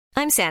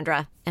I'm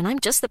Sandra, and I'm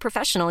just the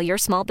professional your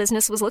small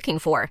business was looking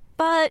for.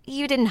 But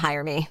you didn't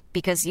hire me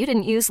because you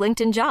didn't use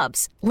LinkedIn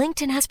Jobs.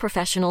 LinkedIn has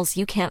professionals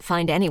you can't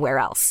find anywhere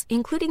else,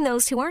 including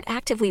those who aren't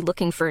actively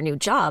looking for a new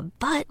job,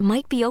 but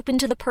might be open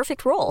to the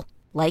perfect role,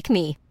 like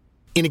me.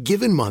 In a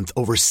given month,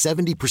 over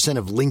 70%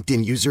 of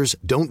LinkedIn users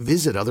don't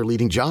visit other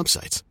leading job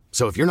sites.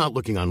 So if you're not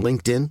looking on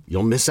LinkedIn,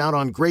 you'll miss out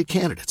on great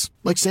candidates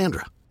like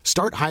Sandra.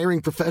 Start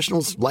hiring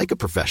professionals like a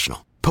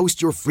professional.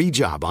 Post your free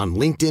job on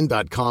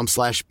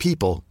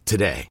linkedin.com/people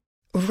today.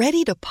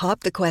 Ready to pop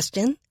the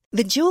question?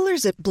 The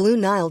jewelers at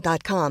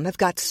BlueNile.com have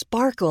got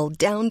sparkle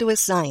down to a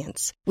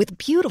science with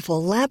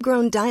beautiful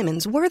lab-grown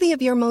diamonds worthy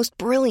of your most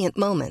brilliant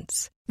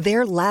moments.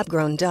 Their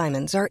lab-grown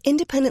diamonds are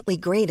independently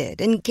graded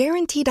and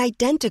guaranteed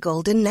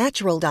identical to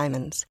natural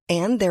diamonds,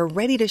 and they're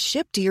ready to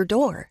ship to your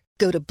door.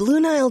 Go to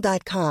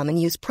BlueNile.com and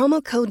use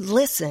promo code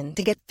LISTEN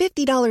to get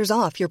 $50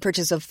 off your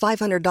purchase of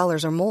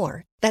 $500 or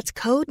more. That's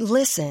code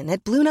LISTEN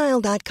at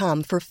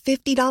BlueNile.com for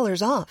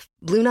 $50 off.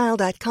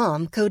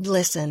 BlueNile.com, code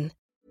LISTEN.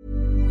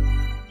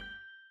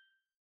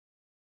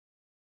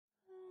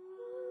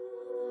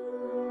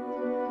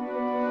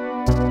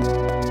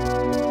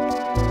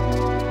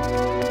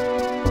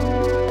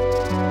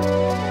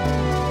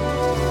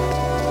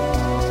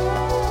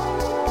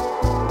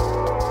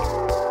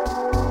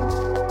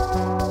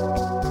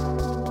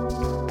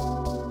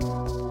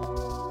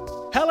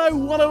 Hello,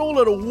 one and all,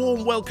 and a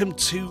warm welcome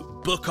to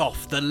Book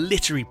Off, the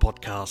literary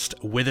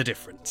podcast with a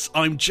difference.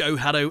 I'm Joe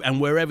Haddo,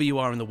 and wherever you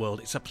are in the world,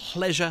 it's a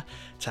pleasure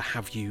to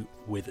have you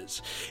with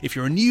us. If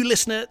you're a new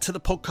listener to the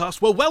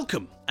podcast, well,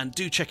 welcome, and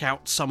do check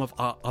out some of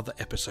our other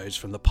episodes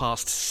from the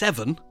past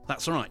 7,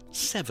 that's right,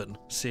 7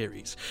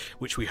 series,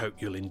 which we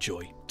hope you'll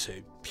enjoy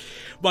too.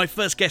 My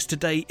first guest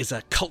today is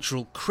a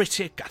cultural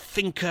critic, a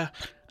thinker,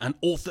 and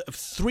author of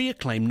 3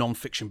 acclaimed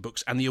non-fiction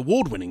books and the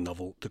award-winning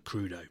novel, The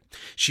Crudo.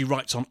 She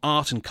writes on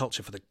art and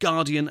culture for The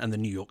Guardian and The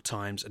New York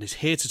Times and is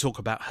here to talk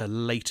about her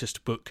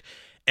latest book,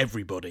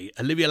 Everybody.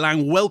 Olivia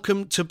Laing,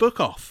 welcome to Book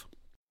Off.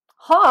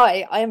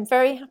 Hi, I am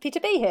very happy to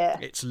be here.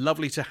 It's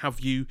lovely to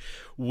have you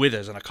with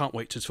us, and I can't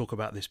wait to talk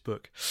about this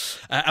book.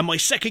 And my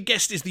second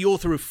guest is the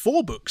author of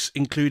 4 books,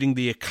 including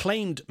the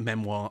acclaimed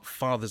memoir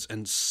Fathers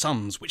and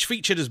Sons, which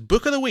featured as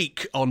Book of the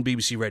Week on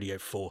BBC Radio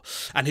 4,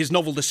 and his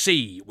novel The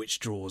Sea, which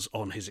draws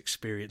on his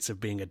experience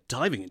of being a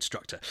diving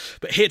instructor.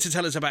 But here to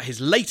tell us about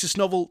his latest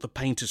novel, The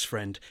Painter's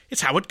Friend,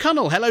 it's Howard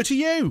Cunnell. Hello to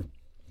you.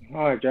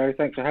 Hi, Joe.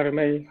 Thanks for having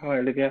me. Hi,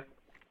 Olivia.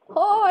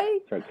 Hi.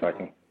 So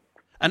exciting.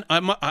 And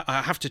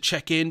I have to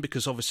check in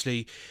because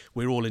obviously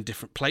we're all in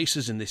different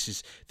places, and this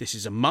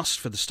is a must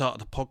for the start of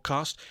the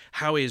podcast.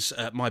 How is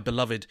my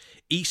beloved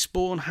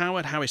Eastbourne,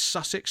 Howard? How is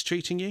Sussex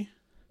treating you?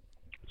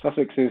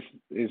 Sussex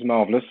is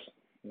marvellous.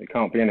 It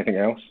can't be anything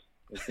else.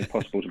 It's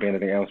impossible to be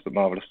anything else but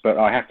marvellous. But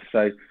I have to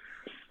say,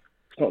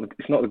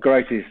 it's not the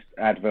greatest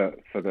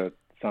advert for the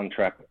sun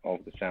trap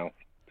of the south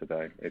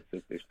today.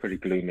 It's pretty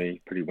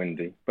gloomy, pretty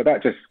windy. But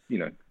that's just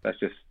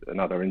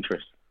another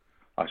interest.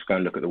 I should go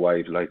and look at the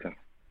waves later.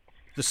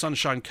 The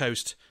Sunshine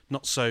Coast,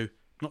 not so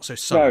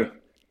sunny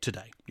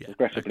today. Yeah,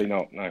 aggressively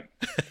okay. No.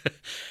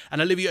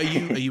 And Olivia,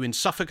 are you in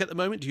Suffolk at the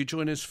moment? Do you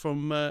join us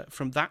from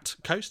that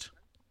coast?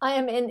 I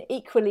am in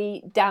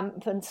equally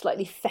damp and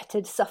slightly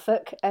fetid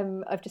Suffolk.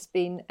 I've just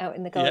been out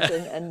in the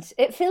garden, and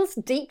it feels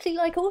deeply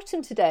like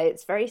autumn today.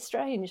 It's very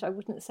strange. I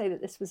wouldn't say that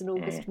this was an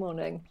August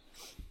morning.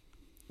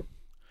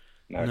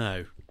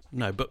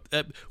 No, but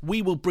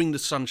we will bring the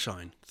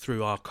sunshine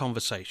through our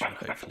conversation,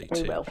 hopefully,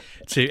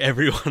 to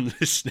everyone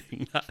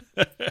listening.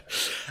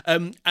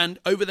 And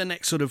over the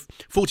next sort of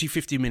 40,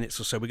 50 minutes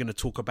or so, we're going to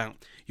talk about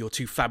your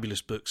 2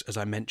 fabulous books, as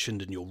I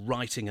mentioned, and your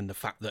writing, and the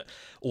fact that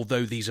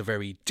although these are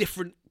very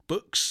different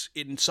books,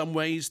 in some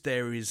ways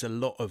there is a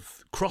lot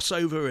of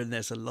crossover and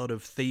there's a lot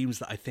of themes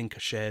that I think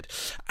are shared.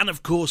 And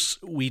of course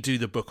we do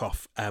the book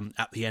off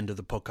at the end of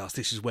the podcast.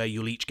 This is where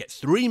you'll each get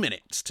 3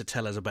 minutes to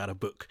tell us about a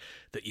book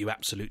that you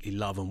absolutely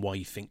love and why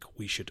you think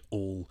we should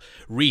all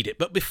read it.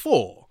 But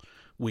before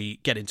we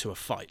get into a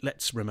fight,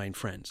 let's remain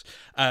friends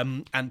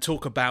and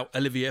talk about,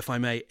 Olivia, if I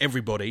may,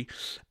 Everybody.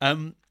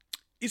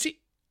 Is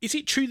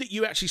it true that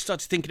you actually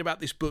started thinking about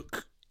this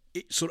book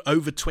sort of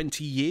over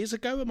 20 years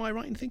ago? Am I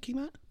right in thinking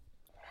that?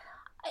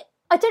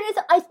 I don't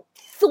know that I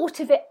thought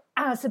of it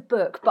as a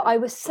book, but I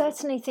was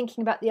certainly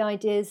thinking about the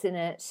ideas in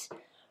it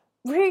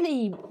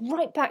really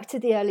right back to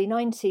the early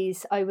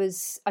 90s.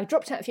 I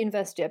dropped out of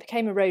university, I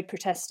became a road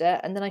protester,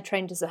 and then I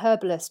trained as a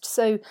herbalist.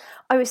 So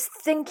I was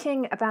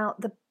thinking about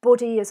the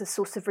body as a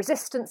source of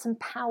resistance and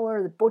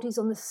power, the bodies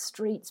on the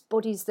streets,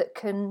 bodies that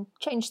can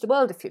change the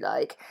world, if you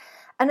like.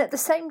 And at the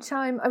same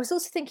time, I was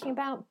also thinking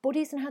about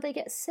bodies and how they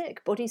get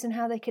sick, bodies and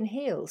how they can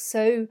heal.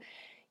 So,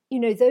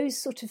 those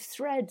sort of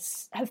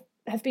threads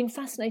have been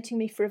fascinating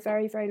me for a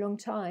very, very long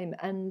time,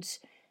 and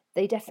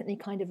they definitely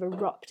kind of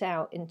erupt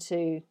out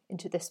into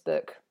this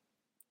book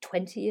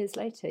 20 years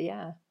later,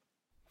 yeah.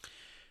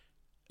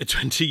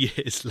 20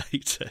 years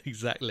later,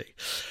 exactly.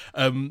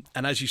 And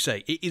as you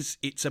say,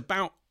 it's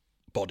about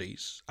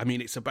bodies. I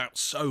mean, it's about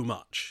so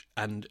much,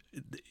 and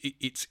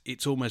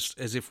it's almost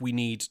as if we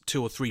need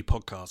 2 or 3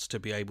 podcasts to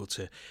be able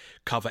to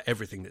cover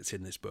everything that's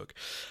in this book.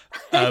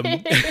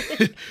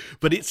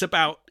 But it's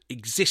about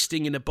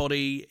existing in a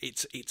body.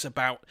 It's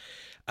about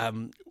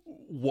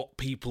what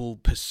people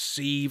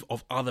perceive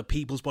of other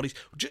people's bodies.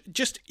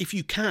 Just if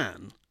you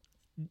can,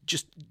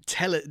 just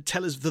tell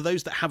us, for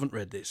those that haven't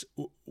read this,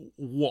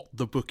 what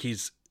the book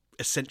is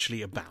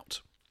essentially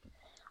about.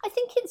 I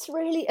think it's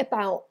really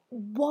about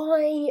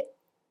why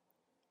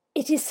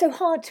it is so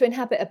hard to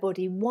inhabit a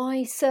body,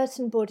 why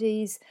certain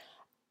bodies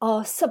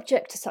are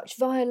subject to such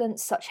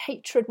violence, such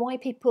hatred, why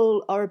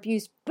people are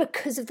abused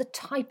because of the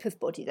type of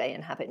body they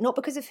inhabit, not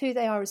because of who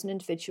they are as an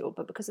individual,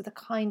 but because of the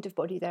kind of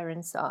body they're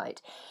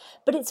inside.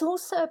 But it's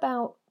also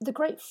about the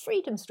great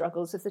freedom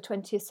struggles of the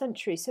 20th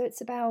century. So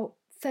it's about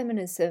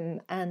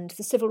feminism and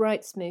the civil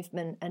rights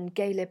movement and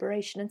gay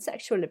liberation and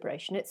sexual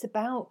liberation. It's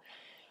about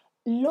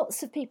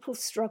lots of people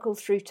struggle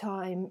through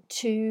time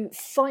to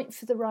fight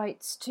for the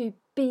rights to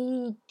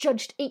be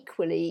judged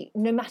equally,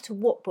 no matter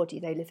what body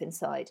they live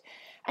inside.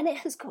 And it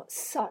has got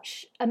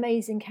such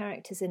amazing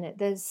characters in it.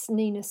 There's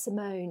Nina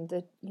Simone,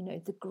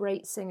 the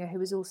great singer who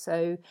was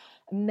also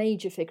a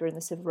major figure in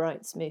the civil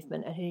rights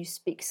movement and who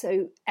speaks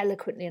so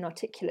eloquently and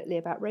articulately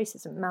about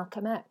racism.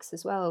 Malcolm X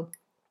as well,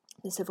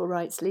 the civil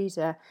rights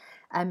leader.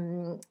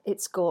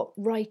 It's got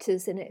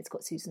writers in it. It's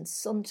got Susan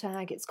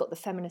Sontag. It's got the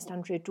feminist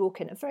Andrea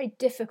Dworkin, a very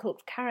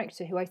difficult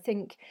character who I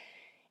think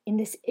in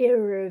this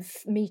era of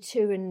Me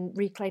Too and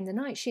Reclaim the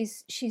Night,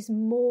 she's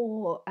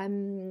more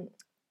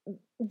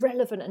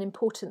relevant and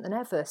important than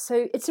ever.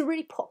 So it's a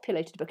really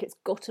populated book. It's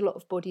got a lot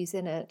of bodies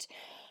in it.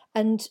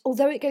 And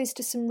although it goes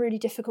to some really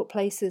difficult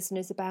places and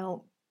is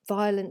about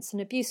violence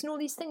and abuse and all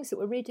these things that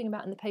we're reading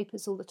about in the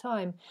papers all the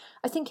time,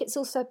 I think it's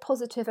also a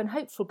positive and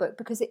hopeful book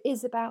because it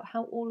is about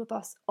how all of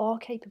us are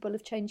capable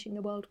of changing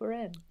the world we're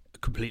in. I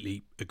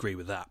completely agree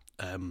with that.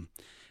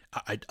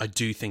 I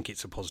do think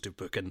it's a positive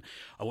book, and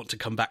I want to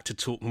come back to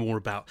talk more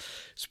about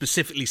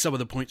specifically some of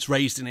the points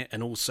raised in it,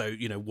 and also,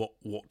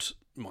 what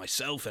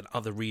myself and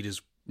other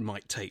readers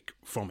might take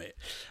from it.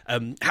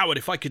 Howard,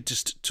 if I could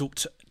just talk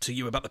to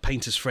you about The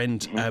Painter's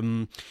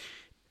Friend.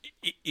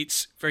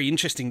 It's very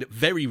interesting that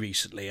very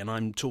recently, and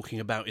I'm talking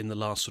about in the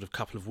last sort of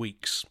couple of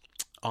weeks,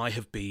 I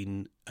have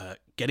been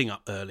getting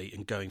up early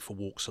and going for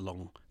walks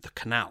along the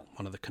canal,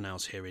 one of the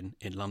canals here in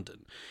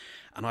London.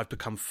 And I've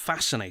become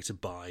fascinated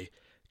by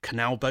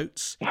canal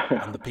boats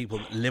and the people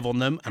that live on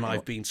them. And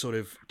I've been sort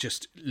of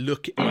just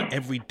looking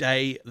every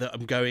day that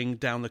I'm going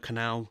down the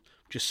canal,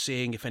 just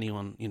seeing if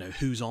anyone,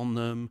 who's on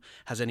them,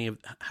 have any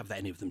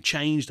of them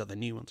changed? Are there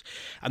new ones?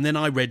 And then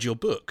I read your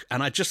book,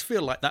 and I just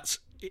feel like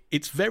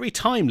it's very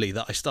timely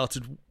that I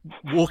started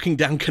walking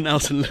down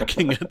canals and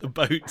looking at the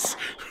boats,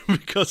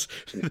 because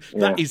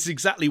that is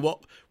exactly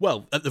what,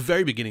 at the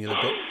very beginning of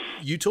the book,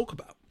 you talk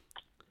about.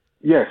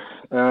 Yes.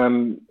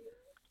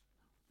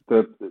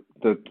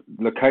 The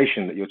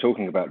location that you're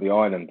talking about, the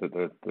island that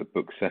the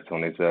book's set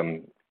on, is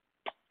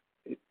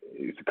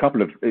it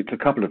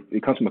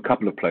comes from a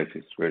couple of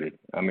places, really.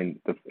 I mean,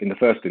 in the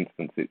first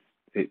instance,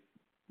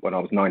 when I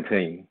was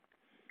 19,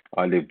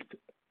 I lived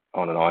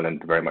on an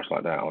island very much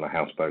like that, on a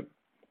houseboat,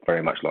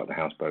 very much like the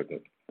houseboat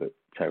that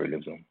Terry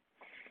lives on,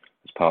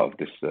 as part of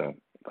this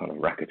kind of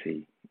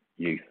rackety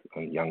youth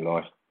and young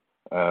life.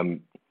 And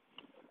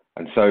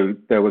so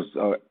there was,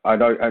 I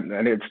know,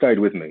 and it stayed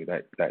with me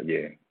that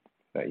year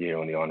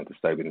on the island. It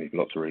stayed with me for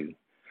lots of reasons.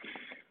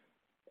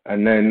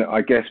 And then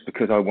I guess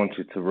because I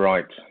wanted to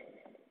write,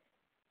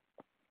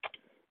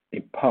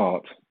 in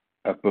part,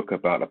 a book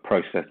about a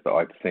process that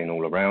I'd seen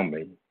all around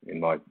me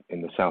in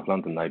the South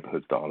London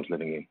neighbourhoods that I was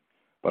living in,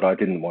 but I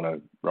didn't want to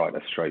write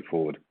a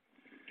straightforward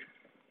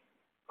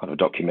kind of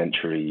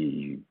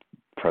documentary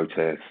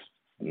protest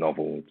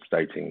novel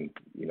stating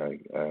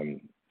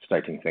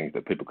things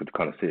that people could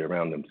kind of see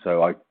around them.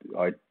 So I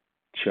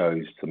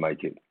chose to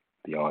make it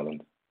the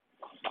island,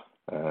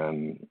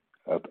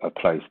 a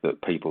place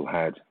that people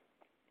had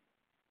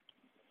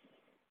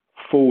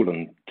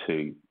fallen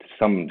to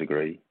some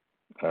degree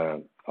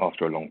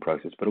after a long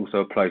process, but also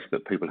a place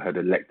that people had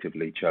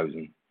electively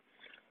chosen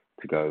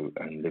to go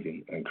and live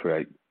in and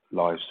create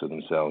lives for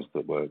themselves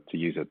that were, to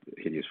use a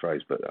hideous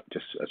phrase, but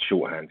just a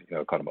shorthand,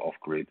 kind of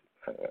off-grid,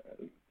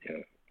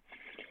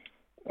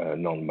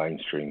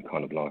 non-mainstream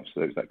kind of life.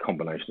 So there's that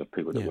combination of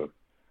people that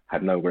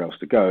had nowhere else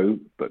to go,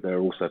 but there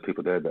are also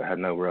people there that had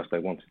nowhere else they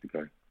wanted to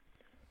go.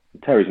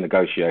 And Terry's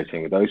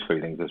negotiating with those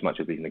feelings as much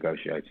as he's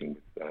negotiating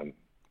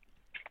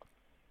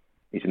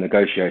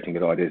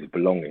with ideas of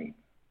belonging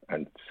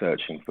and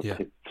searching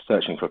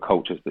for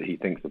cultures that he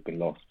thinks have been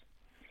lost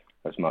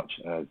as much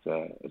as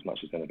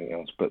anything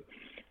else. But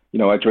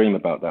I dream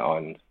about that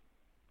island.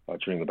 I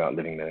dream about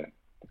living there.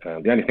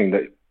 The only thing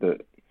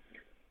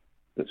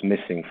that's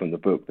missing from the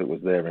book that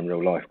was there in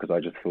real life, because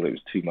I just thought it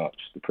was too much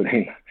to put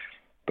in,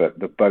 but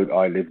the boat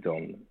I lived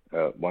on,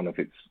 one of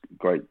its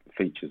great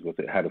features was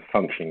it had a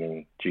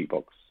functioning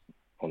jukebox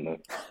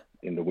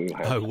in the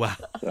wheelhouse. Oh wow!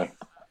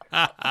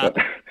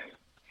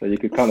 So you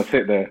could kind of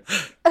sit there,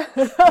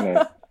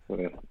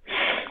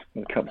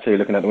 a cup of tea,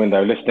 looking out the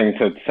window, listening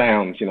to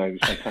sounds. It was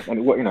fantastic. And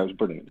it was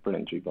brilliant,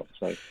 brilliant jukebox.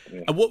 So,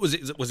 yeah. And what was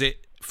it? Was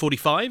it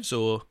 45s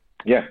or?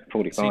 Yeah,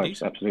 45s,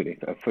 CDs? absolutely.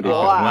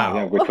 Wow.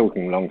 Yeah, we're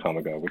talking a long time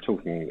ago. We're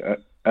talking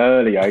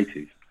early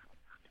 80s.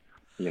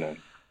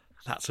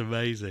 That's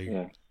amazing.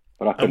 Yeah.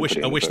 But I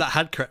wish that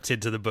had crept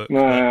into the book.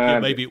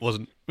 Maybe it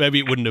wasn't. Maybe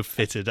it wouldn't have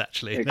fitted,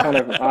 actually.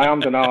 I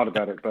ummed and ahed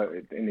about it, but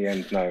in the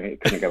end, no, it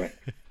couldn't go in.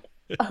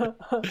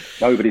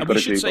 Nobody's got a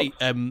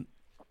jukebox.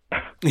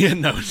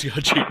 No one's got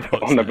a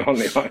jukebox. on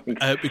the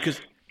island.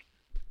 Because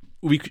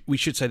we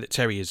should say that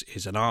Terry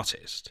is an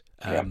artist,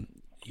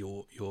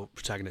 your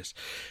protagonist.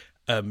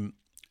 And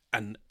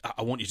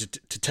I want you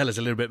to tell us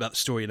a little bit about the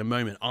story in a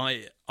moment.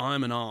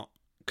 I'm an art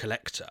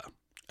collector,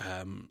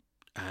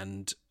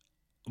 and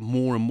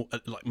more and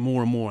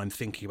more I'm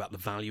thinking about the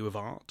value of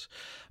art.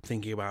 I'm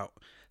thinking about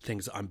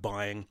things that I'm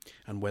buying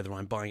and whether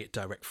I'm buying it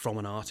direct from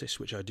an artist,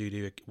 which I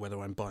do, whether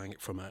I'm buying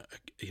it from a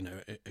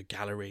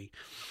gallery.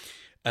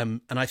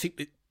 And I think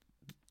that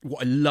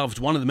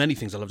one of the many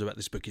things I loved about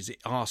this book is it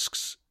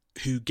asks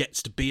who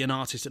gets to be an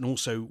artist and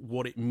also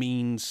what it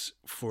means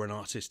for an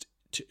artist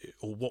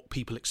or what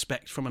people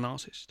expect from an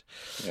artist.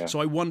 Yeah. So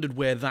I wondered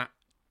where that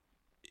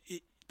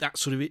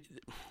sort of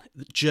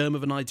the germ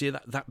of an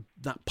idea,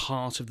 that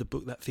part of the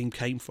book, that theme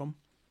came from.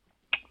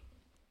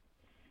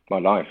 My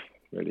life,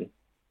 really.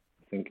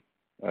 I think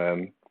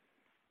answering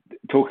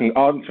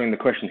the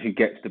question who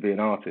gets to be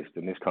an artist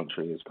in this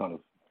country is kind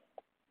of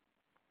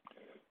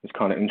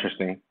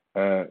interesting.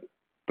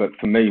 But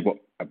for me,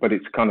 but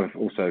it's kind of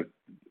also,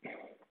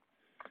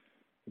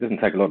 it doesn't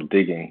take a lot of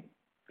digging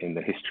in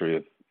the history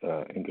of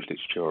English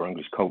literature or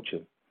English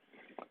culture,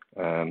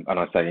 and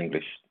I say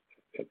English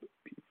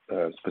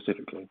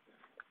specifically.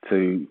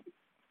 All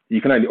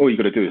you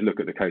got to do is look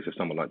at the case of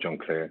someone like John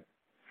Clare,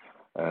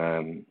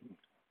 and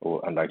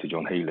later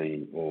John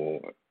Healy,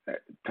 or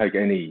take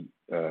any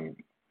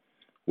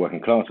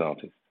working class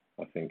artist,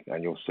 I think,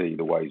 and you'll see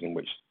the ways in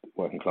which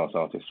working class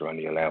artists are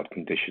only allowed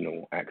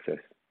conditional access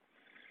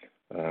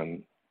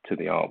to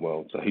the art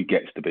world. So who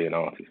gets to be an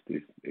artist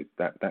is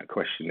that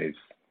question is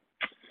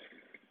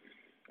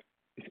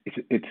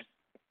it's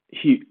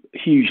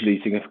hugely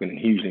significant and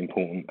hugely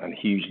important and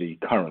hugely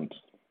current.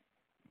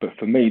 But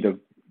for me, the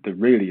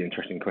really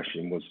interesting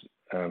question was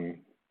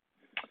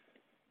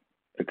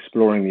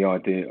exploring the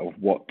idea of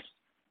what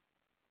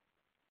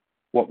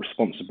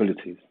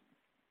responsibilities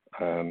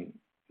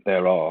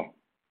there are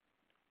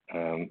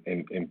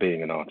in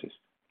being an artist.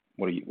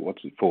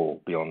 What's it for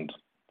beyond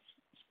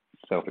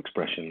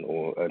self-expression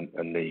or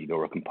a need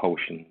or a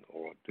compulsion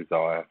or a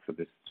desire for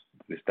this,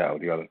 that, or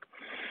the other.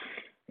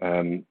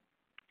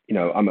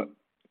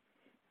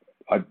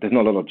 There's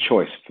not a lot of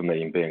choice for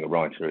me in being a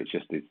writer. It's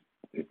just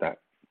is that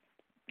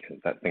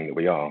thing that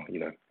we are,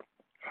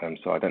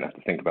 so I don't have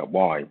to think about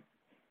why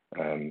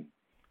I'm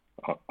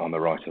a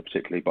writer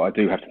particularly, but I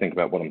do have to think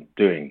about what I'm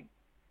doing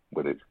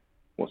with it.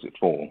 What's it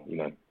for?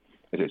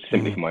 Is it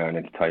simply for my own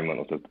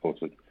entertainment, or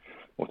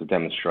to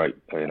demonstrate,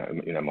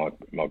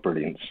 my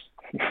brilliance,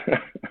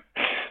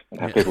 and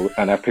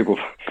have people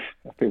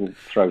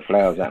throw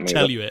flowers at me?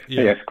 Tell you it.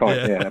 Yeah. Yes, quite.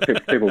 Yeah.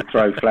 People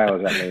throw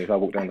flowers at me as I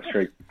walk down the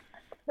street,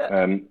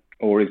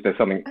 or is there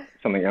something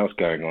else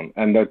going on?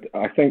 And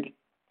I think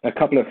a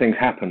couple of things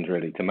happened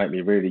really to make me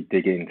really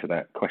dig into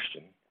that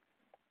question.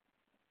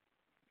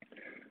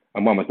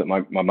 And one was that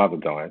my mother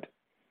died,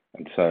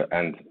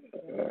 and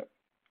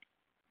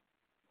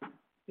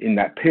in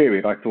that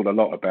period, I thought a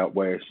lot about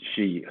where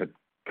she had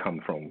come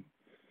from,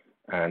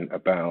 and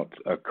about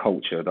a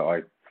culture that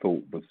I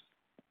thought was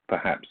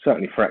perhaps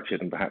certainly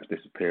fractured and perhaps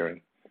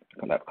disappearing,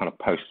 that kind of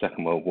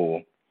post-Second World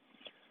War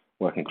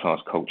working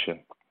class culture.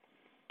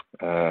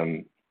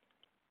 And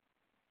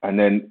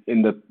then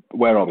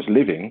where I was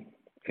living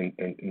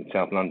in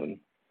South London,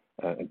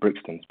 in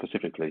Brixton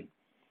specifically,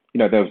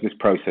 there was this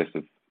process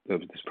of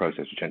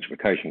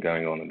gentrification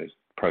going on, and this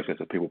process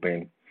of people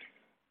being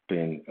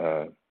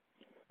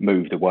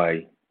moved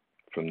away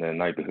from their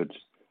neighbourhoods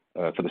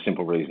for the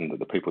simple reason that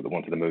the people that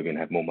wanted to move in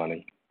had more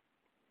money.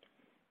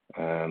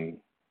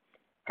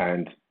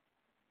 And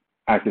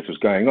as this was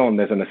going on,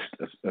 there's an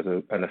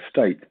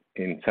estate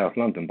in South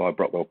London by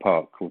Brockwell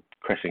Park called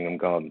Cressingham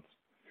Gardens,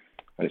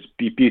 and it's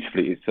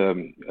beautifully. It's a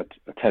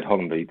Ted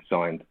Hollenby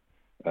designed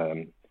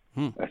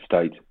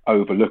estate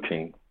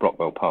overlooking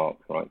Brockwell Park,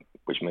 right?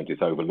 Which means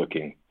it's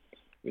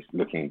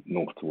looking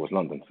north towards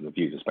London, so the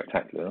views are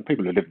spectacular. And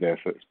people who live there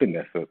it's been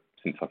there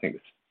since I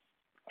think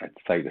I'd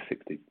say the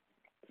 60s,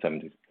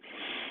 70s.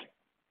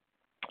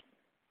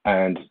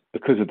 And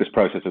because of this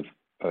process of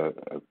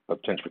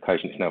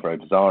gentrification, it's now very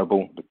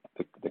desirable.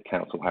 The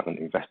council haven't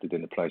invested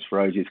in the place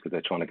for ages because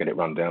they're trying to get it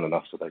run down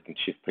enough so they can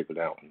shift people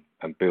out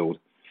and build,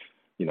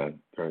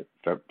 very,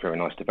 very, very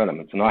nice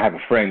developments. And I have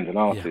a friend, an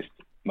artist,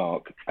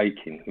 Mark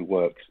Aiken, who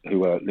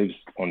lives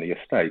on the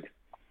estate.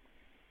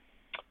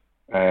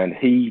 And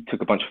he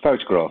took a bunch of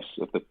photographs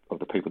of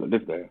the people that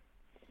live there.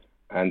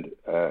 And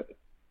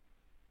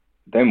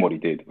then what he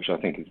did, which I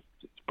think is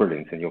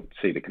brilliant, and you'll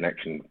see the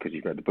connection because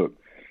you've read the book,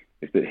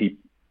 is that he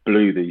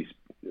blew these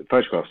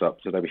photographs up,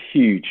 so they were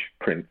huge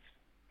prints,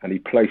 and he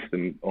placed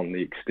them on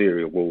the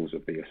exterior walls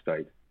of the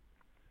estate.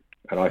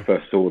 And I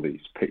first saw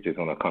these pictures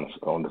on a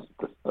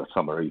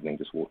summer evening,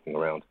 just walking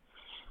around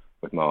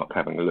with Mark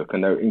having a look,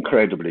 and they're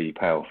incredibly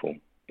powerful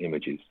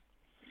images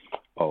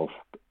of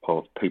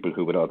people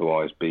who would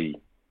otherwise be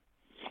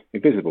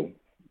invisible,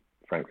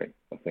 frankly,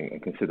 I think,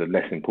 and considered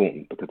less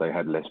important because they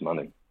had less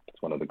money.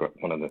 It's one of the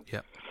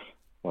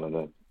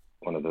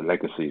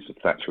legacies of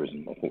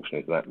Thatcherism. Unfortunately,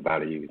 is that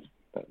value,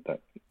 that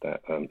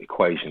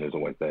equation is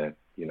always there,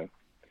 you know.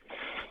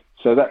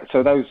 So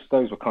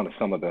those were kind of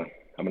some of the.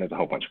 I mean, there's a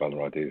whole bunch of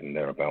other ideas in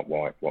there about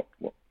what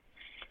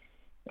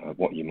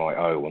you might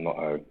owe or not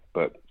owe,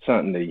 but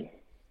certainly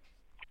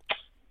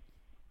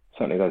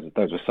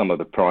those are some of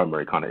the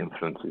primary kind of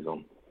influences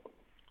on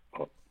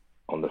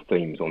the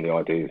themes, on the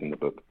ideas in the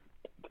book.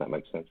 Does that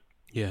make sense?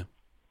 Yeah.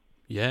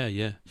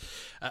 I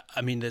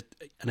mean,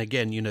 and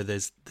again, you know,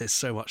 there's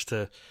so much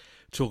to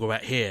talk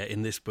about here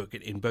in this book,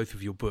 in both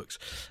of your books.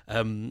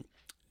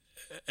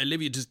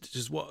 Olivia,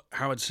 does what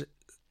Howard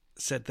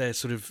said there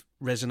sort of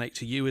resonate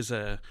to you as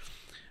an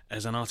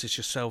artist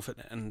yourself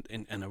and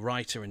a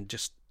writer, and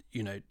just,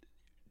 you know,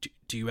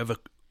 do you ever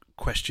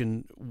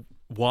question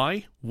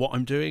what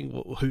I'm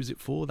doing, who's it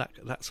for,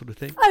 that sort of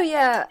thing? Oh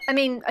yeah, I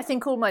mean, I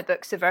think all my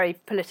books are very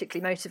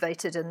politically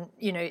motivated, and,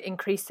 you know,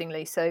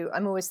 increasingly so.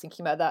 I'm always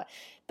thinking about that.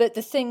 But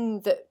the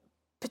thing that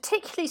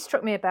particularly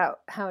struck me about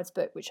Howard's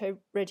book, which I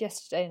read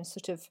yesterday in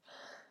sort of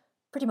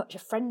pretty much a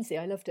frenzy,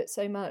 I loved it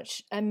so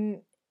much.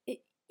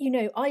 You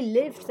know, I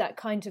lived that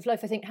kind of life.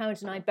 I think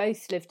Howard and I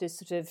both lived as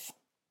sort of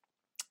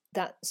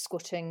that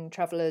squatting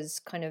travellers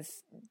kind of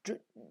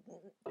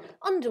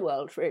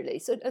underworld, really,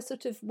 so a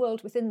sort of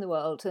world within the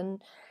world.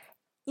 And,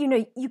 you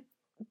know,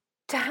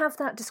 to have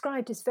that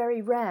described is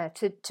very rare.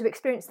 To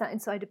experience that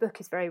inside a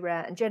book is very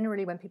rare. And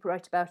generally when people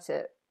write about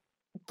it,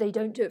 they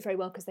don't do it very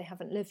well because they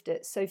haven't lived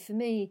it. So for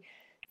me,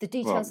 the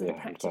details and the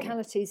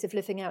practicalities of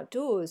living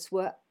outdoors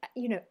were,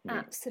 you know,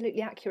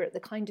 absolutely accurate. The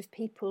kind of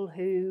people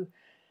who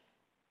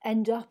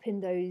end up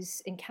in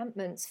those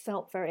encampments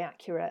felt very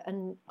accurate.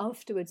 And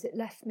afterwards it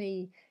left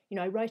me, you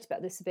know, I write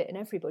about this a bit in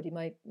Everybody,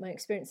 my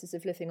experiences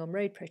of living on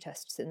road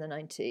protests in the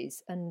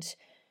 90s. And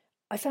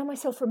I found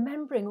myself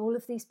remembering all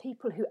of these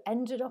people who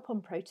ended up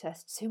on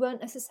protests, who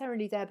weren't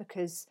necessarily there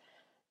because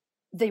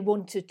they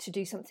wanted to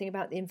do something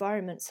about the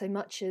environment so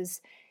much as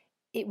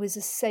it was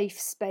a safe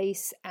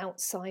space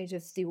outside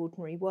of the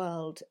ordinary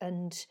world.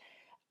 And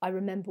I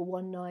remember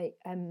one night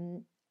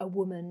a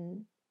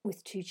woman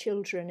with 2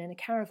 children in a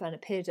caravan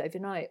appeared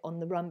overnight on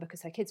the run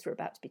because her kids were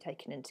about to be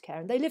taken into care,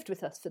 and they lived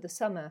with us for the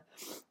summer.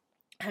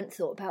 I hadn't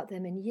thought about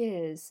them in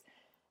years.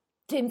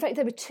 In fact,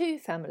 there were 2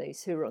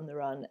 families who were on the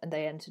run and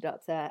they ended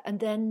up there. And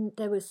then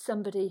there was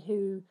somebody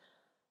who,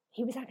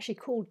 he was actually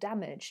called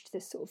Damaged,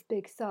 this sort of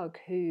big thug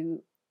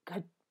who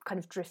had kind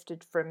of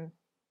drifted from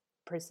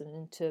prison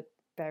into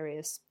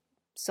various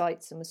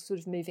sites and was sort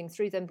of moving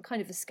through them,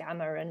 kind of a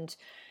scammer and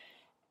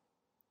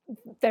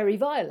very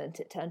violent,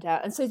 it turned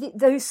out. And so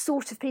those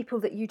sort of people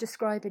that you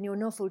describe in your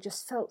novel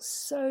just felt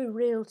so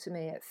real to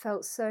me. It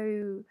felt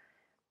so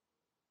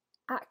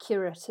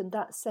accurate, and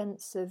that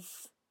sense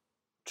of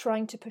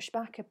trying to push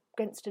back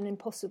against an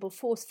impossible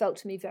force felt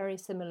to me very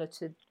similar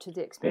to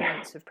the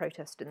experience of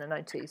protest in the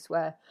 90s,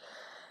 where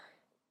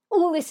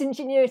all this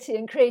ingenuity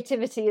and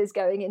creativity is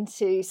going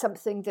into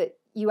something that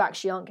you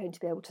actually aren't going to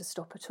be able to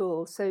stop at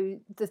all. So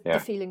the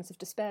feelings of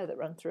despair that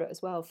run through it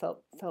as well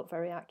felt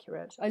very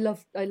accurate. I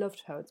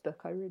loved Howard's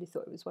book. I really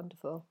thought it was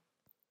wonderful.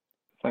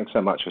 Thanks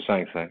so much for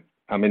saying so.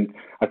 I mean,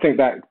 I think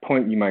that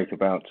point you make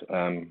about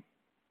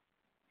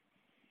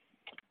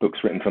books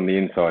written from the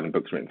inside and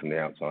books written from the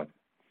outside.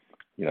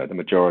 You know, the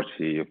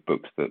majority of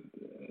books that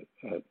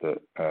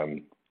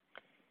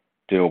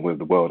deal with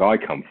the world I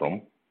come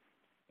from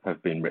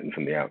have been written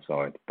from the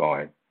outside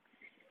by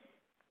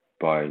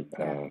I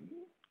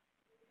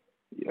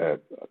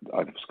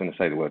was going to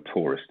say the word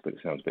tourist, but it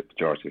sounds a bit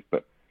pejorative.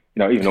 But,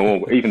 you know,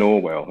 even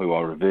Orwell, who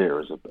I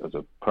revere as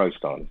a prose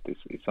stylist,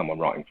 is someone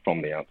writing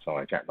from the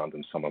outside. Jack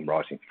London's someone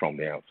writing from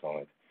the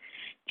outside.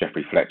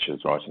 Geoffrey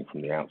Fletcher's writing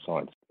from the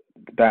outside.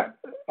 That,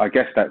 I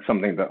guess, that's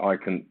something that I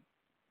can,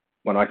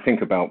 when I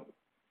think about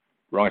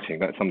writing,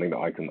 that's something that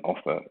I can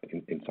offer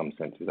in some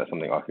senses. That's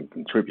something I can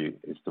contribute,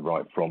 is to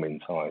write from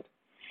inside.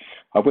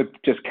 I would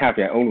just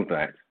caveat all of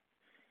that,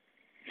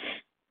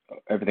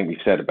 everything we've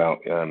said about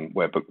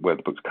where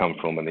the books come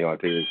from and the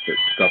ideas that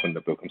govern the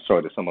book. I'm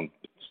sorry, there's someone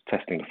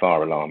testing the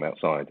fire alarm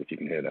outside. If you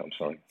can hear that, I'm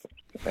sorry.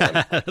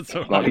 That's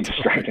slightly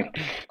distracting.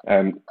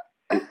 And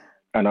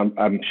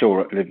I'm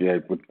sure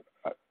Olivier would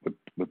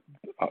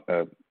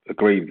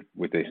agree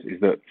with this.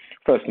 Is that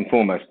first and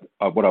foremost,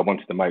 what I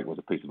wanted to make was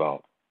a piece of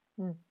art.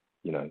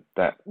 You know,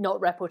 that not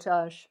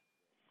reportage.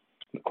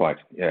 Quite,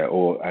 yeah,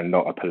 and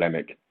not a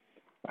polemic,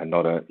 and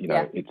not a, you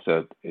know,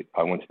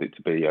 I wanted it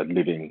to be a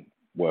living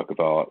work of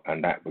art,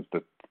 and that's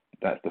the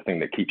thing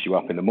that keeps you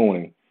up in the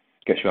morning,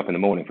 gets you up in the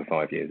morning for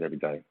 5 years every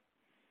day.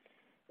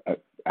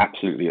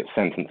 Absolutely at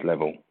sentence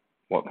level.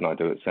 What can I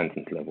do at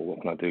sentence level?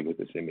 What can I do with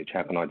this image?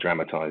 How can I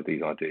dramatize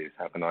these ideas?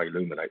 How can I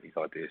illuminate these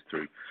ideas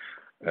through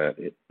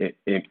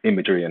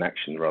imagery and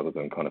action rather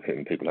than kind of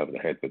hitting people over the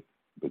head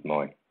with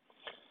mine.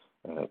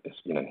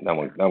 No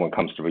one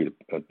comes to read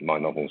my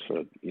novels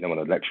for you don't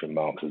want to lecture in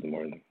Marxism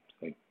or anything.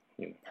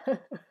 So,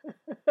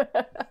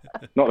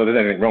 not that there's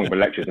anything wrong with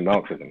lectures in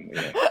Marxism.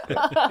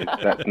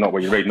 That's not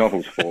what you read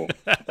novels for.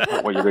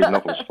 Not what you read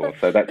novels for.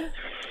 So that's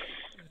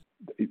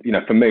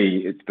for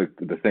me, it's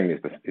the thing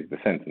is the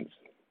sentence,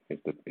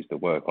 is the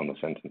work on the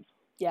sentence.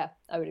 Yeah,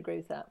 I would agree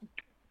with that.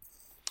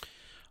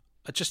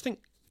 I just think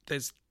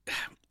there's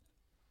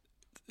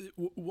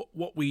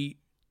what we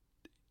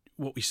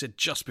said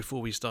just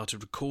before we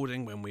started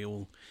recording, when we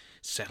all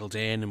settled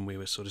in and we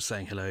were sort of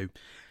saying hello,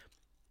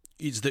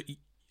 is that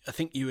I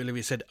think you,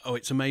 Olivia, said, "Oh,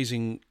 it's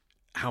amazing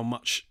how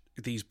much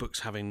these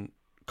books have in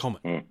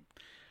common."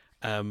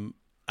 And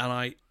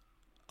I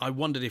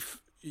wondered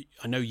if,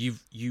 I know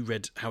you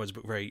read Howard's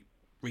book very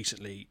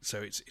recently,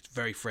 so it's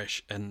very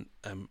fresh. And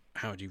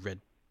Howard, you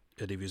read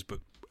Olivia's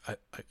book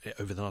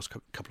over the last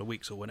couple of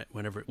weeks or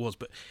whenever it was.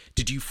 But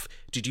did you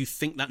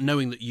think that,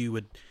 knowing that you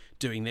were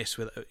doing this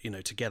with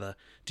together,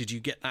 did you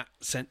get that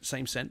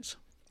same sense?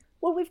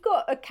 Well, we've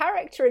got a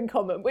character in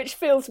common, which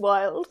feels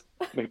wild.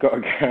 We've got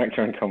a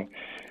character in common.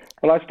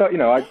 Well,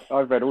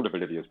 I've read all of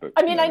Olivia's books.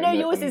 I mean, I know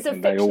yours is a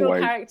fictional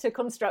character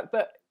construct,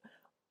 but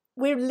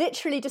we're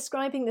literally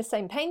describing the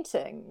same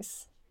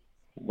paintings.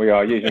 We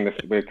are using this.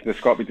 We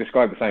describe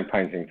the same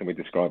paintings, and we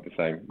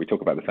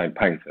talk about the same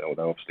painter,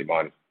 although obviously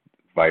mine is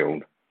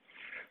veiled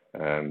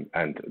and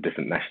a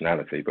different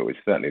nationality, but it's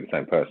certainly the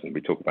same person.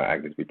 We talk about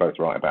Agnes. We both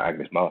write about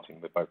Agnes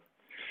Martin. We're both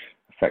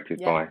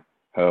affected by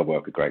her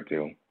work a great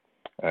deal.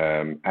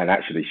 And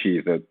actually,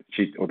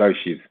 although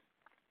she's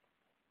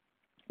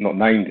not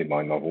named in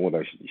my novel,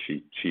 although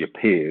she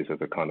appears as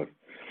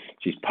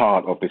she's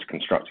part of this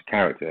constructed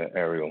character,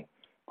 Ariel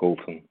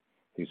Galton,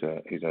 who's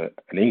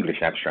an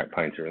English abstract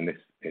painter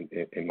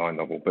in my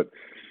novel. But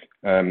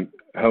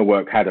her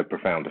work had a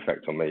profound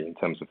effect on me in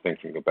terms of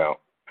thinking about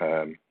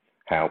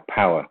how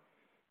power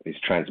is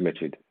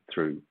transmitted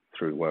through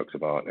works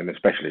of art, and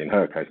especially in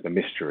her case, the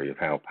mystery of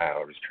how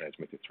power is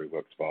transmitted through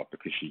works of art,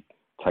 because she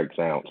takes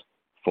out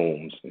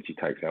forms and she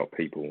takes out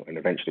people, and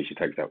eventually she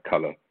takes out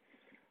colour.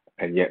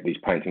 And yet these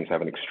paintings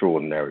have an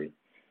extraordinary,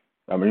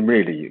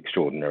 really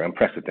extraordinary,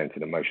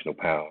 unprecedented emotional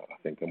power, I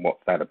think. And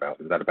what's that about?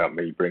 Is that about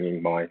me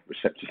bringing my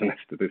receptiveness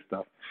to this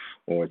stuff?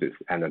 Or is it,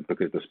 and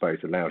because the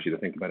space allows you to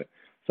think about it?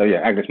 So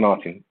yeah, Agnes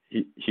Martin,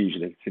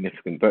 hugely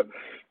significant. But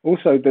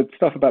also the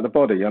stuff about the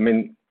body.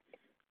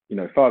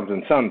 Fathers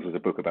and Sons is a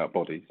book about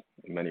bodies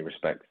in many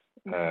respects.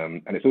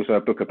 And it's also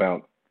a book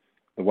about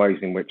the ways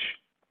in which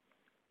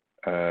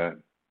the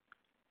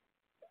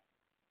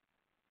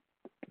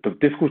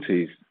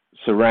difficulties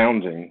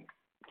surrounding,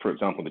 for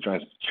example, the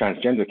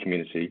transgender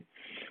community,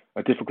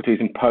 are difficulties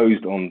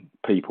imposed on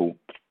people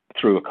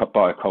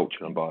by a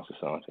culture and by a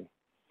society.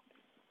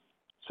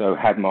 So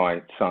had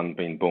my son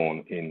been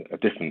born in a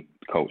different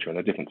culture and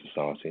a different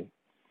society,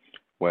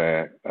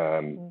 where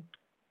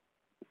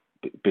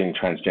being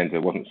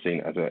transgender wasn't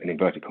seen as an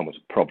inverted commas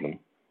problem,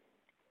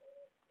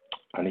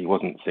 and he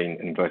wasn't seen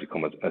in inverted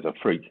commas as a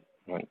freak,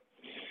 right?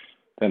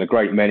 Then a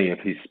great many of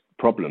his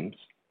problems,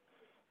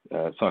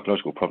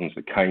 psychological problems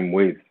that came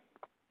with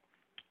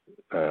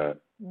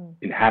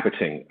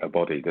inhabiting a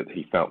body that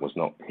he felt was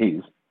not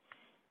his,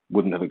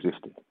 wouldn't have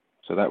existed.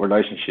 So that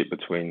relationship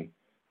between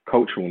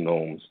cultural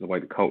norms, the way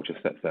the culture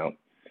sets out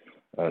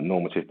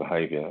normative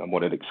behaviour, and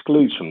what it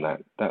excludes from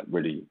that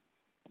really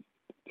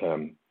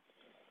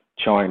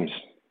chimes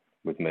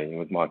with me and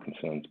with my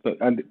concerns. But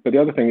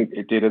the other thing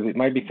it did is it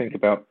made me think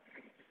about,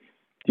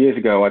 years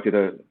ago I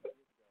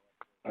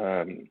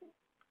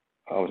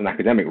was an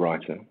academic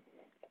writer,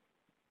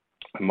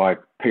 and my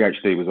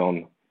PhD was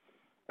on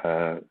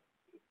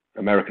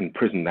American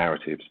prison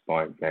narratives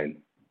by men.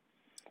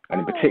 And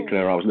in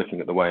particular, I was looking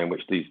at the way in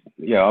which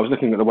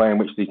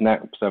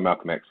so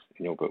Malcolm X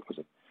in your book was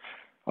it?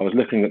 I was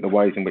looking at the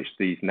ways in which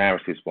these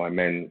narratives by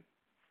men,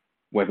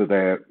 whether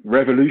they're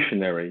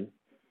revolutionary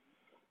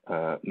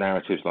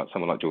narratives like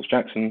someone like George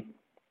Jackson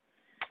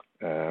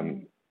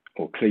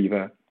or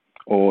Cleaver,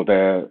 or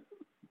they're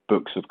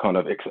books of kind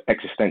of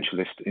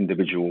existentialist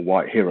individual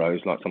white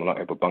heroes like someone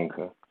like Edward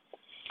Bunker.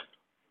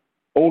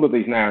 All of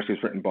these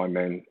narratives written by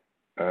men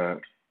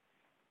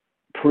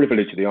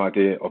privilege the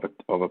idea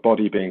of a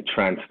body being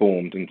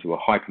transformed into a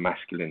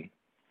hypermasculine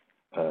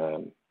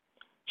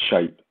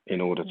shape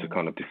in order to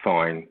kind of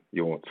define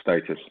your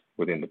status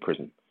within the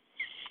prison.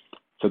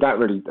 So that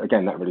really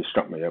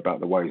struck me about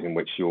the ways in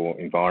which your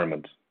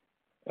environment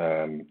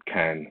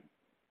can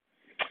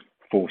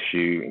force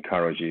you,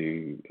 encourage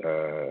you,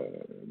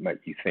 make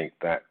you think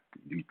that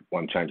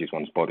one changes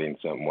one's body in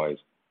certain ways.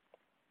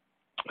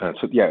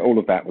 All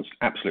of that was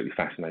absolutely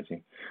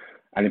fascinating.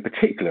 And in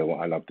particular, what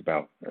I loved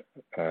about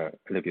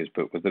Olivia's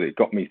book was that it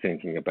got me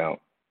thinking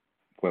about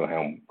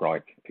Wilhelm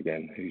Reich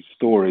again, whose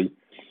story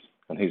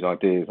and whose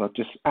ideas are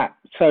just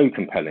so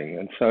compelling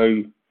and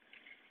so,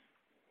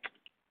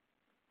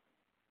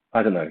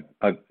 I don't know,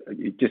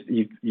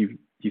 you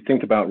you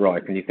think about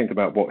Reich and you think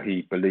about what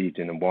he believed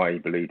in and why he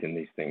believed in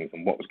these things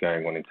and what was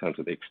going on in terms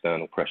of the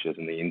external pressures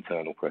and the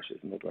internal pressures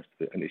and the rest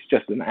of it. And it's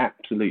just an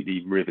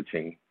absolutely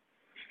riveting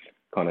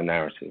kind of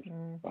narrative,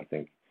 I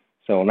think.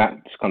 So on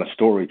that kind of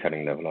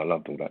storytelling level, I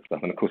loved all that stuff.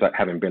 And of course,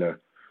 having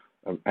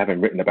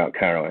written about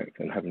Kerouac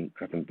and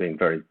having been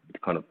very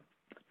kind of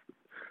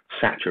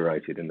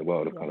saturated in the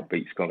world of kind of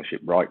beat scholarship,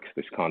 Reich's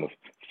this kind of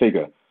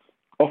figure,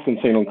 often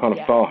seen on kind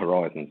of far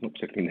horizons, not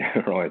particularly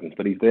near horizons,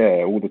 but he's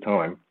there all the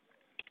time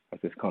as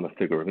this kind of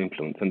figure of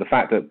influence. And the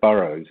fact that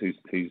Burroughs,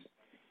 whose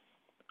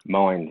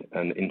mind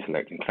and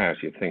intellect and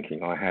clarity of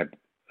thinking I had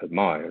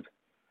admired,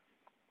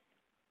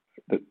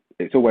 that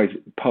it's always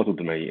puzzled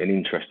me and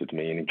interested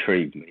me and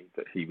intrigued me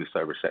that he was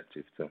so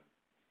receptive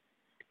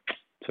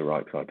to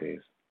Reich's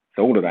ideas.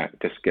 So all of that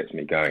just gets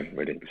me going,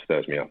 really. It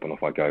stirs me up, and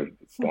off I go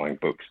buying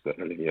books that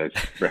Olivier's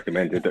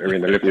recommended that are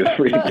in Olivier's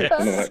free list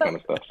and all that kind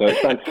of stuff. So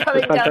it's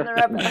coming down the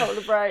rabbit hole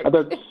of Reich.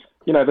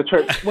 The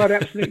trip, well,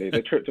 absolutely.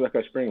 The trip to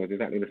Echo Spring was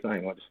exactly the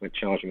same. I just went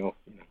charging off.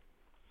 So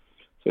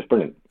it's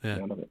brilliant. Yeah,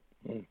 I love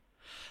it.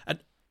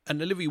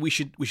 And Olivia, we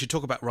should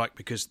talk about Reich,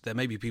 because there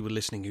may be people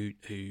listening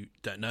who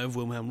don't know of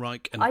Wilhelm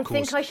Reich. And I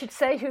think I should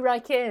say who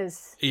Reich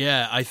is.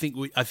 Yeah, I think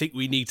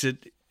we need to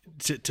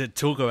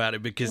talk about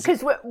it because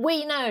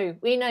we know,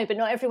 but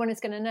not everyone is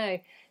going to know.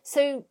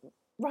 So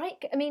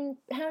Reich, I mean,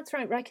 Howard's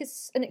right. Reich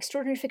is an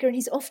extraordinary figure, and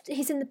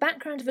he's in the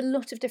background of a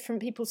lot of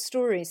different people's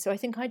stories. So I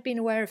think I'd been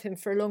aware of him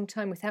for a long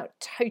time without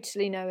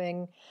totally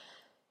knowing,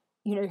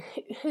 who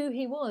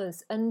he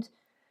was. And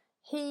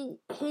he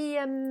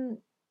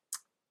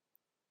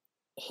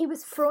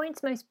was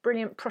Freud's most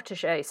brilliant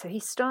protege. So he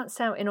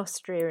starts out in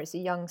Austria as a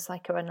young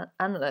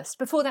psychoanalyst.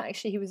 Before that,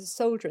 actually, he was a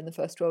soldier in the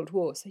First World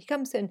War. So he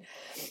comes in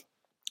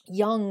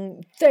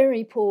young,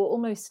 very poor,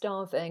 almost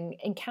starving,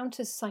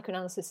 encounters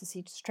psychoanalysis as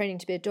he's training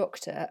to be a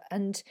doctor,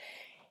 and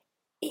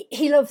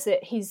he loves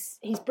it. He's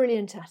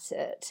brilliant at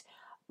it.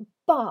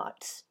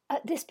 But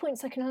at this point,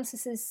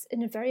 psychoanalysis is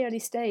in a very early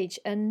stage,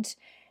 and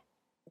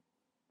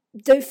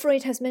though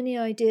Freud has many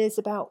ideas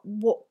about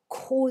what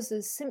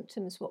causes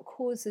symptoms, what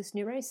causes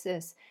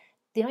neurosis,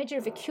 the idea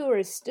of a cure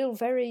is still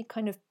very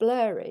kind of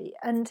blurry.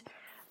 And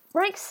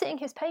Reich's seeing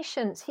his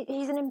patients.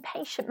 He's an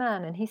impatient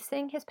man, and he's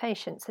seeing his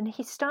patients, and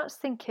he starts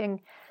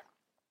thinking,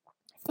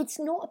 it's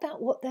not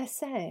about what they're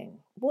saying.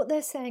 What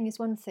they're saying is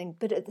one thing,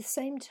 but at the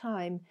same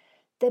time,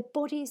 their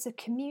bodies are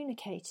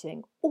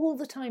communicating all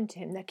the time to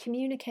him. They're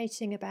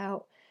communicating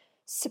about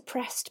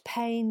suppressed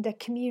pain. They're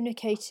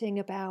communicating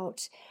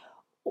about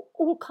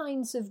all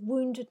kinds of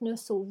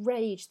woundedness or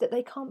rage that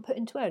they can't put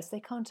into words, they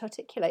can't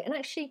articulate. And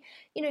actually,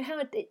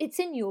 Howard, it's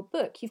in your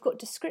book. You've got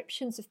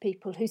descriptions of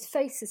people whose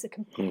faces are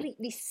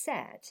completely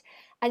set,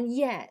 and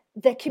yet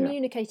they're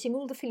communicating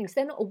all the feelings.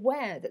 They're not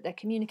aware that they're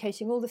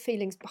communicating all the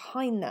feelings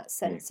behind that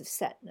sense of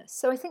setness.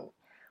 So I think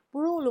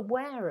we're all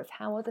aware of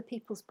how other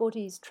people's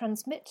bodies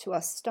transmit to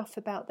us stuff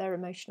about their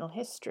emotional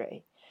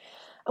history.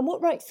 And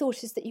what Reich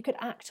thought is that you could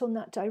act on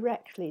that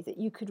directly, that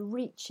you could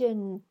reach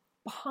in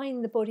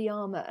behind the body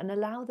armour and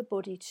allow the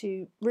body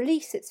to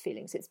release its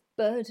feelings, its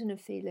burden of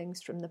feelings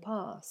from the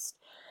past.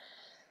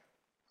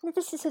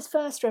 This is his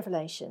first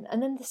revelation.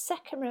 And then the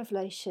second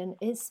revelation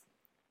is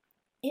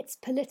it's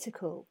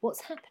political.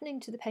 What's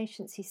happening to the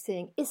patients he's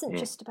seeing isn't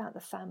just about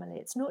the family.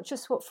 It's not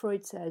just what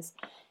Freud says.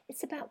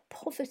 It's about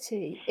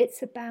poverty.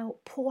 It's about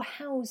poor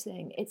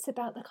housing. It's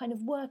about the kind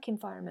of work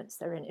environments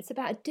they're in. It's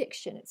about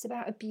addiction. It's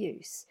about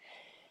abuse.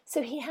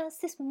 So he has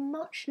this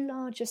much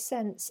larger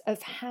sense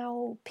of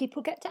how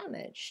people get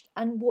damaged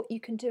and what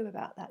you can do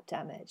about that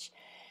damage.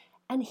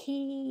 And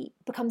he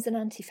becomes an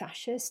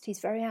anti-fascist. He's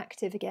very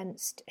active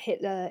against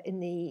Hitler in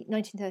the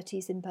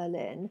 1930s in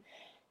Berlin.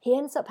 He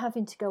ends up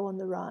having to go on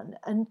the run.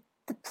 And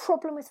the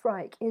problem with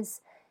Reich is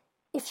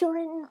if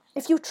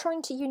you're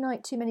trying to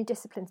unite too many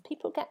disciplines,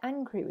 people get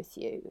angry with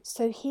you.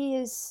 So he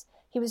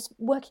was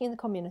working in the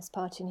Communist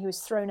Party, and he was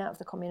thrown out of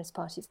the Communist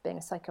Party for being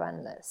a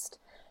psychoanalyst.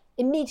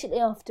 Immediately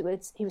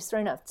afterwards, he was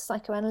thrown out of the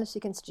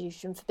psychoanalytic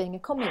institution for being a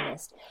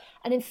communist.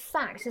 And in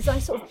fact, as I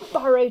sort of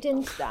burrowed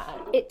into that,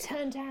 it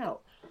turned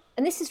out,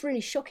 and this is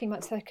really shocking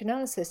about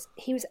psychoanalysis,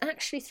 he was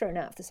actually thrown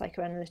out of the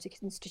psychoanalytic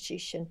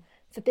institution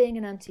for being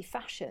an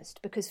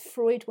anti-fascist, because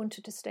Freud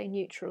wanted to stay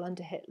neutral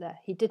under Hitler.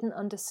 He didn't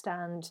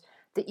understand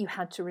that you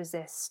had to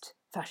resist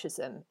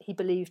fascism. He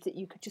believed that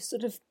you could just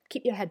sort of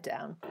keep your head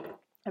down.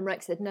 And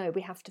Reich said, no,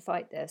 we have to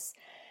fight this.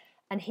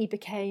 And he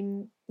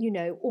became,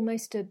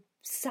 almost a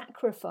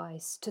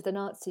sacrifice to the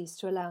Nazis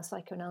to allow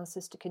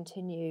psychoanalysis to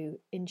continue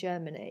in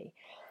Germany.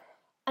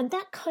 And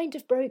that kind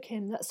of broke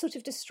him, that sort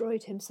of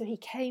destroyed him. So he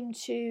came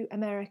to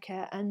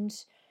America and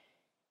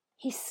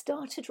he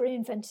started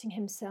reinventing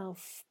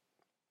himself.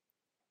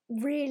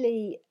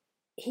 Really,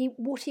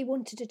 what he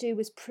wanted to do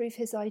was prove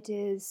his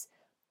ideas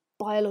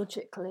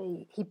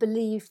biologically. He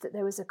believed that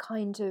there was a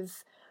kind of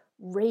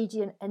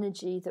radiant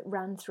energy that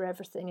ran through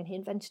everything, and he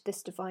invented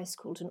this device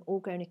called an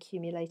orgone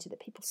accumulator that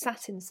people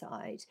sat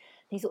inside.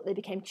 He thought they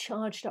became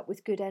charged up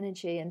with good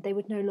energy, and they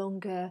would no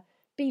longer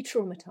be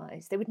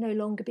traumatized. They would no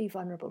longer be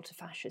vulnerable to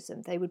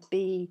fascism. They would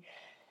be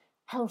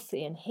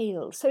healthy and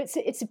healed. So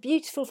it's a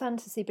beautiful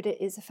fantasy, but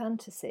it is a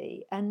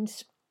fantasy. And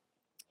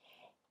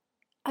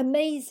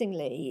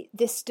amazingly,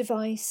 this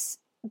device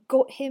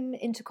got him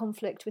into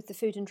conflict with the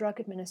Food and Drug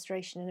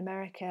Administration in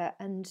America,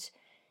 and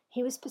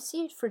he was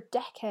pursued for a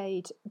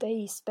decade.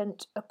 They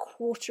spent a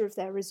quarter of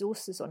their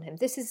resources on him.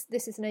 This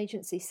is an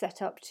agency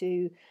set up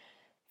to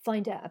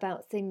find out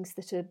about things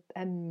that are,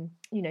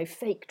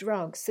 fake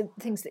drugs,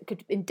 things that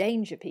could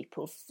endanger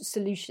people,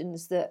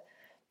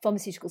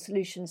 pharmaceutical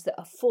solutions that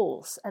are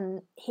false.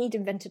 And he'd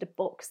invented a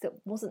box that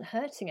wasn't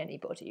hurting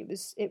anybody.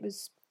 It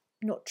was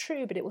not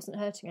true, but it wasn't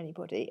hurting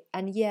anybody.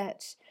 And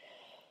yet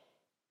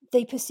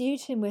they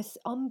pursued him with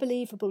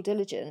unbelievable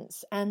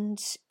diligence, and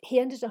he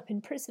ended up in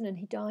prison, and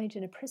he died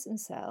in a prison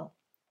cell.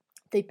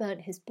 They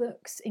burnt his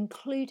books,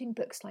 including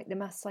books like The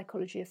Mass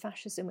Psychology of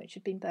Fascism, which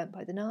had been burnt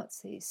by the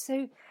Nazis.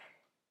 So,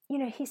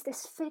 he's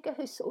this figure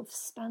who sort of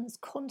spans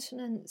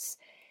continents.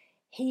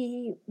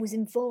 He was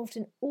involved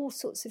in all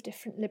sorts of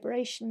different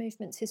liberation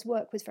movements. His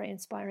work was very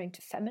inspiring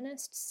to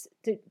feminists.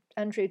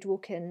 Andrea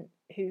Dworkin,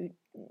 who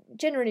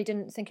generally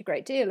didn't think a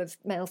great deal of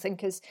male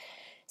thinkers,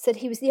 said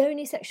he was the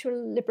only sexual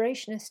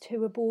liberationist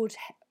who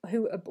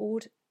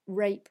abhorred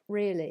rape,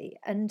 really.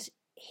 And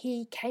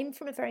he came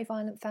from a very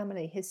violent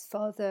family. His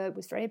father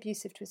was very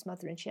abusive to his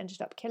mother, and she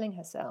ended up killing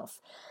herself.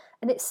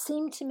 And it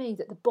seemed to me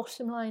that the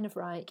bottom line of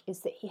Reich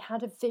is that he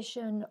had a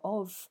vision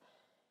of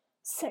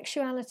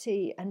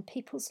sexuality and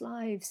people's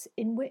lives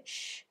in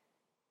which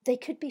they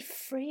could be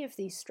free of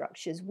these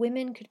structures.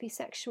 Women could be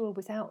sexual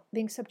without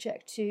being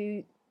subject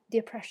to the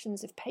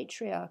oppressions of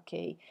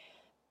patriarchy.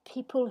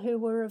 People who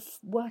were of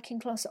working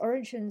class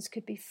origins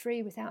could be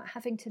free without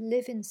having to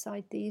live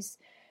inside these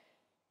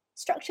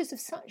structures of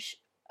such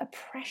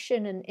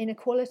oppression and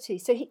inequality.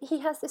 So he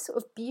has this sort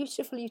of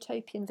beautiful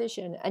utopian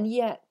vision, and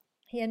yet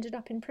he ended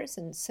up in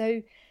prison.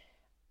 So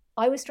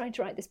I was trying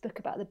to write this book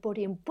about the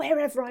body, and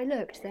wherever I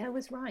looked, there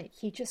was Reich.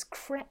 He just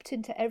crept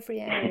into every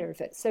area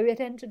of it. So it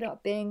ended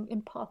up being,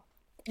 in part,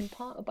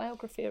 a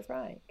biography of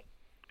Reich.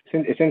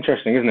 It's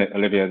interesting, isn't it,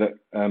 Olivia, that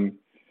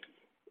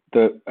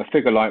a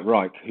figure like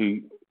Reich,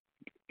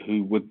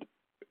 who would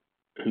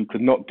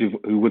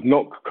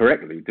not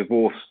correctly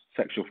divorce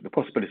the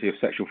possibility of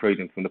sexual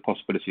freedom from the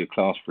possibility of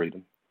class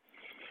freedom.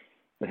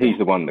 He's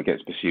the one that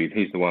gets pursued.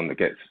 He's the one that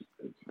gets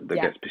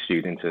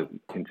pursued into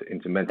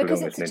mental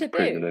illness and into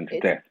prison and to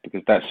death.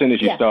 Because as soon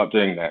as you start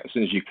doing that, as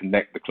soon as you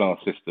connect the class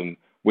system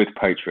with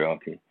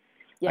patriarchy,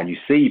 and you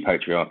see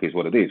patriarchy as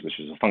what it is, which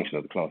is a function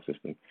of the class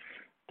system,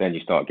 then you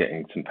start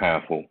getting some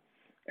powerful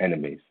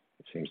enemies,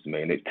 it seems to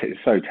me. And it's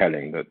so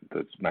telling that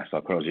the Mass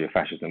Psychology of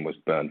Fascism was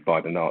burned by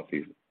the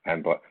Nazis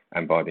and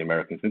by the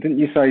Americans. And don't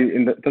you say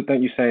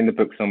in the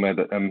book somewhere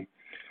that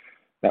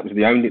that was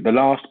the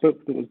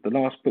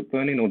last book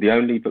burning, or the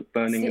only book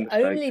burning in the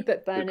States? The only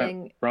book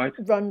burning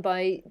run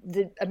by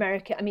the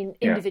America. I mean,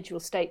 individual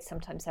states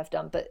sometimes have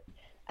done, but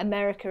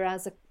America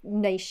as a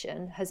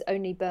nation has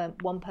only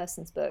burnt one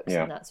person's books,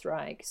 and that's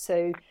Reich.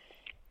 So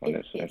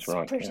it's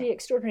right, pretty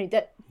extraordinary.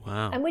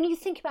 Wow. And when you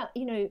think about,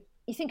 you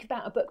think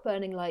about a book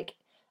burning like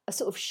a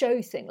sort of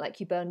show thing, like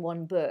you burn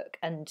one book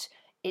and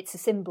it's a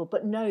symbol.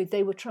 But no,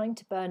 they were trying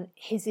to burn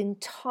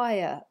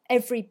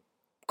every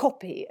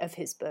copy of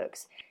his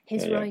books,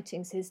 his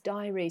writings, his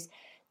diaries.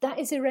 That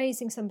is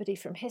erasing somebody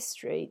from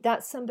history.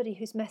 That's somebody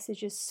whose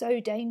message is so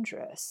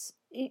dangerous,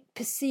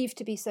 perceived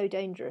to be so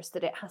dangerous,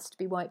 that it has to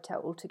be wiped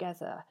out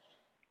altogether.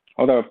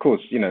 Although, of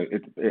course,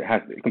 it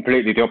has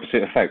completely the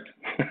opposite effect.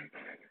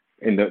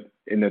 in that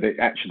it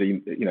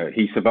actually,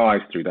 he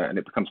survives through that, and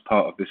it becomes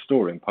part of this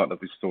story and part of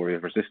this story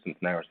of resistance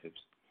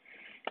narratives.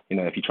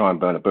 If you try and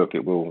burn a book,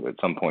 it will at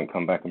some point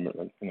come back and,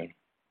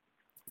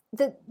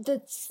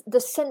 The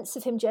sense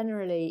of him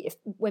generally,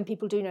 when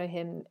people do know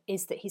him,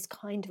 is that he's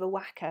kind of a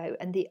wacko,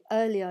 and the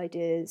early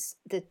ideas,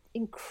 the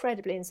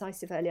incredibly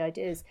incisive early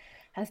ideas,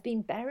 have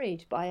been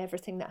buried by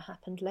everything that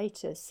happened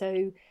later.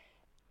 So,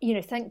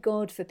 thank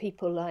God for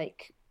people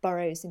like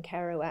Burroughs and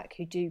Kerouac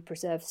who do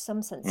preserve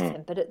some sense of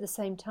him, but at the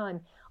same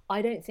time,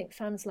 I don't think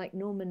fans like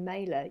Norman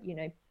Mailer,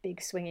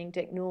 big swinging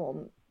Dick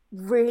Norm,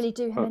 really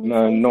do him any favours.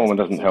 No, Norman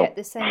doesn't help. Get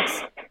the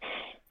sense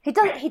he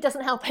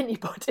doesn't help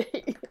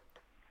anybody.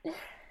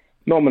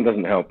 Norman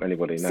doesn't help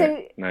anybody.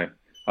 No.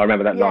 I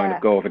remember that line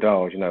of Gore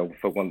Vidal.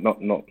 For one, not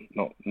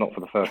for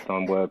the first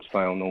time words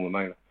fail Norman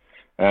Mailer.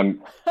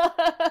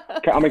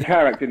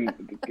 Kerouac didn't.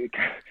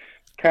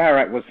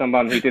 Kerouac was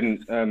someone who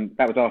didn't.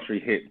 That was after he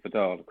hit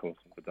Vidal, of course.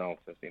 Vidal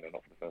says,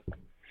 not for the first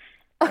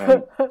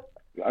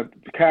time.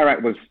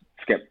 Kerouac was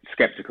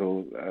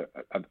skeptical,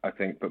 I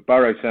think, but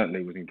Burroughs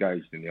certainly was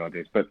engaged in the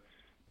ideas. But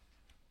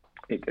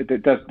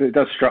it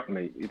does strike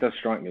me. It does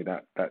strike me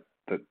that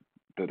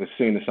as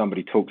soon as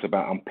somebody talks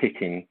about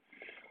unpicking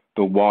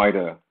the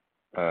wider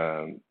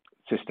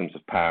systems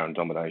of power and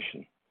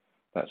domination,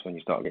 that's when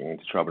you start getting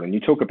into trouble. And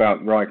you talk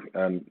about Reich,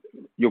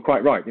 you're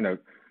quite right.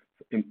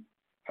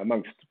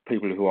 Amongst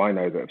people who I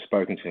know that have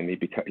spoken to him,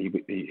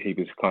 he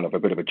was kind of a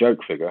bit of a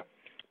joke figure,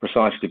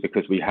 precisely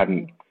because we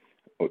hadn't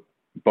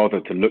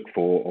bothered to look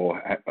for or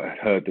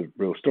heard the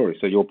real story.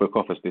 So your book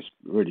offers this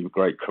really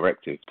great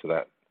corrective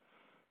to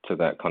to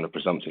that kind of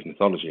presumptive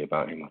mythology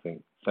about him, I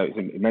think. So it's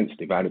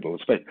immensely valuable,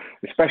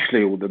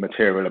 especially all the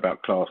material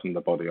about class and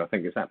the body. I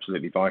think it's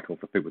absolutely vital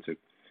for people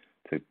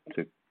to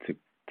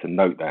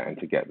note that and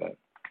to get that.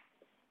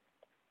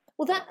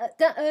 Well,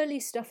 that early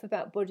stuff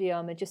about body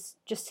armor just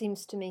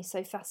seems to me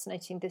so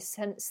fascinating. This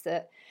sense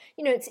that,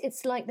 you know,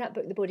 it's like that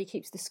book, The Body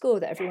Keeps the Score,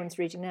 that everyone's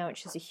reading now,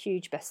 which is a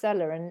huge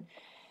bestseller, and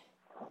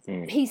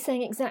he's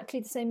saying exactly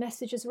the same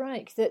message as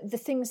Reich, that the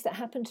things that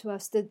happen to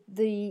us, the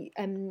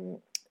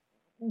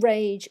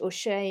rage or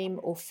shame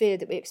or fear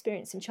that we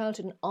experience in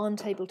childhood and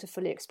aren't able to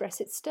fully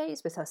express, it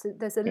stays with us.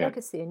 There's a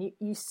legacy, and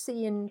you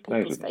see in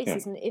people's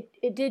faces, and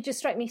it did just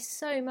strike me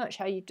so much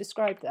how you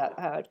described that,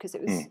 Howard, because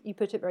it was you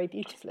put it very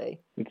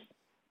beautifully.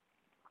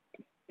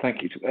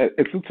 Thank you.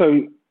 It's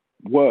also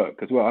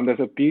work as well, and there's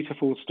a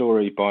beautiful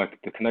story by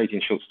the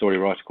Canadian short story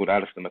writer called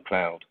Alistair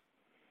MacLeod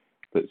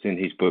that's in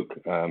his book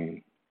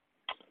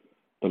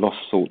The Lost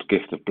Salt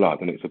Gift of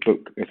Blood, and it's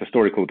a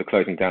story called The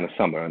Closing Down of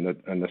Summer, and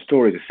the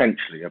story is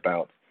essentially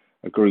about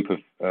a group of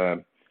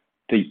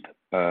deep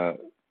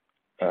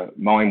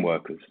mine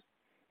workers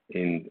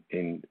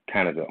in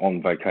Canada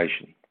on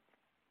vacation.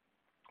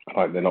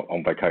 Like, they're not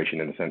on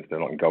vacation in the sense they're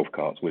not in golf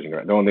carts whizzing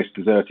around. They're on this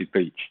deserted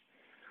beach,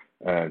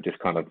 just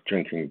kind of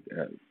drinking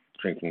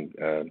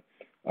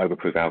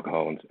overproof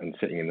alcohol and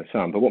sitting in the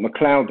sun. But what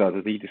MacLeod does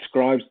is he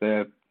describes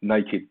their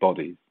naked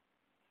bodies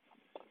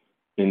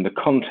in the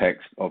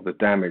context of the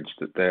damage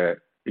that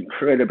their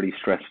incredibly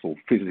stressful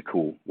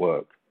physical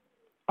work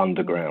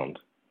underground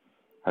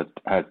has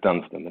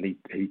done to them. And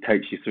he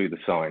takes you through the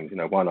signs, you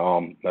know, one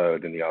arm lower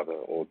than the other,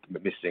 or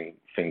missing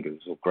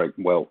fingers, or great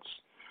welts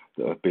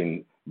that have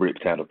been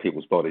ripped out of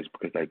people's bodies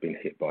because they've been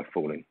hit by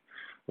falling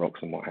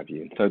rocks and what have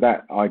you. And so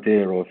that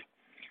idea of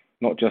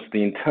not just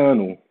the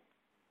internal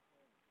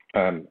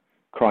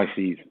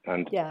crises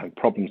and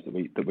problems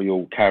that we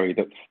all carry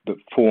that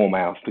form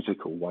our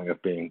physical way of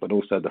being, but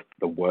also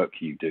the work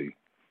you do,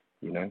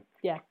 you know,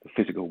 the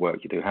physical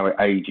work you do, how it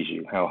ages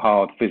you, how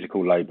hard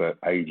physical labour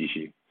ages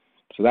you.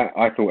 So that,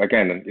 I thought,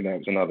 again, you know, it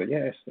was another,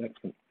 excellent.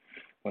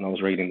 When I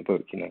was reading the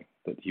book, you know,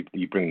 that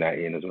you bring that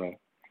in as well.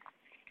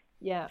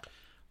 Yeah.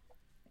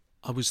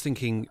 I was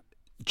thinking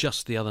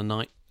just the other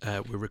night,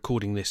 we're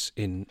recording this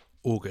in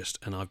August,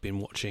 and I've been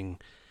watching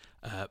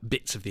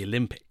bits of the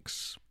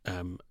Olympics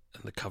and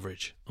the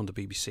coverage on the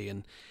BBC,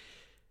 and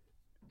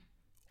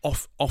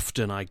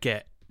often I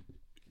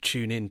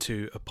tune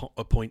into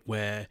a point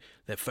where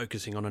they're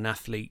focusing on an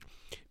athlete,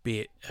 be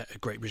it a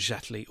great British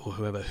athlete or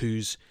whoever,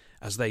 who's,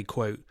 as they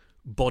quote,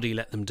 body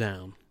let them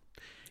down,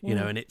 you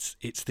know, and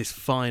it's this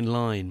fine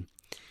line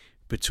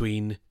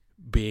between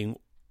being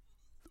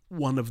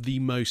one of the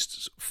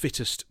most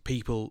fittest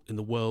people in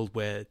the world,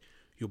 where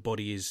your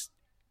body is,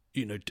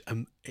 you know,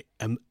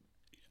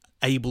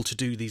 able to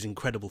do these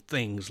incredible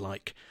things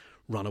like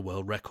run a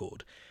world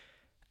record,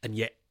 and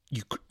yet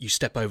you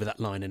step over that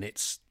line and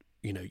it's,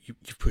 you know,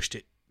 you've pushed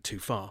it too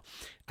far.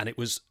 And I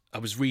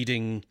was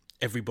reading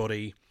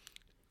everybody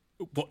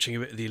watching a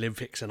bit of the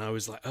Olympics, and I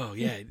was like, oh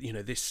yeah, you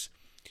know, it's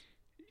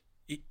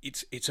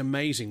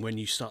amazing when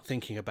you start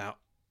thinking about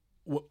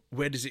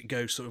where does it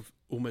go, sort of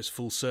almost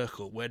full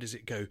circle. Where does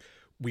it go?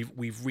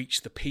 We've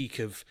reached the peak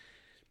of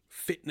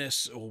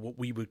fitness, or what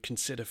we would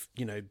consider,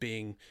 you know,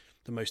 being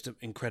the most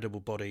incredible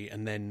body,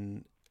 and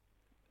then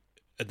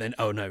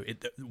oh no,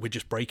 we're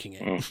just breaking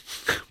it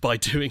by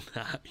doing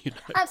that, you know.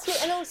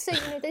 Absolutely. And also,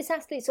 you know, those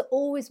athletes are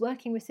always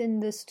working within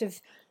the sort of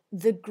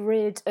the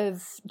grid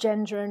of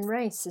gender and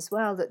race as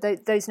well,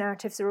 that those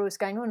narratives are always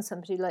going on.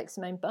 Somebody like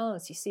Simone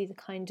Biles, you see the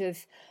kind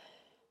of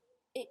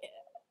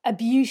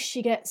abuse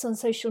she gets on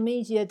social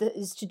media that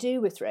is to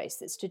do with race,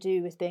 that's to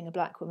do with being a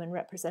black woman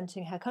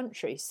representing her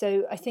country.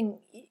 So I think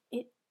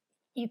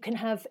you can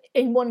have,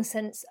 in one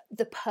sense,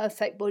 the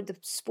perfect body, the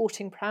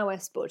sporting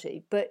prowess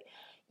body, but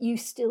you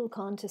still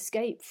can't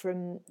escape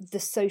from the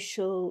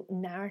social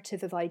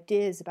narrative of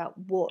ideas about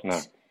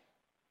what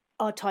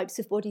our types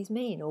of bodies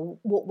mean, or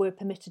what we're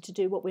permitted to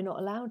do, what we're not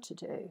allowed to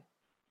do.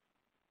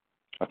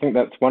 I think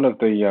that's one of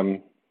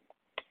the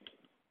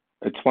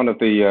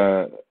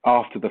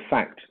after the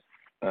fact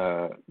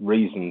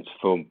reasons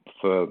for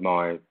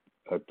my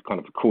kind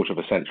of a quarter of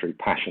a century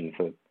passion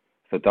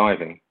for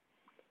diving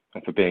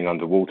and for being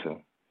underwater.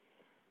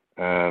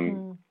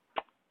 Now,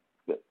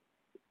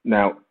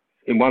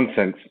 in one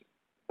sense,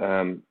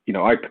 you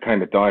know, I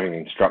became a diving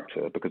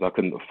instructor because I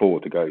couldn't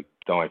afford to go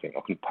diving.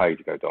 I couldn't pay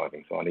to go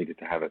diving, so I needed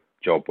to have a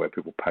job where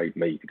people paid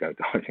me to go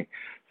diving.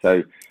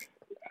 So,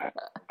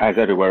 as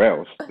everywhere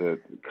else, the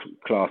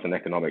class and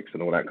economics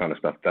and all that kind of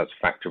stuff does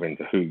factor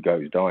into who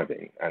goes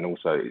diving, and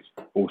also it's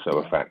also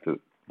a fact that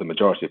the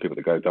majority of people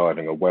that go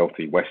diving are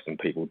wealthy Western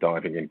people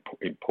diving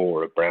in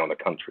poorer, browner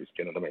countries.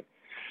 Do you know what I mean?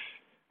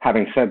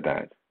 Having said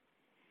that,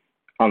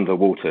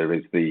 underwater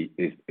is a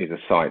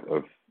site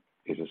of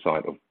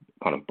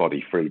kind of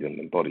body freedom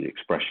and body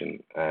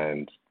expression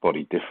and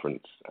body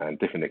difference and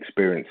different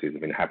experiences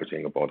of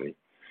inhabiting a body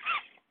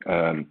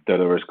that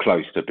are as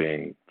close to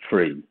being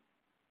free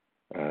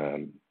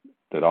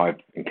that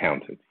I've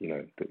encountered. You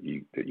know, that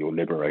you're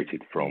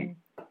liberated from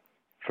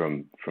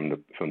from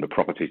the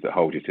properties that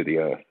hold you to the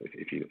earth,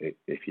 if you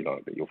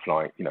like, that you're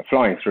flying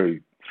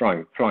through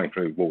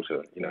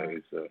water,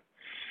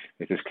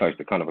 is as close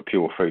to kind of a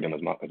pure freedom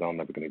as much as I'm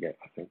never going to get,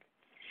 I think.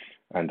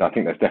 And I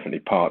think that's definitely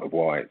part of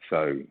why it's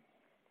so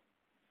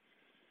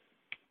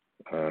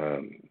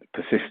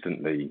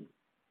persistently,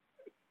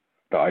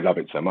 that I love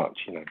it so much,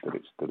 that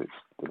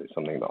it's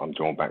something that I'm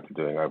drawn back to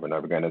doing over and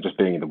over again, and just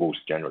being in the water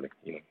generally,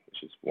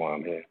 which is why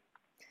I'm here.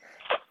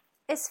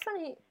 It's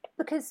funny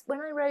because when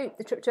I wrote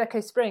The Trip to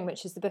Echo Spring,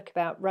 which is the book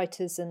about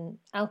writers and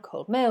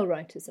alcohol, male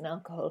writers and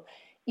alcohol,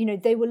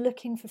 they were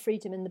looking for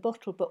freedom in the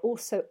bottle, but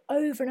also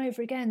over and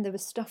over again there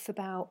was stuff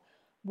about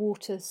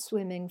water,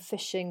 swimming,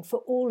 fishing,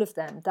 for all of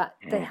them, that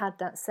they had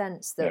that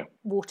sense that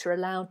water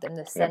allowed them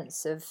the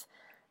sense of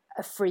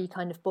a free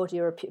kind of body,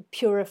 or a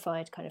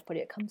purified kind of body.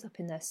 It comes up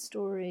in their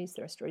stories.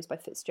 There are stories by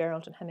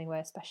Fitzgerald and Hemingway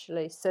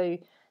especially. So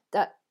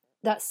that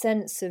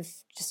sense of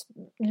just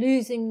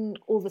losing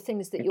all the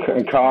things that your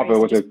body. And Carver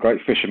was a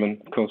great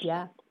fisherman, of course.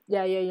 Yeah.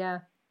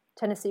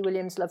 Tennessee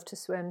Williams loved to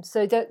swim.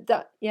 So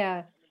that.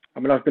 I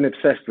mean, I've been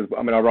obsessed with.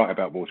 I mean, I write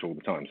about water all the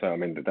time. So I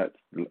mean, that's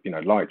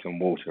light and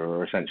water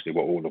are essentially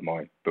what all of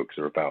my books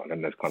are about, and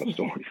then there's kind of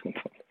stories on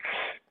top.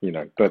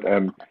 But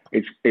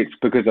it's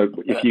because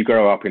if you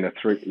grow up in a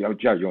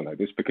Joe, you'll know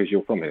this because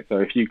you're from here. So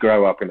if you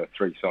grow up in a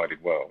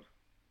three-sided world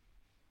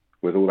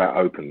with all that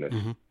openness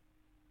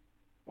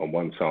on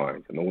one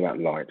side, and all that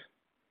light,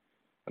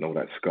 and all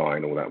that sky,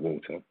 and all that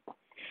water,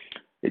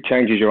 it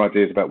changes your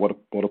ideas about what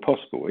are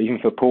possible. Even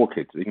for poor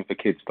kids, even for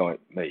kids like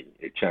me,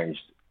 it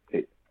changed.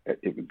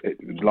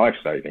 It was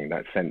life-saving,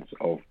 that sense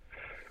of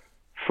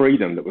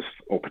freedom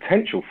or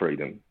potential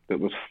freedom that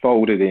was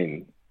folded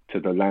in to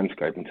the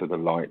landscape and to the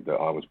light that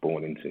I was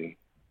born into,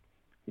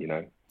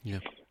 Yeah.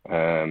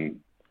 And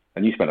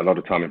you spent a lot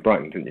of time in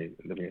Brighton, didn't you,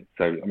 Olivia?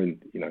 So, I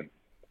mean,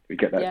 we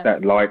get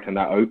that light and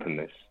that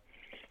openness.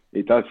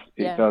 It does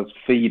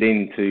feed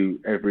into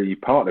every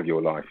part of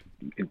your life,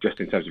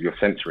 just in terms of your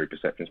sensory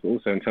perceptions, but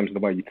also in terms of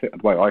the way the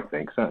way I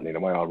think, certainly the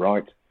way I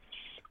write,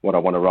 what I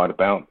want to write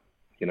about,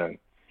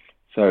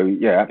 So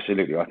yeah,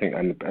 absolutely. I think,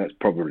 and that's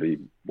probably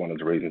one of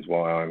the reasons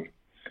why I'm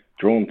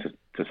drawn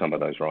to some of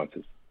those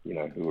writers,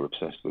 who are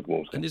obsessed with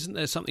water. And isn't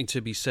there something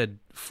to be said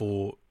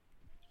for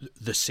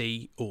the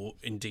sea, or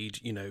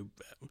indeed,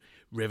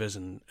 rivers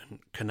and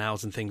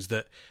canals and things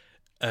that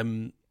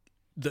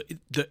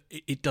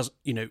it does,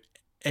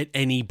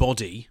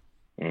 anybody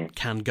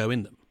can go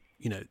in them,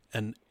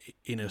 and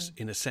in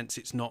a sense,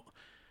 it's not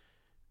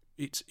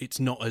as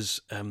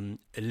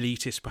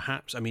elitist,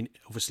 perhaps. I mean,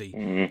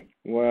 obviously.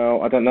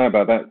 Well, I don't know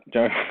about that,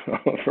 Joe.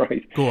 I'm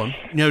afraid. Go on.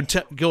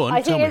 Go on.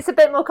 I think it's a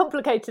bit more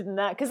complicated than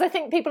that, because I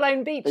think people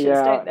own beaches,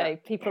 don't they?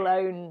 People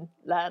own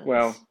land.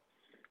 Well,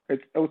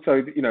 it's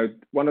also,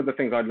 one of the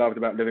things I loved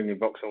about living in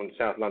Vauxhall and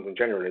South London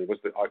generally was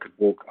that I could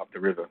walk up the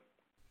river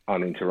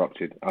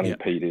uninterrupted,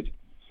 unimpeded.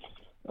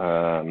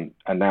 And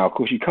now, of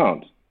course, you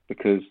can't,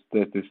 because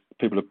there's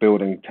people are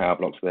building tower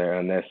blocks there,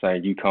 and they're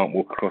saying you can't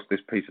walk across this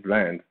piece of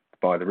land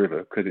by the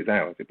river because it's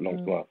ours, it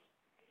belongs to us.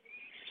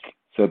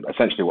 So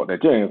essentially what they're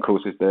doing, of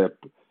course, is they're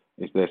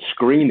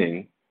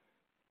screening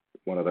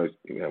one of those,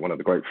 one of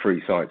the great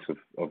free sites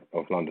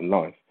of London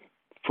life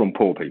from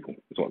poor people,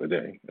 is what they're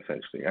doing,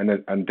 essentially.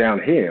 And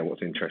down here,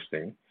 what's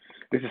interesting,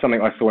 this is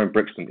something I saw in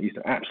Brixton that used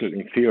to absolutely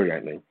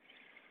infuriate me,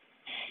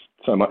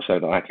 so much so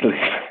that I had to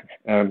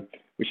leave,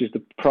 which is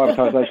the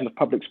privatisation of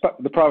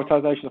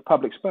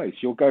public space.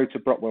 You'll go to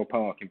Brockwell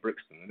Park in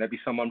Brixton, and there'll be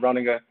someone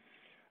running a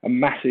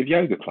massive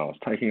yoga class,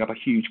 taking up a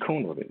huge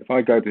corner of it. If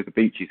I go to the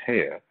beaches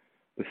here,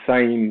 the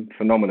same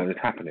phenomenon is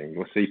happening.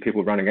 You'll see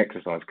people running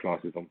exercise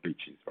classes on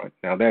beaches, right?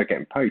 Now they're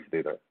getting paid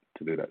to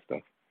do that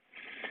stuff.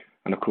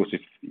 And of course,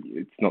 if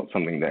it's not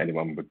something that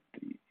anyone would,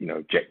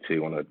 object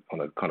to on a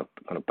kind of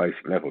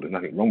basic level, there's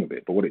nothing wrong with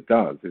it. But what it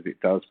does is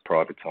it does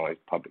privatise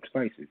public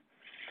spaces.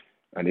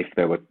 And if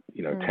there were,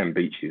 10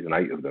 beaches and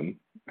 8 of them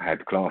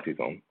had classes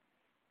on,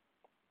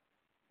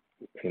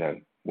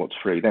 what's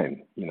free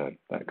then?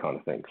 That kind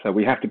of thing. So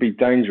we have to be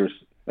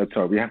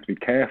we have to be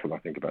careful, I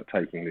think, about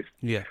taking this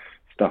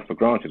stuff for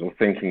granted, or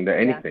thinking that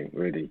anything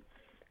really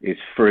is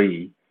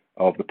free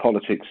of the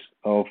politics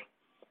of,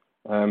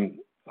 I'm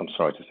going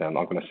to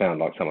sound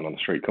like someone on the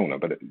street corner,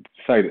 but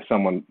say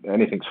that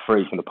anything's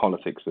free from the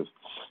politics of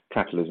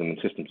capitalism and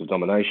systems of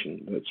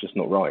domination, that's just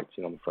not right,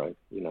 I'm afraid,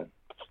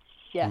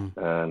 Yeah.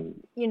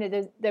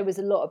 There was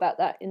a lot about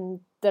that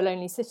in The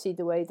Lonely City,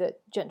 the way that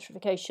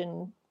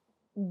gentrification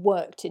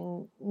worked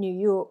in New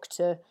York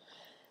to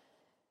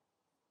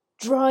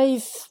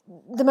drive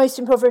the most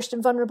impoverished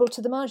and vulnerable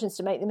to the margins,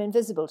 to make them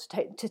invisible,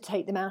 to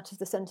take them out of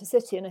the centre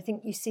city. And I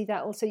think you see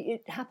that also.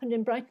 It happened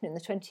in Brighton in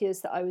the 20 years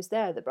that I was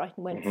there, that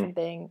Brighton went from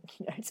being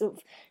sort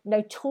of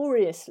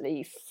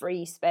notoriously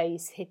free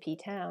space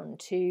hippie town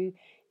to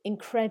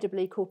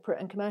incredibly corporate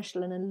and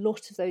commercial, and a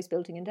lot of those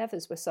building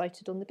endeavours were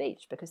sited on the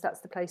beach because that's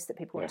the place that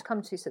people want to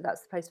come to, so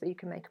that's the place where you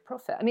can make a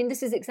profit. I mean,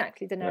 this is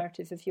exactly the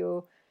narrative of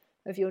your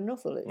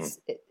novel. It's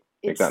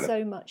exactly.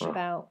 so much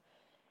about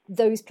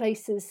those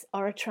places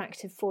are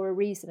attractive for a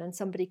reason, and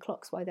somebody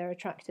clocks why they're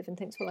attractive and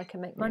thinks, well, I can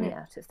make money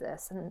out of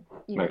this, and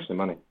makes the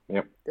money.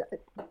 Yep.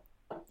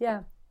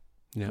 Yeah.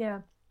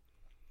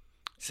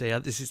 See,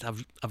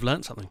 I've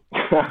learned something.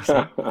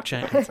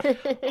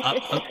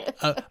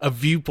 A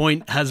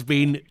viewpoint has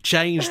been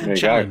changed and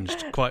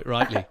challenged, quite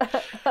rightly.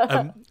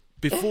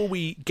 Before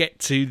we get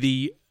to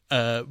the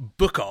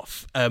book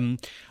off,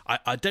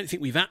 I don't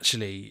think we've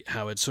actually,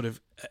 Howard, sort of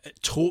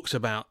talked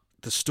about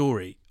the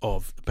story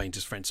of The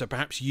Painter's Friend. So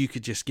perhaps you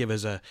could just give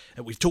us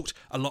we've talked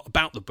a lot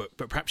about the book,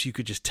 but perhaps you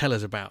could just tell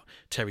us about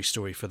Terry's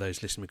story for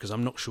those listening, because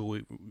I'm not sure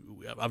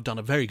I've done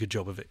a very good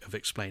job of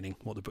explaining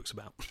what the book's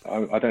about.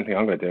 I don't think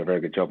I'm going to do a very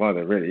good job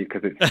either, really,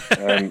 because it's,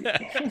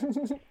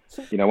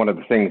 one of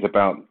the things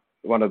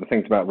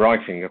about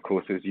writing, of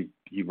course, is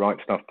you write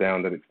stuff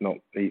down that it's not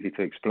easy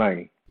to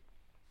explain.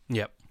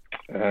 Yep.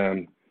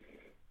 And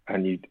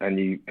you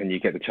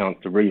get the chance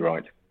to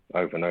rewrite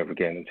over and over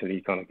again until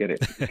you kind of get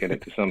it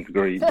to some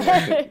degree. You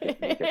get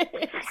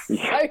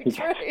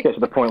to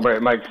the point where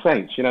it makes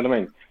sense. You know what I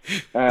mean?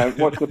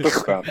 What's the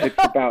book about?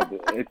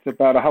 It's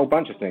about a whole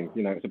bunch of things.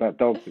 It's about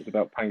dogs. It's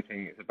about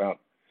painting. It's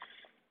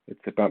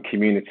about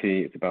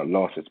community. It's about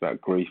loss. It's about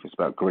grief. It's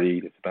about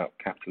greed. It's about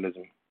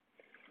capitalism.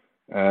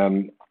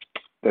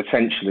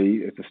 Essentially,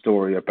 it's a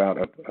story about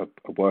a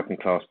working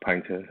class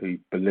painter who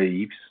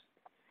believes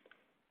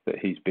that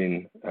he's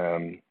been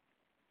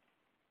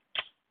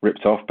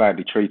ripped off,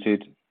 badly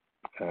treated,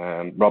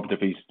 robbed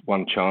of his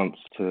one chance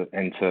to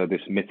enter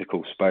this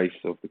mythical space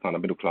of the kind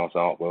of middle-class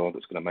art world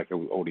that's going to make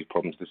all these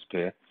problems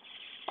disappear.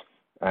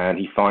 And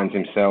he finds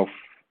himself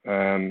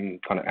kind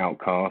of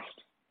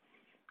outcast,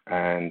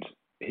 and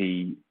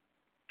he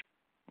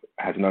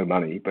has no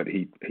money, but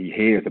he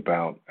hears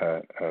about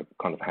a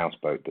kind of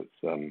houseboat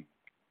that's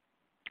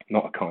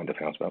not a kind of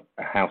houseboat,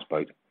 a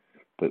houseboat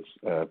that's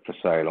for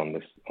sale on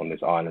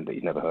this island that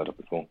he's never heard of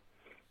before,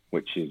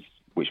 which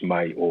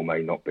may or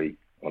may not be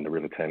on the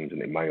River Thames,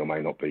 and it may or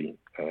may not be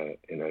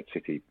in a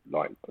city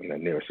like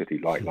near a city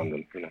like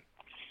London.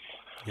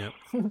 Yeah.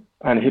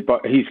 And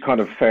he's kind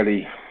of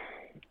fairly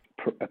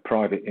a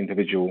private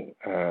individual.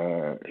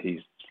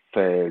 He's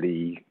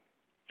fairly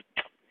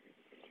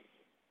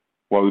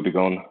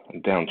woebegone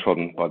and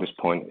downtrodden by this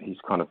point. He's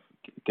kind of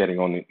getting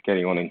on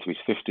into his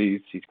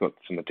 50s. He's got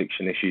some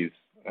addiction issues,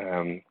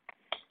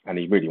 and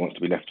he really wants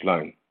to be left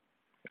alone,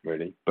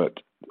 really. But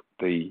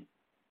the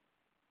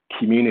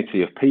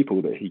community of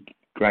people that he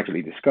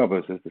gradually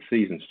discovers as the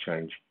seasons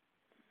change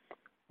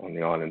on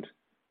the island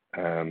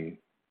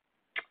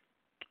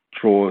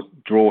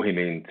draw him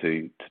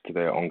into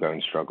their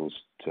ongoing struggles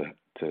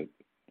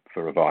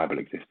for a viable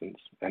existence,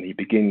 and he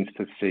begins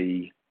to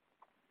see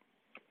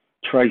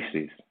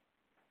traces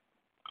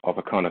of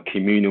a kind of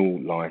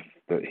communal life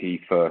that he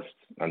first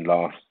and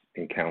last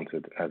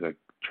encountered as a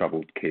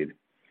troubled kid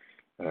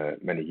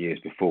many years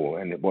before.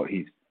 And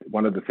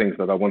one of the things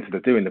that I wanted to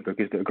do in the book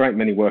is that a great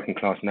many working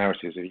class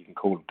narratives, if you can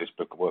call this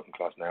book a working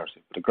class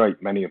narrative, but a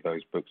great many of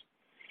those books,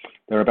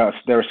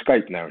 they're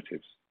escape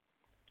narratives.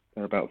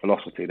 They're about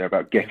velocity. They're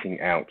about getting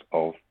out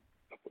of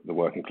the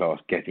working class,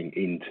 getting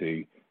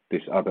into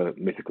this other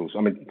mythical.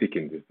 I mean,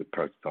 Dickens is the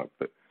prototype,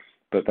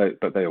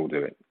 but they all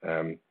do it.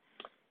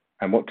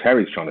 And what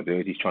Terry's trying to do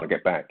is he's trying to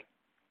get back.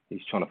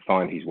 He's trying to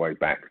find his way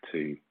back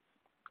to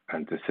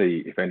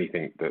see if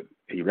anything that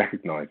he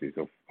recognises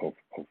of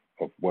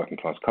working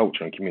class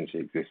culture and community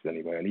exists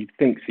anywhere. And he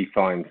thinks he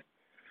finds,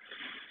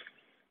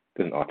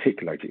 doesn't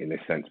articulate it in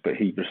this sense, but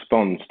he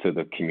responds to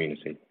the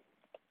community,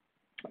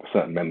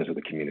 certain members of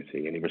the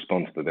community, and he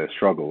responds to their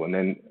struggle. And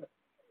then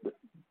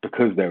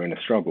because they're in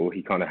a struggle,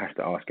 he kind of has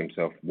to ask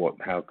himself,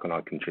 how can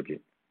I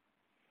contribute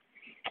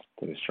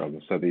to this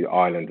struggle? So the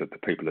island that the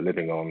people are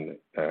living on,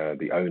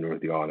 the owner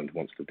of the island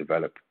wants to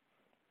develop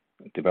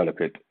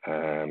it,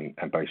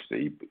 and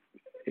basically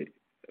it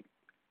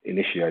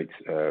initiates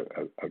a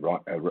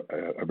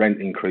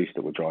rent increase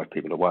that will drive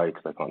people away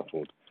because they can't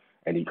afford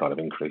any kind of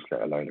increase,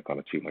 let alone a kind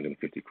of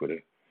 250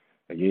 quid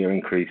a year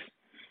increase.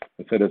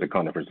 And so there's a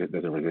kind of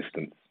there's a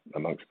resistance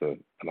amongst the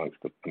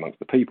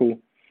people,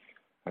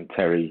 and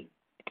Terry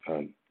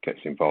gets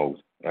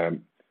involved.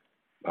 And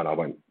I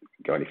won't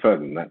go any further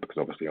than that because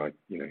obviously I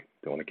don't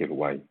want to give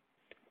away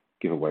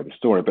the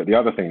story. But the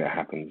other thing that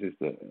happens is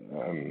that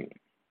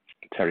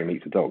Terry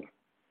meets a dog,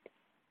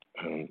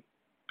 and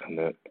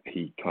that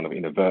he kind of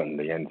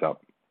inadvertently ends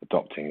up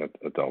adopting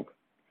a dog.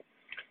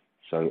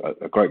 So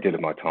a great deal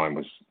of my time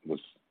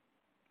was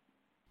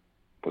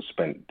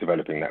spent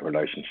developing that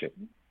relationship.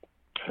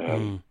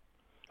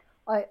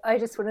 I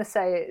just want to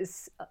say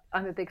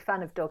I'm a big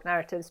fan of dog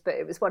narratives, but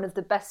it was one of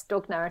the best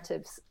dog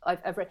narratives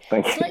I've ever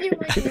read. Slightly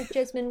reminding me of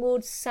Jesmyn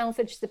Ward's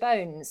Salvage the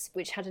Bones,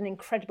 which had an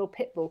incredible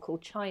pit bull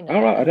called China.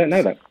 All right, I don't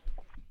know that.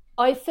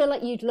 I feel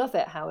like you'd love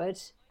it, Howard.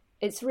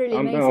 It's really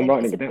amazing. No, I'm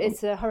writing it down.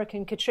 It's a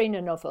Hurricane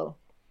Katrina novel.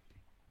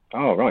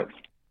 Oh, right.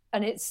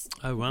 And it's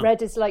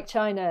Red is Like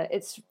China.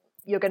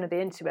 You're going to be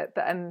into it.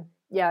 But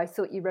yeah, I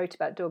thought you wrote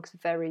about dogs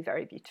very,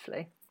 very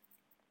beautifully.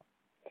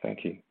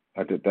 Thank you.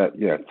 I did that,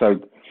 yeah.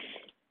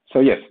 So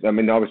yes, I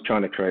mean, I was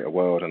trying to create a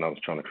world, and I was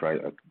trying to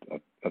create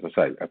as I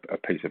say, a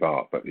piece of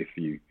art. But if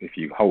you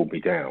hold me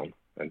down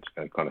and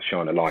kind of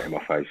shine a light in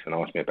my face and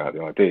ask me about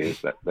the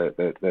ideas,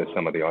 there's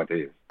some of the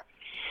ideas.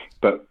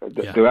 But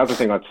the other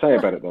thing I'd say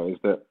about it though is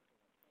that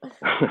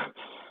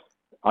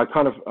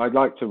I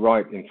like to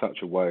write in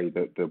such a way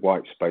that the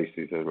white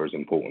spaces are as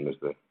important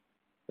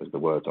as the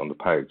words on the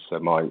page. So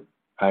my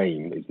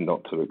aim is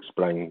not to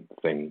explain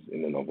things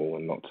in the novel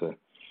and not to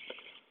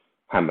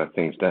hammer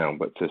things down,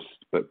 but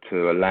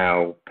to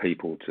allow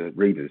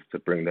readers to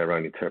bring their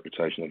own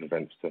interpretation of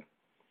events to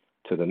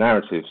the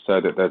narrative, so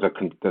that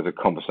there's a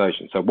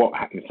conversation. So what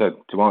happens?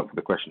 So to answer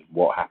the question,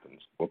 what happens?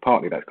 Well,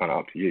 partly that's kind of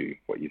up to you,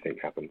 what you think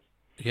happens.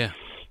 Yeah.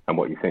 And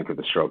what you think of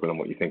the struggle, and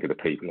what you think of the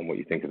people, and what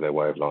you think of their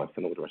way of life,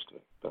 and all the rest of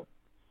it. But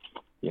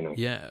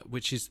yeah,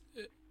 which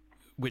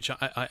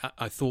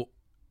I thought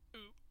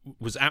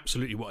was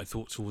absolutely what I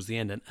thought towards the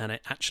end, and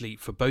it actually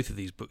for both of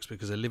these books,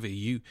 because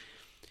Olivia,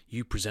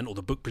 you present, or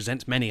the book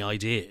presents many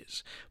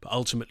ideas, but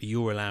ultimately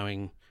you're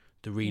allowing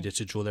the reader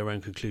to draw their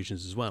own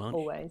conclusions as well, aren't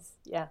you? Always,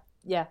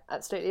 yeah,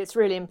 absolutely. It's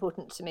really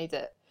important to me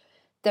that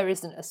there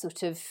isn't a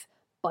sort of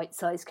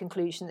bite-sized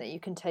conclusion that you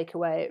can take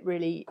away.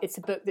 It's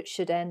a book that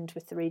should end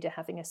with the reader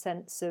having a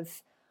sense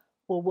of,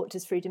 well, what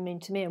does freedom mean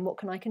to me, and what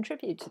can I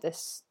contribute to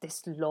this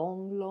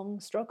long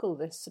struggle,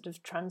 this sort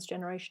of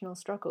transgenerational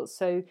struggle.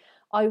 So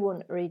I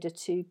want a reader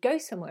to go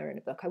somewhere in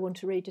a book. I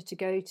want a reader to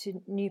go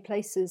to new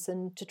places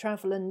and to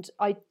travel, and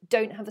I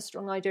don't have a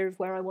strong idea of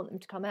where I want them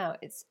to come out.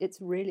 It's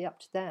really up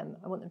to them.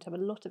 I want them to have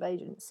a lot of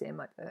agency in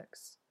my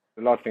books.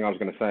 The last thing I was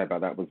going to say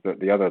about that was that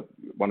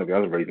one of the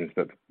other reasons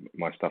that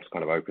my stuff's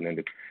kind of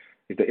open-ended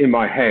is that in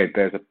my head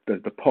there's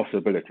the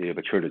possibility of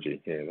a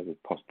trilogy here.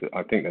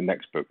 I think the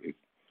next book is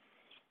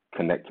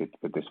connected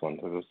with this one,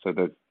 so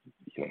that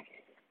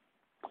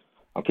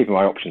I'm keeping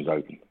my options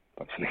open.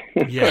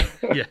 Yeah.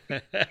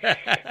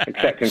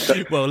 except in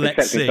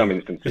some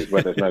instances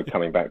where there's no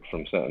coming back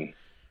from certain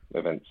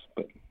events.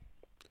 But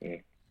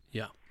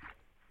yeah.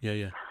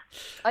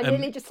 I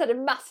nearly just said a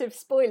massive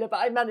spoiler, but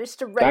I managed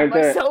to rein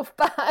myself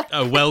back.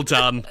 Oh, well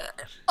done.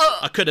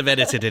 I could have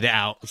edited it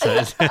out.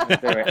 So.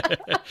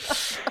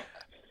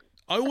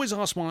 I always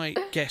ask my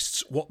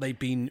guests what they've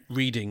been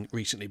reading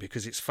recently,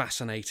 because it's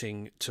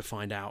fascinating to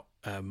find out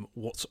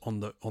what's on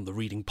the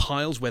reading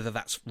piles, whether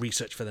that's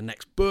research for the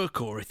next book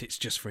or if it's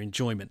just for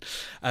enjoyment.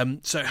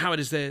 So,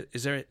 Howard, is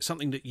there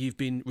something that you've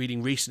been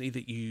reading recently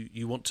that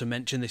you want to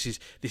mention? This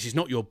is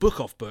not your book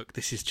off book.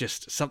 This is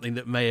just something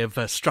that may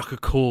have struck a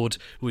chord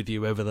with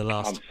you over the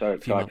last. I'm so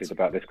excited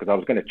about this because I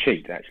was going to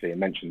cheat actually and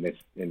mention this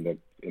in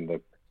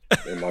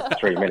my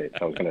 3 minutes.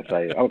 I was going to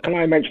say, can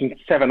I mention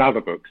 7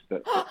 other books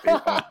that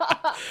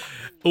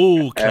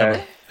oh,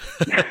 clever.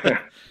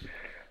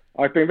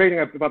 I've been reading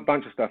a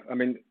bunch of stuff. I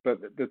mean, but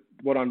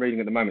what I'm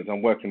reading at the moment is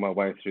I'm working my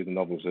way through the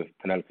novels of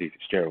Penelope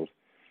Fitzgerald,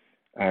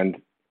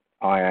 and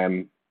I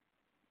am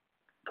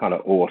kind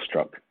of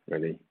awestruck,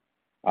 really.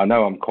 I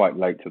know I'm quite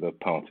late to the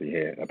party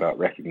here about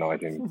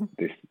recognising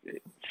this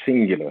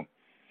singular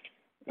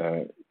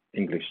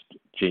English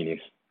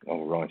genius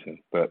of a writer,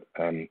 but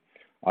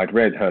I'd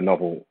read her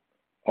novel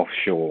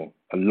Offshore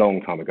a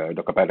long time ago,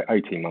 like about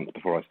 18 months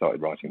before I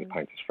started writing The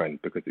Painter's Friend,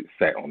 because it's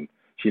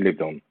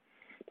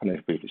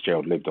Penelope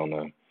Fitzgerald lived on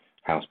a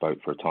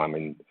houseboat for a time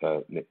in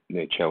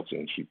near Chelsea,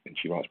 and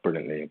she writes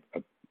brilliantly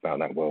about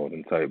that world,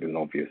 and so it was an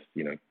obvious,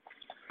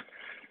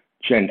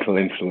 gentle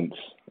influence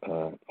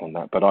on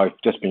that. But I've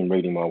just been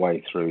reading my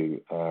way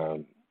through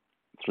all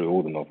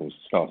the novels,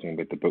 starting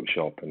with The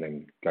Bookshop and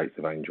then Gates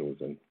of Angels,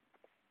 and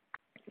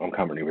I'm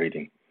currently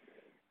reading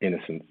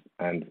Innocence.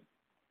 And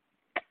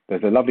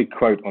there's a lovely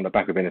quote on the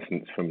back of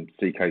Innocence from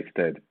C.K.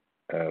 Stead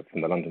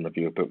from the London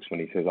Review of Books when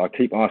he says, "I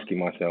keep asking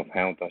myself,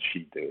 how does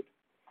she do it?"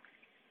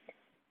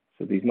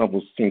 So these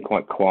novels seem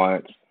quite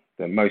quiet.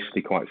 They're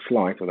mostly quite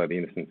slight, although The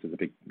Innocence is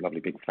a lovely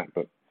big fat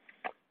book.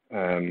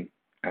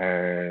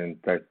 And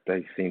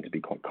they seem to be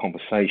quite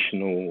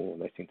conversational.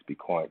 They seem to be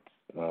quite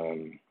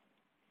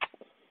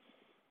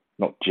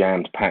not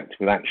jammed packed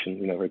with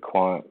action. Very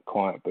quiet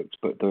books.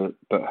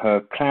 But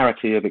her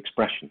clarity of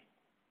expression.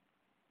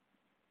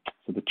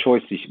 So the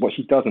choices, what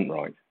she doesn't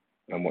write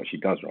and what she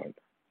does write.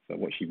 So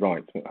what she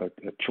writes, her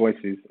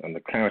choices and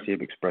the clarity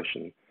of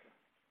expression,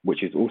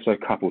 which is also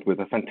coupled with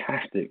a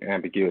fantastic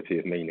ambiguity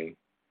of meaning.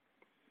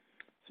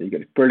 So you get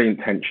this brilliant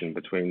tension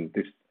between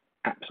this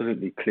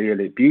absolutely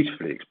clearly,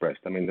 beautifully expressed.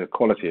 I mean, the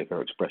quality of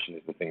her expression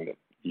is the thing that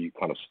you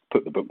kind of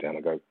put the book down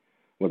and go,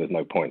 well, there's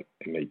no point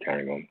in me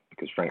carrying on,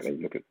 because frankly,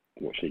 look at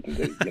what she can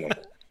do,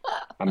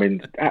 I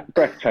mean,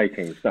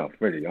 breathtaking stuff,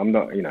 really. I'm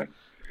not,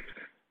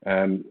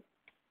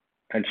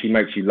 and she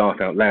makes you laugh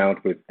out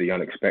loud with the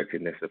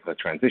unexpectedness of her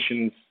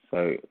transitions.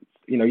 So,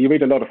 you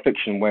read a lot of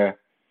fiction where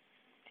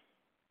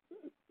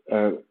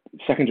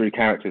secondary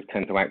characters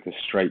tend to act as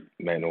straight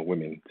men or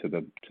women to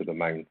the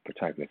main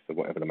protagonist, or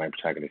whatever the main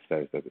protagonist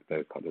says.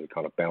 They're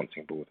kind of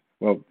bouncing board.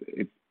 Well,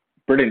 it's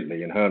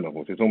brilliantly in her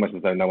novels. It's almost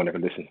as though no one ever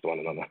listens to one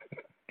another.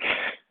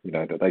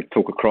 That they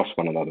talk across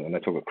one another and they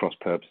talk across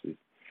purposes,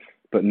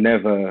 but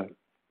never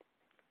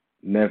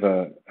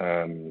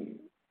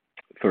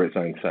for its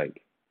own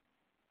sake.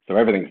 So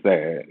everything's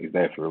there is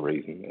there for a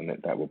reason, and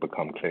that will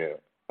become clear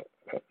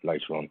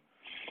later on.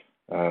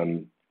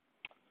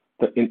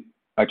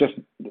 I just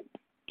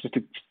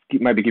to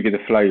maybe give you the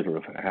flavour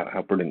of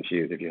how brilliant she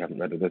is if you haven't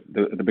read it.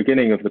 The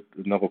beginning of the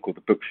novel called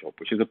The Bookshop,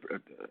 which is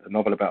a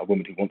novel about a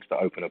woman who wants to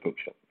open a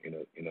bookshop in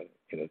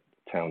a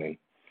town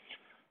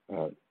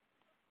in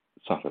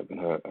Suffolk,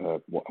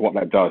 and what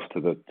that does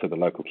to the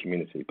local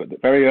community.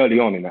 But very early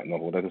on in that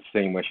novel, there's a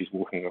scene where she's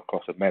walking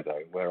across a meadow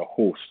where a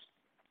horse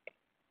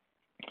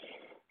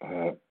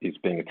is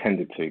being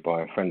attended to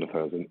by a friend of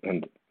hers,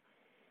 and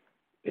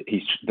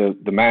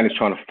the man is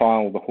trying to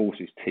file the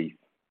horse's teeth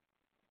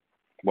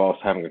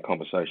whilst having a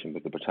conversation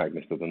with the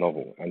protagonist of the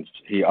novel. And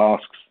he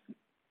asks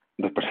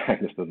the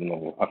protagonist of the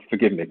novel,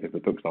 forgive me because the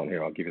books aren't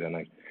here, I'll give you their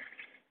name,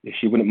 if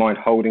she wouldn't mind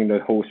holding the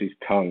horse's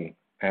tongue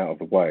out of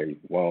the way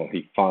while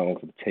he files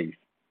the teeth.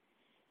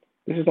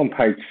 This is on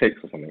page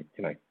 6 or something,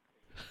 you know.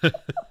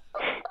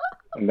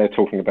 And they're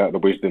talking about the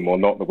wisdom or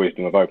not the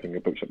wisdom of opening a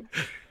bookshop.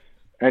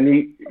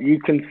 And you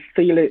can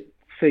feel it,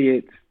 see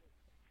it,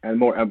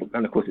 and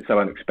of course it's so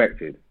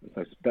unexpected.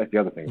 So that's the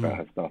other thing about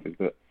her stuff, is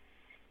that,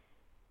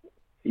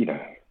 you know,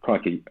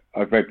 crikey,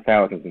 I've read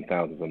thousands and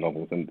thousands of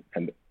novels, and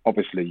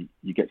obviously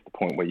you get to the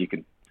point where you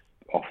can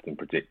often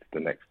predict the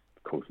next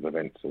course of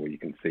events, or you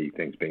can see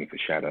things being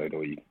foreshadowed,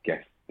 or you can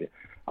guess.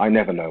 I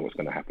never know what's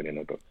going to happen in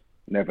her books.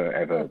 Never,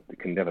 ever, you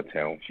can never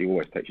tell. She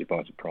always takes you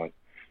by surprise.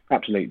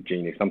 Absolute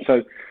genius.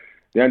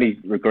 The only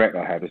regret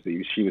I have is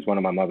that she was one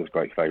of my mother's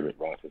great favourite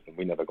writers, and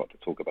we never got to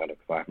talk about her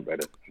because I haven't read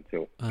it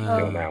until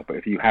now. But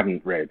if you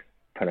haven't read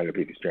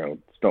Penelope Fitzgerald,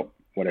 stop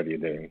whatever you're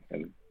doing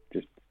and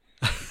just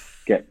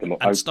get them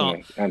and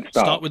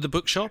start with The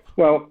Bookshop?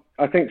 Well,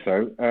 I think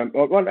so.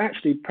 Well,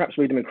 actually, perhaps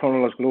read them in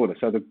chronological order.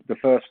 So the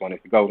first one is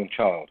The Golden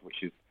Child,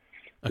 which is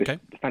this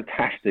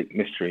fantastic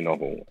mystery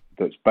novel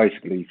that's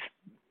basically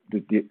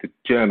the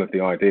germ of the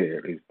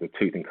idea is the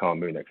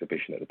Tutankhamun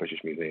exhibition at the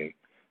British Museum.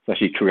 So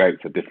she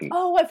creates a different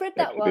I've read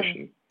that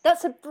exhibition. One.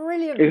 That's a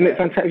brilliant Isn't book. It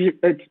fantastic?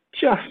 It's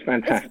just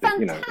fantastic. It's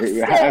fantastic.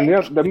 You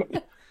know,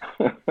 and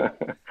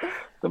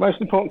the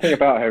most important thing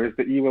about her is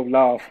that you will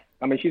laugh.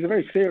 I mean, she's a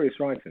very serious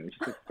writer.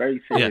 She's a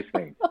very serious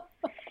thing.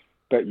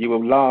 But you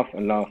will laugh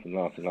and laugh and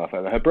laugh and laugh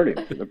at her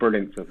brilliance, the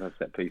brilliance of her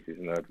set pieces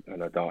and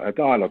her dialogue. Her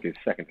dialogue is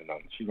second to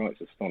none. She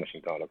writes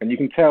astonishing dialogue. And you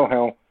can tell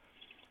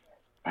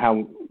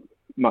how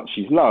much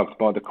she's loved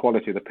by the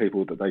quality of the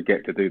people that they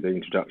get to do the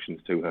introductions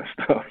to her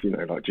stuff, you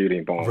know, like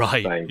Julian Barnes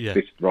saying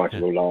this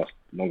writer will last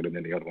longer than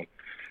any other one.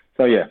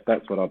 So yeah,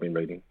 that's what I've been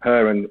reading.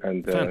 Her and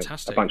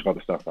a bunch of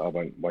other stuff that I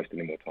won't waste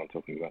any more time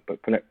talking about.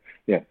 But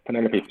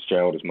Penelope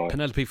Fitzgerald is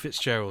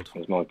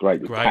my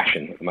great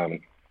passion at the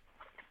moment.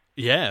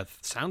 Yeah,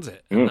 sounds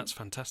it. And that's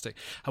fantastic.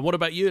 And what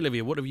about you,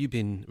 Olivia? What have you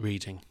been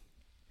reading?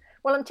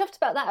 Well, I'm chuffed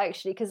about that,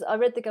 actually, because I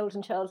read The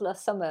Golden Child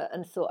last summer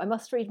and thought I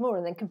must read more,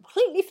 and then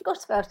completely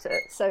forgot about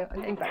it. So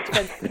I'm going back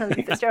to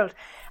Penelope Fitzgerald.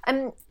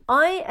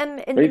 I am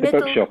in read the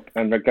middle... Bookshop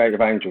and The Gate of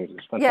Angels.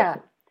 It's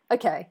fantastic. Yeah,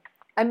 okay.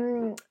 I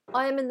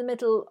am in the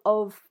middle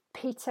of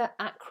Peter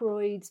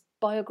Ackroyd's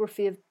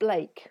biography of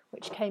Blake,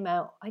 which came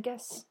out, I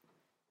guess,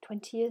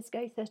 30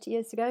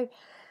 years ago.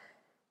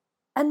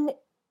 And,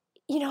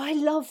 you know, I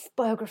love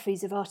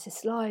biographies of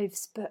artists'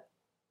 lives, but,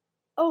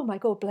 oh my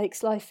God,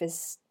 Blake's life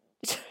is...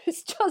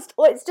 it's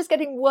just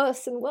getting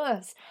worse and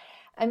worse.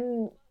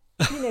 You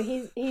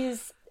know,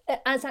 he's,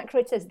 as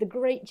Ackroyd says, the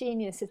great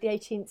genius of the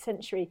 18th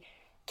century.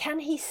 Can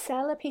he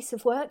sell a piece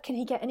of work? Can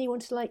he get anyone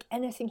to like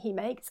anything he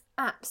makes?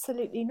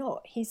 Absolutely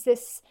not. He's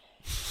this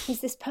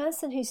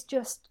person who's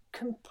just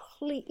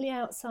completely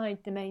outside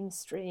the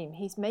mainstream.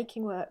 He's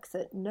making work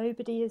that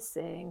nobody is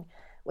seeing.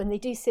 When they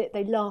do see it,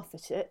 they laugh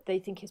at it. They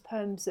think his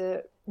poems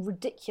are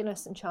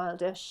ridiculous and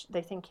childish.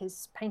 They think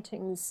his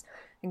paintings,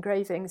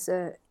 engravings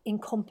are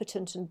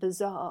incompetent and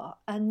bizarre.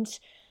 And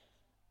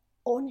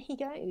on he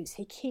goes.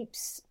 He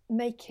keeps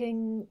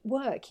making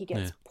work. He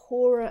gets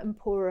poorer and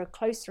poorer,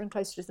 closer and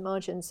closer to the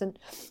margins. And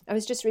I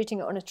was just reading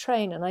it on a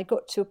train, and I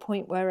got to a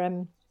point where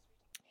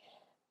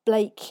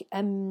Blake,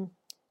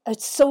 a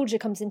soldier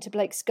comes into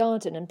Blake's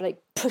garden, and Blake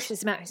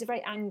pushes him out. He's a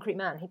very angry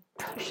man. He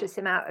pushes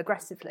him out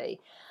aggressively.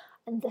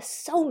 And the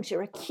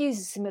soldier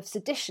accuses him of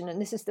sedition,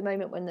 and this is the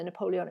moment when the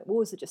Napoleonic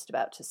Wars are just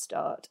about to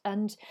start.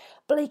 And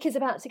Blake is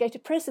about to go to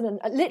prison,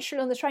 and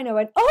literally on the train I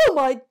went, oh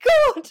my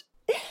God!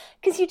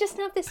 Because you just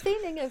have this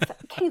feeling of,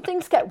 can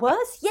things get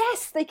worse?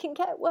 Yes, they can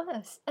get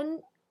worse.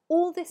 And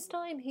all this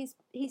time he's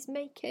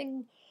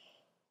making,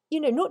 you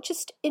know, not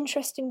just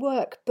interesting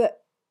work,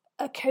 but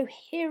a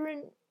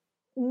coherent,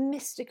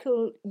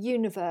 mystical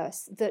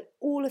universe that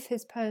all of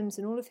his poems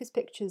and all of his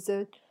pictures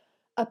are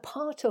a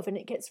part of, and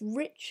it gets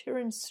richer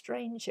and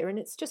stranger. And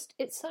it's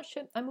such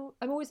a, I'm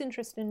always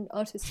interested in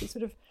artists who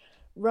sort of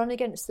run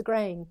against the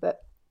grain,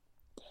 but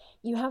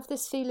you have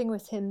this feeling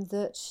with him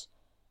that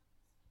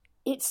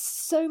it's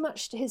so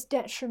much to his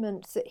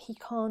detriment that he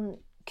can't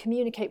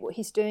communicate what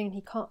he's doing, and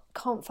he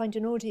can't find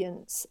an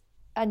audience.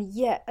 And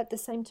yet, at the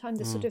same time,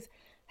 the sort of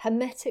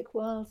hermetic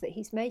world that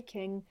he's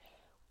making,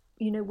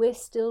 you know, we're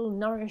still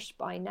nourished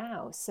by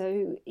now.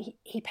 So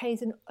he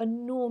pays an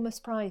enormous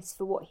price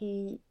for what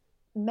he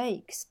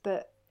makes.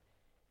 But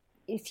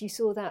if you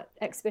saw that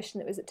exhibition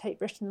that was at Tate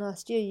Britain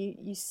last year,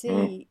 you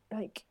see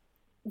like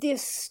the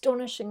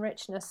astonishing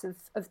richness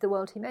of the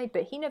world he made.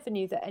 But he never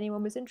knew that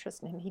anyone was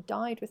interested in him. He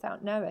died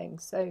without knowing.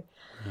 So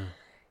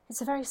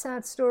it's a very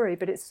sad story,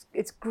 but it's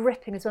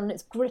gripping as well. And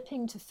it's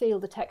gripping to feel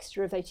the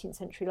texture of 18th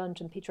century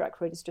London. Peter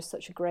Ackroyd is just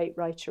such a great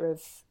writer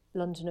of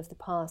London of the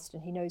past,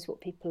 and he knows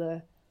what people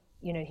are,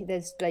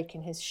 there's Blake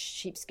in his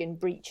sheepskin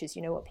breeches,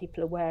 what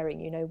people are wearing,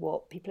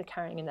 what people are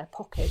carrying in their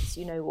pockets,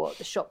 what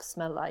the shops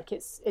smell like.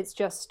 It's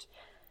just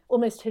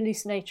almost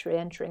hallucinatory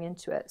entering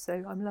into it.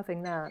 So I'm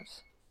loving that.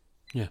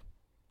 Yeah.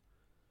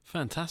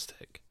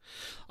 Fantastic.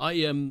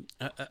 I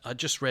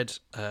just read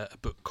a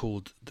book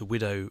called The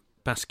Widow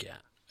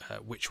Basquiat,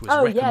 which was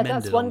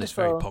recommended on this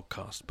very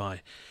podcast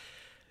by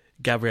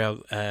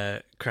Gabrielle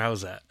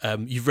Krause.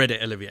 You've read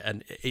it, Olivia,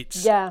 and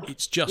it's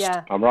just.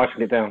 Yeah. I'm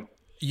writing it down.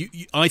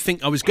 I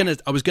think I was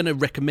gonna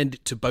recommend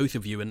it to both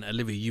of you, and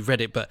Olivia, you've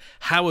read it, but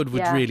Howard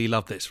would really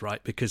love this,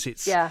 right? Because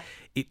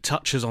it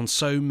touches on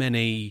so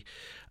many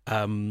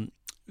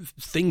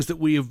things that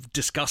we have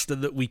discussed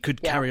and that we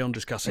could carry on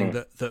discussing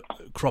that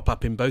crop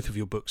up in both of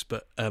your books,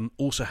 but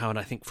also Howard,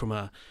 I think, from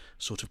a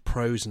sort of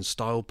prose and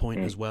style point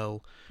as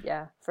well.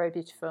 Yeah, very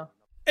beautiful.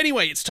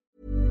 Anyway, it's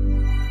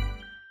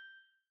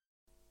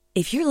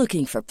If you're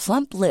looking for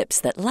plump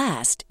lips that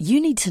last, you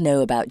need to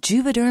know about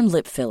Juvederm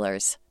lip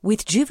fillers.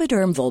 With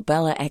Juvederm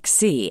Volbella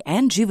XC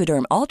and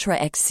Juvederm Ultra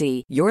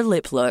XC, your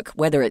lip look,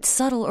 whether it's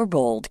subtle or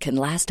bold, can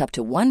last up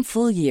to 1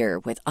 full year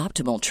with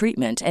optimal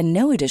treatment and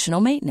no additional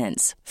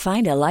maintenance.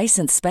 Find a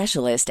licensed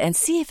specialist and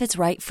see if it's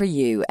right for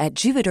you at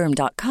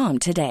Juvederm.com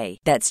today.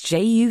 That's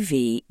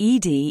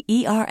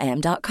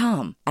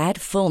JUVEDERM.com.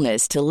 Add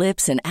fullness to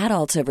lips in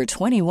adults over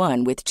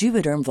 21 with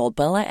Juvederm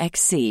Volbella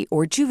XC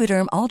or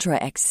Juvederm Ultra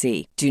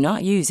XC. Do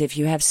not use if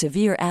you have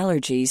severe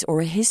allergies or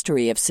a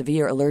history of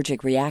severe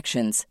allergic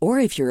reactions, or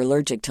if you're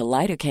allergic to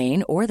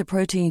lidocaine or the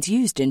proteins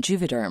used in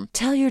Juvederm.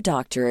 Tell your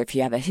doctor if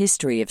you have a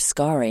history of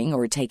scarring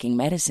or taking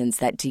medicines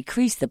that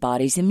decrease the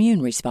body's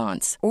immune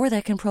response or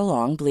that can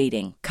prolong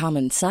bleeding.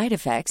 Common side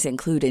effects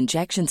include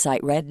injection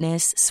site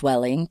redness,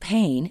 swelling,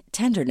 pain,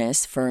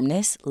 tenderness,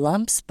 firmness,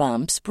 lumps,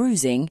 bumps,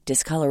 bruising,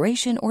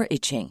 discoloration, or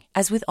itching.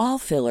 As with all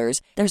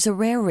fillers, there's a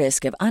rare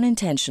risk of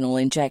unintentional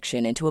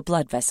injection into a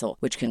blood vessel,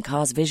 which can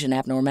cause vision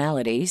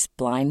abnormalities,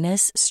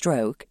 blindness,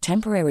 stroke,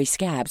 temporary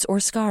scabs,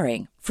 or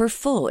scarring. For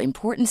full,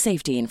 important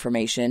safety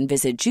information,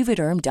 visit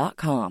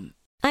Juvederm.com.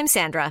 I'm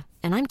Sandra,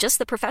 and I'm just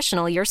the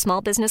professional your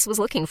small business was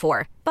looking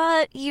for.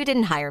 But you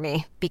didn't hire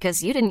me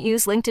because you didn't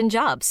use LinkedIn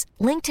Jobs.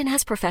 LinkedIn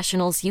has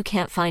professionals you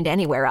can't find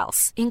anywhere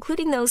else,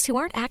 including those who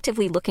aren't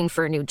actively looking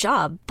for a new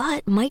job,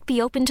 but might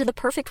be open to the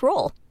perfect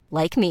role,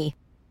 like me.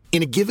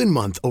 In a given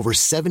month, over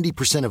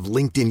 70% of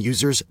LinkedIn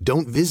users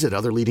don't visit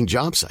other leading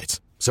job sites.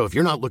 So if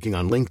you're not looking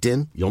on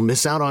LinkedIn, you'll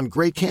miss out on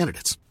great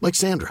candidates like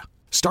Sandra.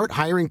 Start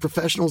hiring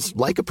professionals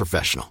like a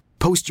professional.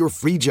 Post your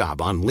free job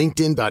on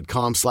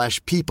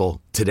linkedin.com/people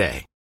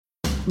today.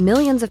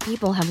 Millions of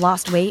people have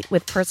lost weight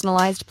with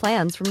personalized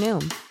plans from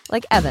Noom.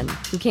 Like Evan,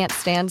 who can't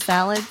stand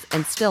salads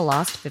and still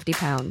lost 50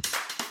 pounds.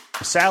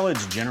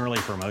 Salads generally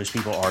for most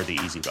people are the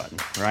easy button,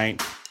 right?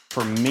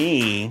 For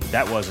me,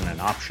 that wasn't an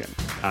option.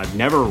 I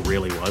never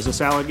really was a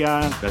salad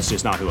guy. That's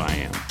just not who I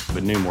am.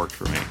 But Noom worked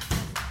for me.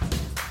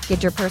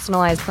 Get your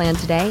personalized plan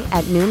today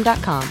at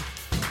Noom.com.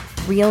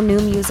 Real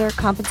Noom user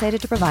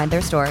compensated to provide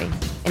their story.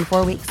 In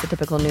 4 weeks, the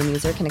typical Noom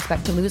user can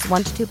expect to lose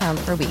 1 to 2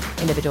 pounds per week.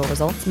 Individual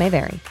results may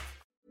vary.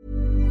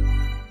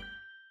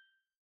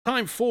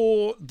 Time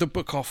for the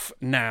book off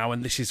now,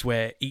 and this is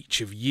where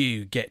each of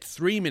you get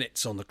 3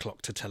 minutes on the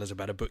clock to tell us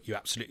about a book you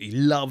absolutely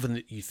love and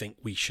that you think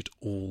we should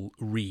all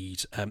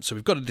read. So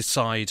we've got to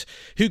decide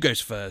who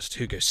goes first,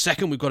 who goes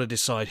second. We've got to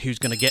decide who's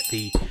going to get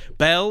the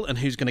bell and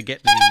who's going to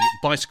get the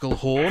bicycle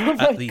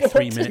horn at the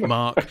 3 minute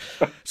mark.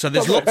 So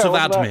there's lots of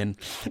admin.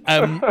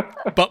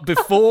 But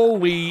before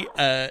we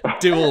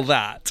do all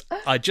that,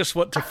 I just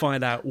want to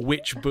find out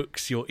which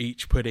books you're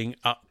each putting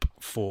up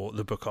for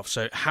the book off.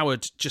 So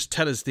Howard, just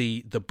tell us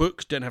the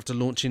book. Don't have to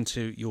launch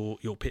into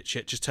your pitch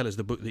yet. Just tell us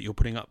the book that you're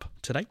putting up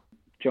today.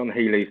 John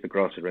Healy's The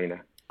Grass Arena.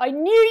 I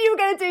knew you were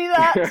going to do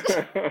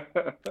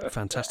that.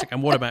 Fantastic.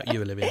 And what about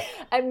you, Olivia?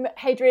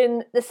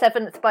 Hadrian the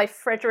Seventh by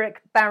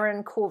Frederick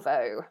Baron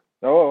Corvo.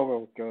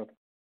 Oh God.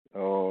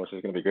 Oh, this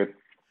is going to be good.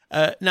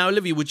 Now,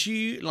 Olivia, would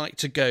you like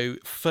to go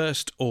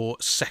first or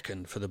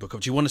second for the book? Or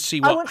do you want to see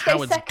what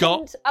Howard's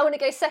got? I want to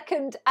go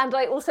second, and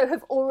I also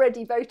have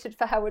already voted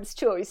for Howard's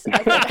choice. I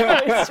think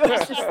Howard's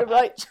choice is the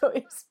right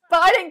choice.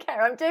 But I don't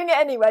care. I'm doing it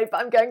anyway,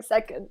 but I'm going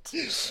second.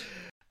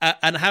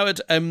 And Howard,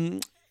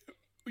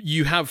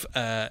 you have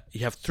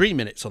 3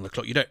 minutes on the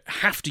clock. You don't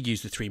have to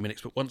use the 3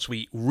 minutes, but once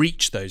we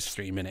reach those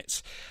 3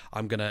 minutes,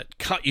 I'm going to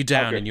cut you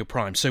down in your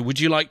prime. So would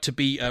you like to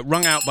be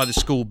rung out by the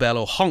school bell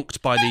or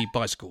honked by the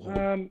bicycle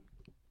horn?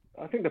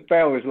 I think the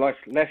bell is less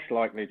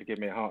likely to give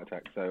me a heart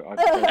attack, so I'd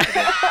go for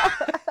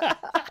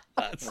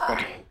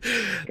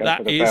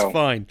that is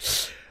fine.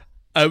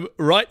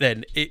 Right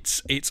then,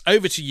 it's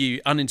over to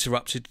you,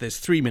 uninterrupted. There's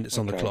 3 minutes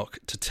on the clock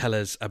to tell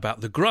us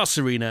about The Grass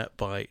Arena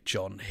by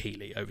John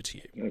Healey. Over to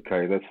you.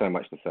 Okay, there's so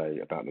much to say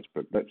about this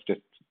book. Let's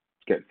just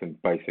get some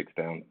basics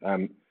down.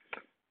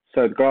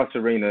 So The Grass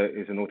Arena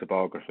is an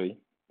autobiography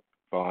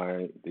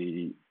by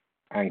the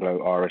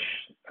Anglo-Irish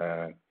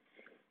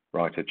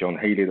writer John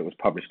Healey that was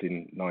published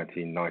in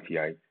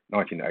 1988.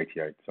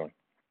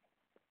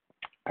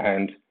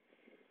 And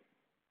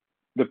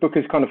the book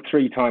is kind of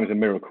 3 times a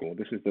miracle.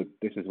 This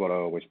is what I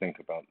always think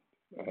about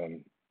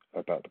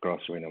The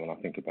Grass Arena when I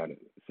think about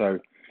it. So,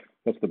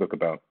 what's the book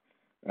about?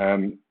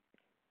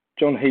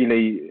 John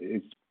Healey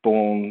is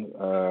born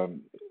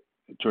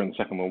during the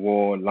Second World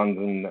War,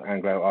 London,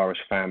 Anglo-Irish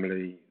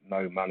family,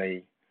 no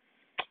money,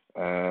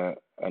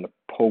 an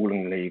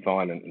appallingly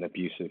violent and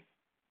abusive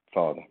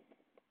father.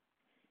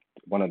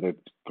 One of the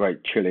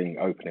great chilling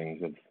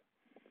openings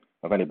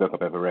of any book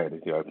I've ever read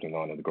is the opening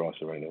line of The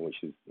Grass Arena,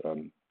 which is,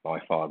 my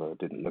father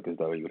didn't look as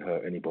though he would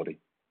hurt anybody.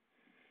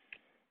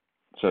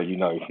 So you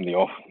know from the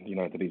off, you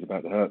know that he's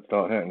about to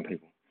start hurting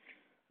people.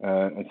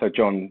 And so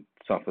John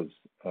suffers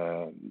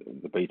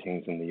the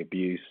beatings and the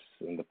abuse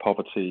and the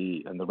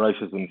poverty and the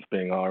racism for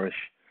being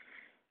Irish.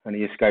 And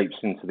he escapes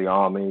into the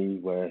army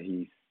where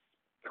he's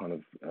kind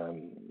of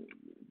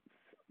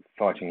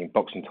fighting in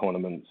boxing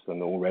tournaments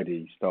and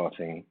already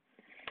starting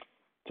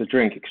to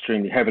drink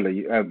extremely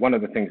heavily. One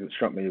of the things that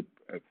struck me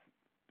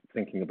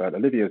thinking about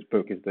Olivia's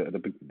book is that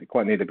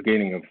quite near the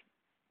beginning of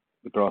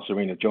The Grass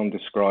Arena, John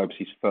describes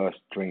his first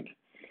drink,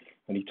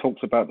 and he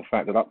talks about the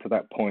fact that up to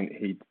that point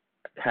he'd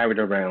carried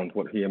around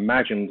what he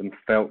imagined and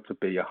felt to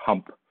be a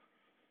hump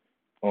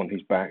on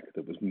his back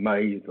that was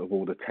made of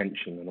all the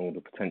tension and all the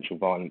potential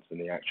violence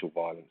and the actual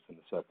violence and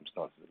the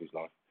circumstances of his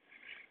life,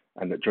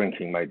 and that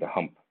drinking made the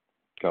hump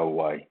go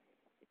away.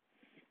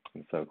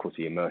 And so, of course,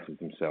 he immerses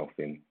himself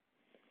in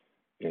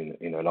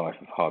a life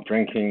of hard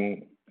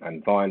drinking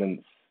and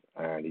violence,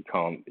 and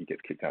he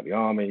gets kicked out of the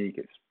army, he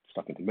gets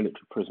stuck into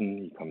military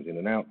prison, he comes in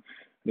and out,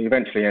 and he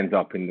eventually ends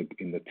up in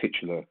the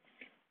titular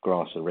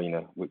Grass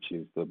Arena, which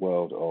is the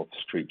world of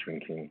street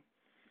drinking,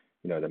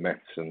 you know, the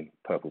Meths and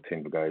Purple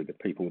Tin Brigade, the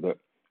people that,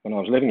 when I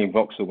was living in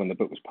Vauxhall, when the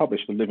book was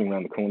published, were living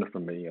around the corner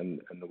from me,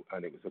 and it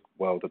was a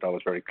world that I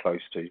was very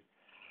close to.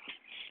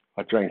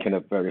 I drank in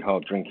a very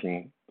hard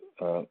drinking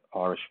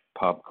Irish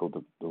pub called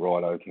the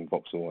Royal Oak in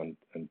Vauxhall,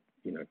 and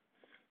you know,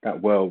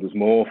 that world was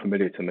more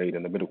familiar to me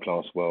than the middle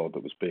class world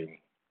that was being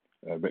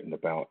written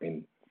about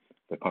in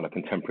the kind of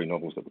contemporary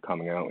novels that were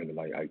coming out in the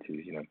late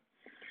 80s, you know.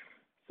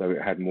 So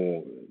it had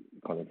more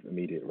kind of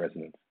immediate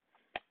resonance.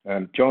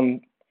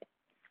 John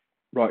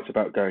writes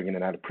about going in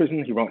and out of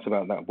prison. He writes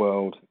about that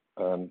world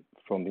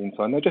from the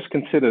inside. Now just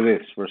consider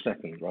this for a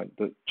second, right?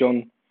 That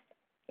John,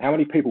 how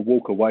many people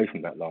walk away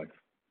from that life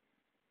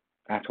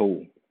at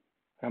all?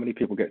 How many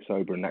people get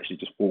sober and actually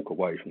just walk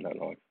away from that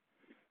life?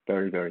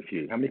 Very, very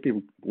few. How many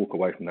people walk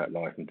away from that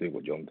life and do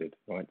what John did,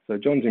 right? So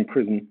John's in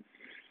prison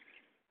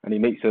and he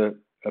meets a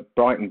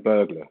Brighton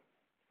burglar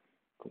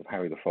called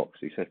Harry the Fox.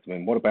 He says to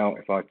him, what about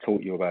if I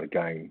taught you about a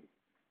game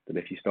that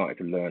if you started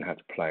to learn how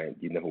to play it,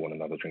 you'd never want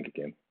another drink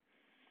again?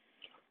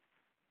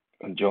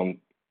 And John,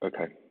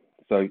 okay.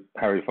 So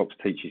Harry the Fox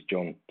teaches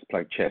John to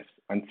play chess.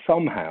 And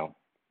somehow,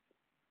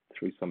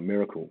 through some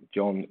miracle,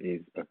 John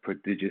is a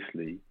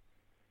prodigiously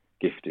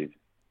gifted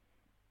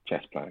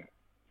chess player.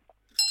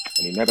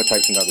 And he never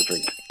takes another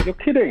drink. You're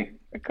kidding.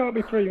 It can't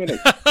be 3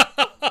 minutes.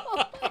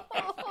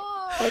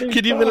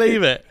 Can you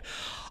believe it?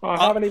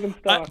 I haven't even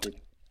started.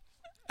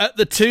 At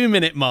the 2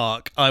 minute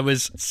mark, I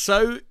was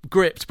so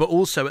gripped, but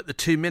also at the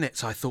 2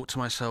 minutes, I thought to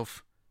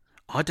myself,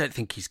 I don't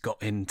think he's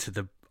got into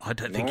the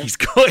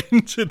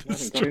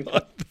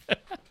stride.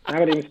 I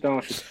haven't even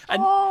started.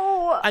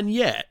 And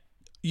yet,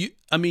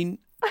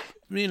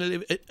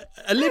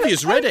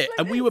 Olivia's read it,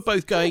 and we were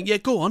both going, yeah,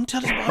 go on,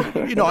 tell us about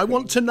it. I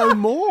want to know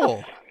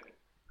more.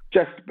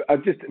 Just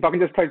if I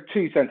can just play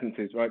 2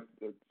 sentences, right?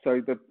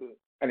 So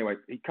anyway,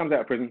 he comes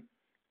out of prison,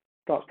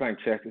 starts playing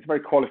chess. It's a very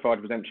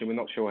qualified redemption. We're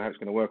not sure how it's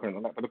going to work or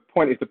anything like that. But the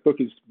point is, the book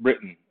is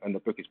written and the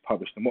book is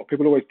published. And what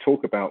people always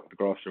talk about The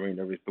Grass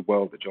Arena is the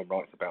world that John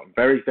writes about. And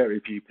very,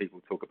 very few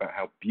people talk about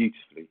how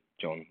beautifully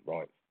John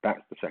writes.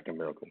 That's the second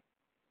miracle.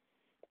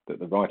 That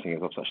the writing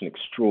is of such an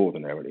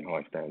extraordinarily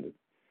high standard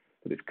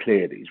that it's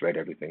clear that he's read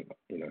everything.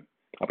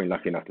 I've been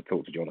lucky enough to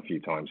talk to John a few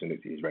times, and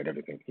he's read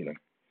everything.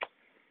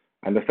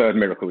 And the third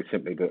miracle is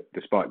simply that,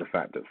 despite the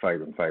fact that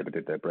Faber and Faber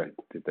did their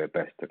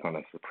best to kind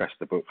of suppress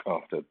the book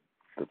after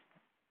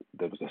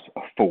there was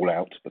a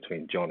fallout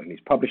between John and his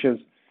publishers,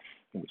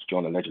 in which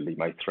John allegedly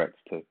made threats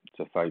to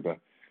Faber,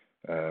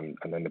 and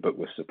then the book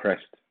was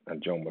suppressed,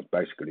 and John was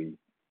basically,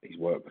 his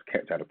work was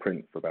kept out of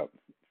print for about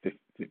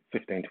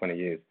 15, 20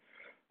 years,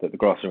 that The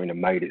Grass Arena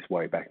made its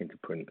way back into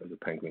print as a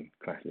Penguin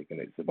classic,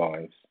 and it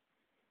survives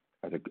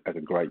as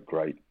a great,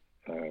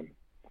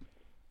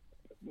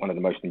 one of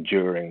the most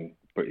enduring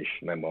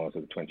British memoirs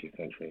of the 20th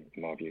century,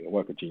 in my view, a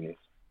work of genius.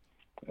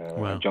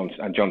 Wow.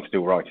 And John's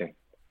still writing.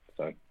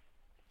 So,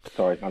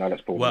 sorry, I know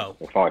that's 4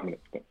 minutes or 5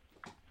 minutes, but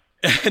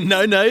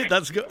No,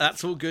 that's good.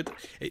 That's all good.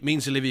 It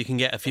means Olivia can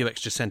get a few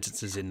extra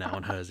sentences in now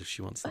on hers if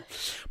she wants them.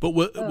 But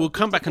we'll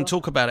come back and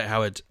talk about it,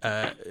 Howard,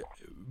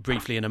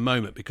 briefly in a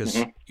moment,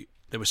 because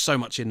there was so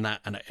much in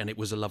that, and it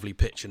was a lovely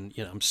pitch. And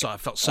I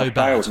felt so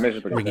bad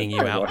ringing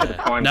you out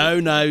there. No,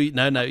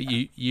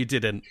 you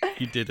didn't.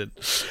 You didn't.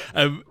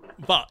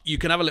 But you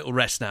can have a little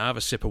rest now, have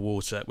a sip of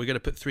water. We're going to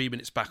put 3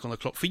 minutes back on the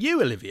clock for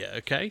you, Olivia,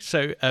 okay?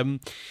 So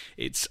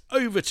it's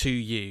over to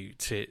you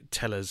to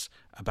tell us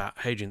about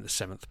Hadrian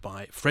VII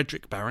by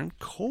Frederick Baron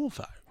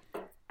Corvo.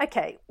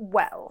 Okay,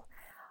 well,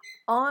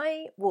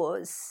 I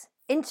was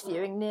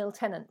interviewing Neil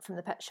Tennant from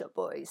the Pet Shop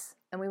Boys,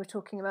 and we were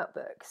talking about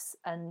books,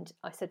 and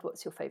I said,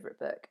 what's your favourite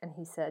book? And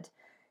he said,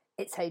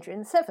 it's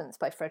Hadrian VII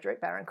by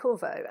Frederick Baron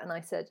Corvo. And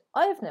I said,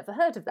 I have never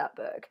heard of that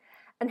book.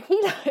 And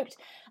he looked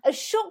as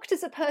shocked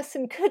as a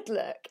person could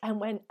look and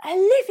went,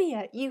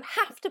 Olivia, you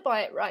have to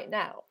buy it right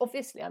now.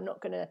 Obviously, I'm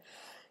not going to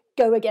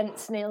go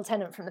against Neil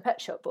Tennant from the Pet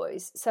Shop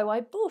Boys. So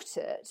I bought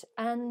it,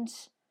 and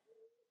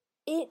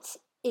it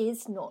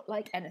is not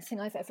like anything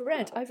I've ever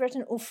read. I've read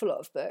an awful lot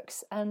of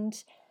books,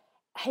 and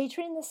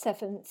Hadrian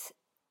VII,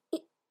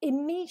 it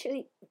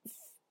immediately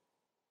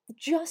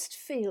just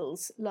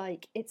feels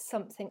like it's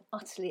something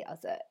utterly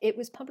other. It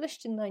was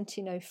published in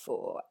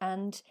 1904,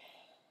 and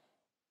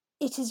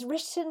it is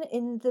written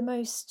in the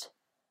most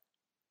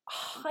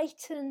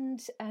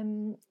heightened,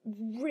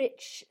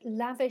 rich,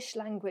 lavish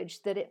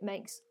language that it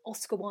makes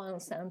Oscar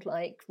Wilde sound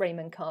like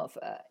Raymond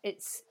Carver.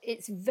 It's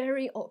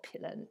very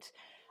opulent.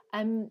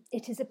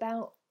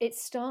 It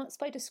starts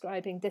by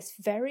describing this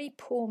very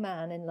poor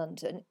man in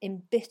London,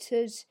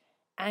 embittered,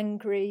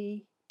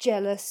 angry,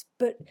 jealous,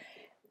 but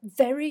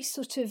very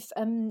sort of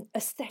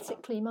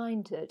aesthetically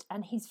minded.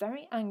 And he's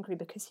very angry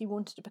because he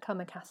wanted to become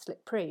a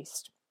Catholic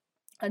priest.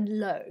 And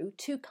lo,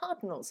 2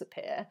 cardinals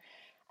appear,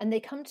 and they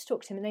come to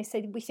talk to him, and they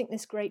say, we think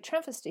this great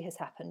travesty has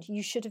happened.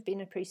 You should have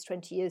been a priest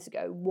 20 years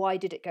ago. Why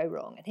did it go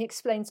wrong? And he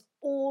explains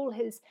all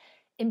his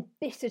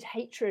embittered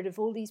hatred of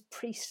all these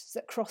priests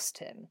that crossed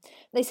him.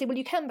 They say, well,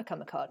 you can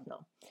become a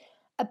cardinal.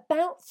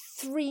 About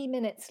 3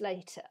 minutes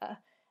later,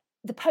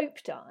 the Pope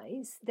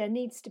dies. There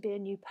needs to be a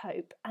new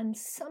Pope. And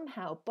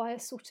somehow, by a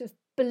sort of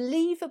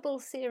believable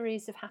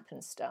series of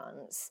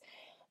happenstance,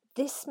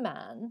 this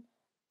man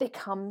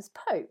becomes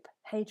Pope,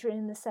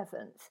 Hadrian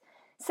VII.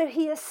 So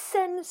he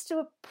ascends to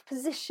a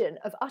position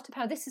of utter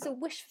power. This is a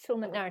wish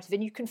fulfillment narrative,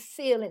 and you can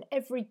feel in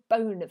every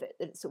bone of it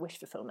that it's a wish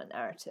fulfillment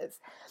narrative.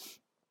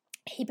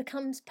 He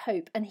becomes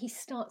Pope, and he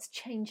starts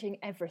changing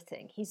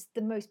everything. He's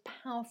the most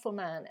powerful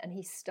man, and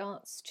he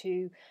starts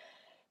to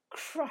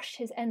crush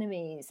his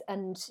enemies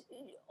and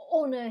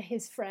honour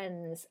his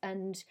friends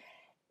and,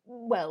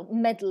 well,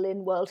 meddle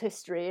in world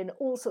history in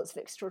all sorts of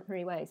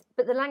extraordinary ways.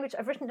 But the language,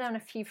 I've written down a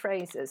few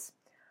phrases.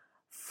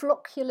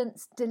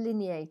 Flocculence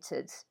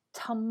delineated,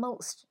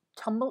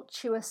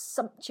 tumultuous,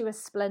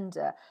 sumptuous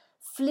splendour,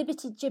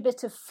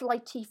 flibbity-gibbet of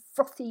flighty,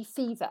 frothy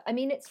fever. I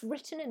mean, it's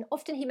written in,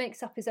 often he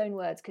makes up his own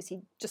words because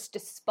he just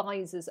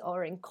despises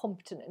our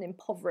incompetent and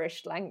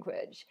impoverished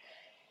language.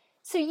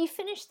 So you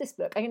finish this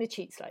book, I'm going to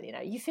cheat slightly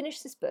now, you finish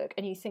this book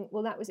and you think,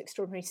 well, that was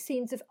extraordinary.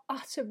 Scenes of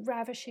utter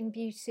ravishing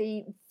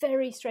beauty,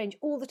 very strange.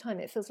 All the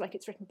time it feels like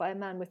it's written by a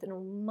man with an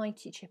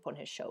almighty chip on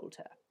his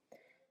shoulder.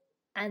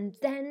 And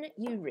then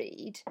you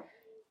read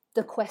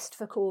The Quest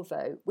for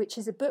Corvo, which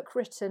is a book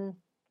written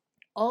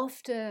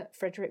after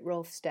Frederick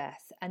Rolfe's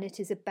death, and it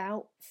is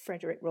about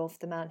Frederick Rolfe,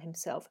 the man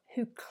himself,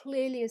 who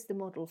clearly is the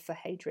model for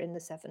Hadrian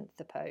VII,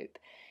 the Pope,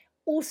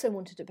 also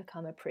wanted to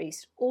become a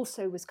priest,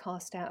 also was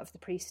cast out of the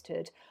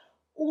priesthood,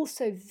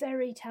 also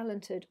very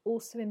talented,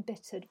 also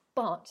embittered,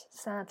 but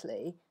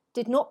sadly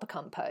did not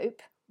become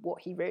Pope,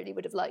 what he really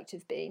would have liked to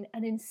have been,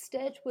 and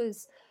instead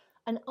was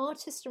an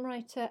artist and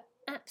writer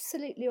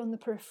absolutely on the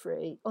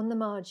periphery, on the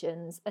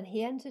margins, and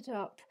he ended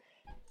up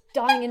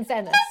dying in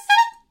Venice.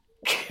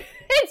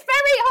 It's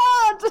very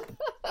hard!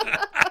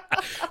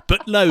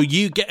 But no,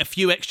 you get a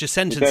few extra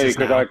sentences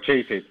because now. I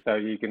cheated, so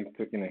you can,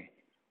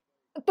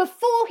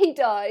 Before he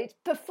died,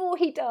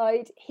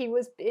 he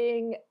was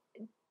being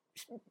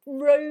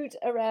rowed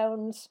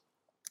around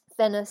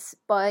Venice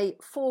by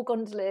 4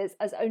 gondoliers,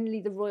 as only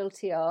the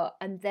royalty are,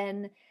 and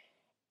then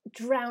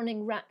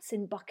drowning rats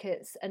in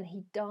buckets, and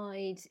he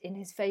died in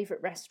his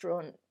favourite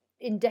restaurant,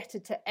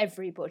 indebted to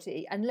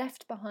everybody, and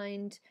left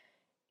behind,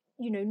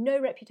 no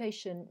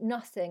reputation,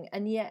 nothing.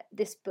 And yet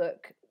this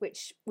book,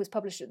 which was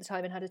published at the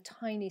time and had a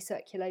tiny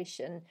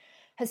circulation,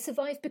 has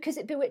survived because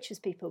it bewitches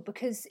people,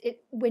 because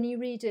when you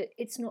read it,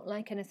 it's not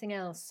like anything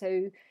else.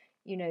 So,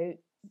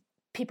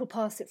 people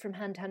pass it from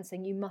hand to hand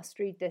saying, you must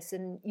read this,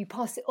 and you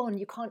pass it on,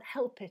 you can't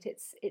help it.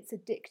 It's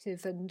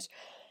addictive and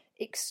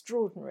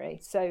extraordinary.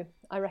 So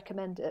I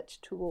recommend it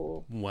to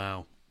all.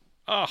 Wow.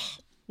 Oh,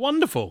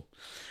 wonderful.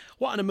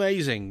 What an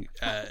amazing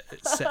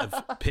set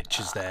of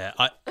pictures there.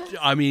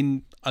 I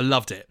mean, I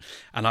loved it.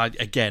 And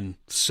again,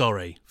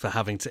 sorry for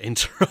having to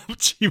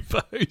interrupt you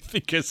both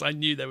because I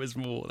knew there was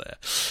more there.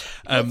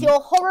 With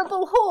your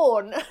horrible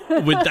horn.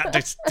 With that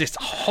this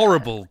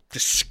horrible,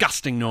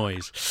 disgusting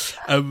noise.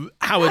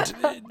 Howard,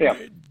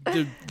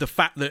 the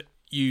fact that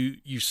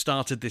you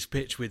started this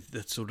pitch with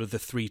the sort of the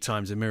 3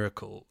 times a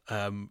miracle.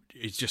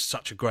 It's just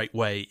such a great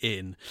way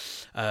in,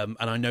 and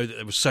I know that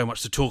there was so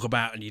much to talk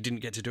about, and you didn't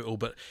get to do it all.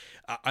 But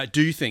I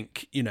do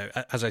think, you know,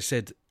 as I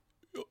said,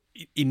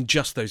 in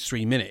just those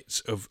 3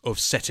 minutes of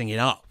setting it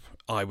up,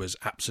 I was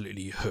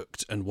absolutely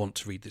hooked and want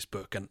to read this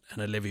book. And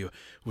Olivia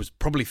was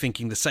probably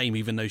thinking the same,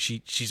 even though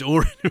she's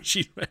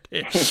already read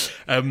it.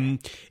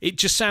 It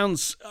just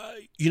sounds,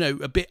 you know,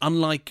 a bit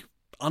unlike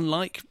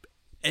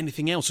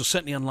anything else, or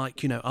certainly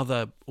unlike, you know,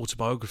 other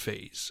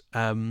autobiographies.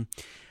 And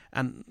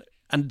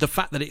the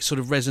fact that it sort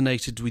of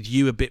resonated with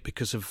you a bit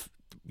because of,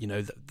 you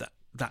know,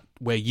 that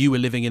where you were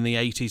living in the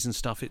 80s and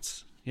stuff.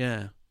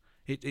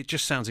 It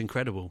just sounds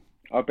incredible.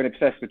 I've been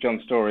obsessed with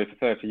John's story for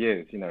 30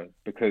 years, you know,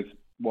 because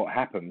what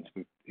happens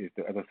is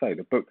that, as I say,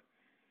 the book,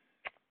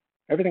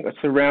 everything that's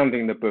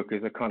surrounding the book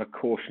is a kind of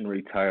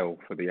cautionary tale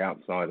for the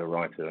outsider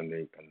writer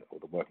or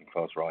the working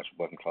class writer,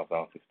 working class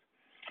artist.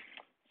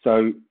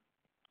 So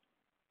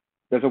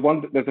there's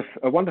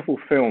a wonderful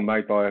film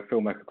made by a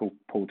filmmaker called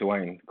Paul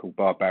Duane called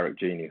Barbaric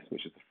Genius,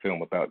 which is a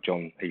film about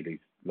John Healy's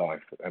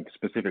life, and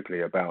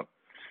specifically about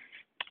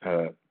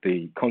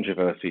the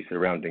controversy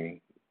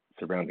surrounding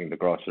the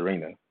Grass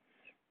Arena.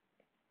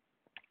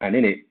 And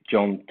in it,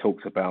 John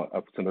talks about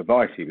some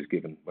advice he was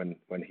given when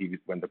he was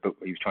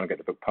trying to get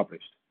the book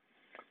published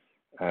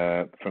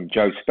from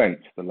Joe Spence,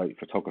 the late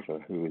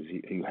photographer, who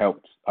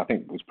helped, I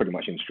think, was pretty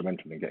much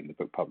instrumental in getting the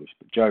book published.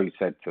 But Joe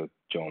said to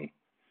John,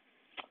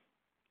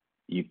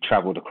 "You've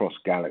travelled across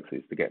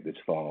galaxies to get this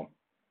far,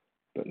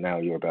 but now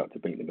you're about to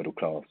beat the middle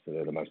class, so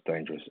they're the most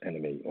dangerous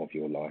enemy of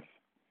your life."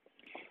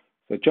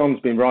 So John's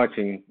been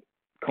writing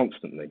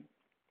constantly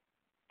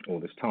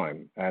all this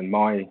time, and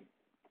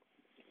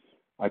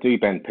I do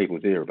bend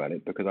people's ear about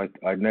it, because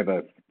I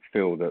never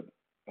feel that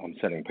I'm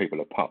selling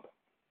people a pup.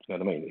 You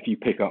know what I mean? If you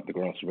pick up the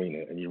Grass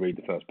Arena and you read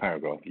the first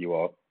paragraph, you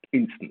are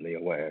instantly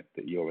aware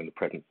that you're in the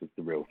presence of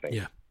the real thing.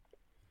 Yeah.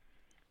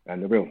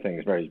 And the real thing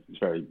is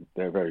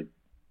they're very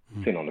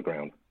thin on the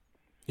ground.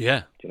 Yeah.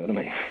 Do you know what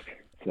I mean?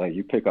 So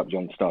you pick up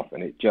John's stuff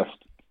and it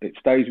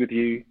stays with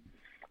you.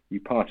 You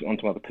pass it on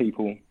to other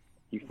people.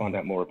 You find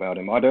out more about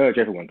him. I'd urge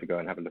everyone to go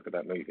and have a look at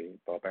that movie,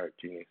 Barbaric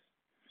Genius.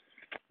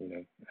 You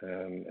know,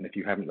 and if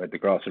you haven't read The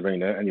Grass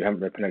Arena, and you haven't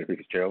read Penelope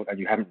Fitzgerald, and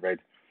you haven't read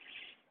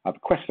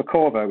Quest for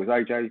Corvo, was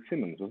A.J.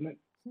 Simmons, wasn't it?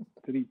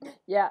 Did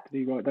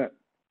he write that?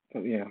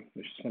 Oh, yeah,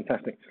 which is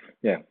fantastic.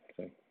 Yeah,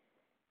 so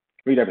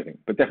read everything,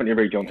 but definitely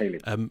read John Healy.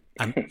 And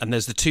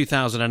there's the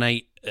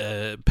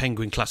 2008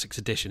 Penguin Classics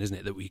edition, isn't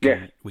it, that we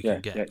can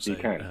get? Yeah, so, you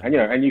can,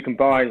 and you can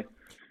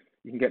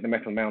get The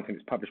Metal Mountain.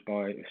 It's published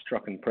by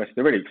Strachan Press.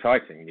 The really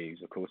exciting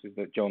news, of course, is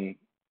that John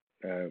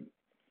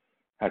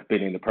has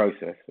been in the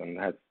process and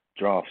has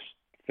drafts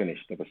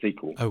finished of a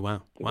sequel. Oh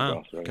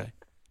wow! Okay,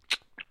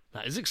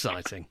 that is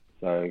exciting.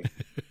 So,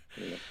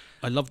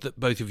 I love that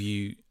both of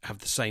you have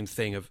the same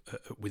thing of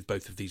with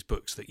both of these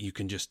books, that you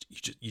can just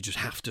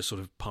have to sort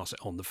of pass it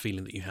on. The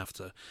feeling that you have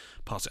to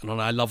pass it on.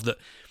 I love that,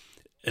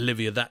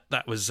 Olivia.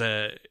 That was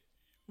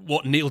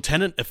what Neil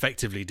Tennant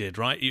effectively did,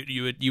 right?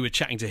 You were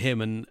chatting to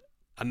him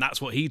and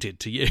that's what he did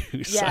to you.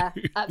 Yeah,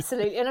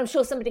 absolutely. And I'm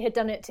sure somebody had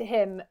done it to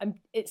him. And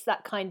it's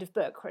that kind of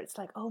book where it's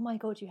like, oh my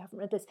God, you haven't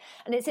read this.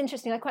 And it's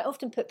interesting. I quite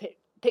often put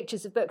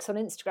pictures of books on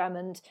Instagram,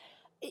 and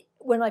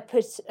when I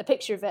put a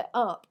picture of it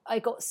up, I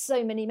got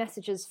so many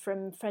messages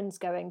from friends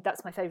going,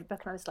 "That's my favourite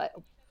book." And I was like,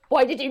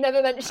 why did you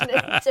never mention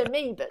it to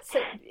me? But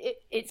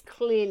it's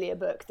clearly a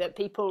book that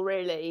people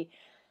really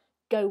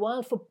go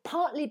wild for,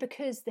 partly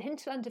because the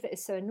hinterland of it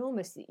is so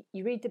enormous that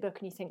you read the book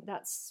and you think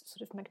that's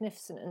sort of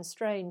magnificent and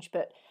strange,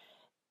 but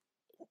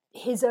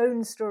his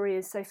own story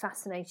is so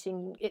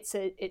fascinating. It's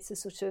a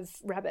sort of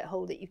rabbit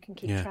hole that you can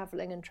keep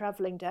travelling and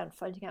travelling down,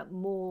 finding out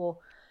more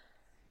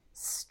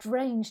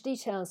strange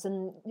details.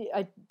 And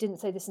I didn't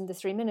say this in the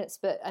 3 minutes,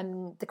 but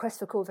The Quest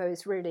for Corvo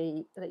is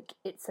really, like,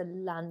 it's a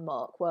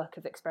landmark work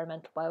of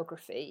experimental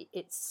biography.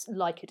 It's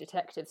like a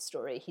detective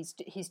story. He's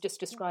just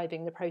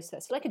describing the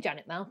process, like a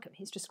Janet Malcolm.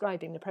 He's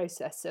describing the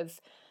process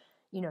of,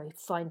 you know,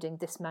 finding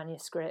this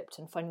manuscript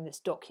and finding this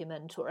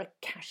document or a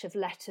cache of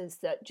letters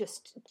that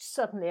just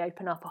suddenly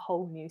open up a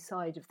whole new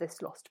side of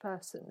this lost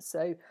person.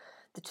 So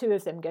the two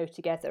of them go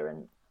together,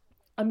 and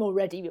I'm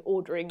already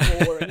ordering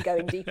more and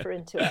going deeper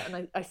into it.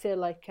 And I feel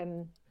like,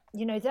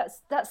 you know,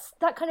 that's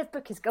that kind of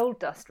book is gold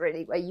dust,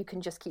 really, where you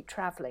can just keep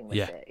travelling with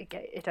it.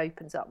 It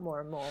opens up more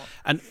and more.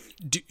 And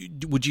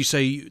would you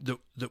say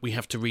that we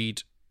have to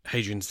read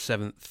Hadrian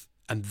VII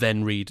and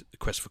then read The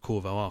Quest for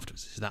Corvo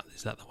afterwards? Is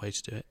that the way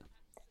to do it?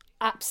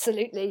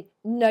 Absolutely,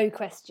 no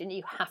question.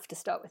 You have to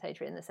start with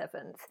Hadrian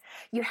VII.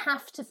 You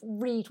have to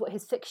read what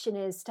his fiction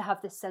is to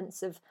have this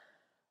sense of,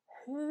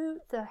 who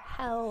the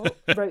hell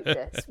wrote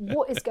this?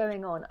 What is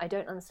going on? I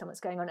don't understand what's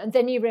going on. And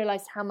then you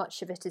realise how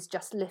much of it is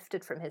just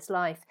lifted from his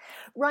life,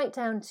 right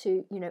down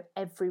to, you know,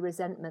 every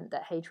resentment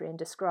that Hadrian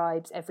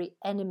describes, every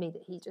enemy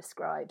that he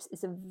describes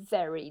is a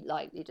very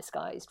lightly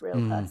disguised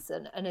real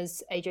person. And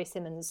as A.J.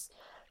 Simmons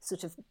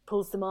sort of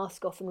pulls the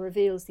mask off and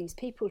reveals these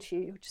people to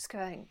you, you're just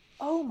going,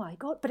 oh my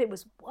God, but it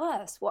was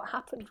worse. What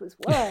happened was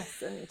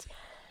worse. And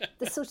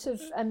the sort of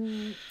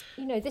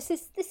this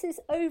is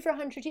over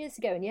 100 years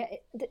ago, and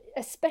yet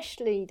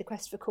especially the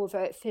Quest for Corvo,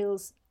 it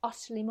feels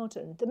utterly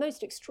modern, the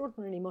most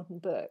extraordinarily modern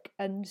book,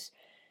 and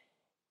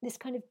this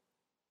kind of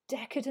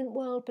decadent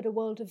world, but a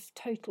world of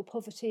total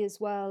poverty as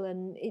well,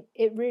 and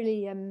it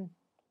really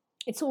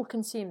it's all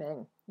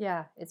consuming.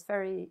 Yeah, it's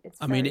very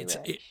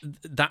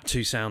that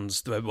too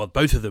sounds, well,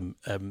 both of them,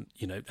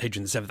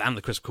 Hadrian VII and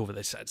the Quest for Corvo,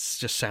 they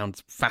just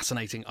sound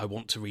fascinating. I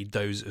want to read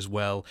those as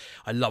well.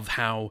 I love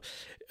how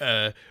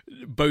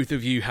both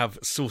of you have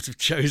sort of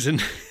chosen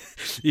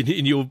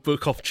in your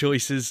book off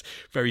choices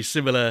very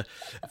similar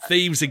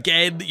themes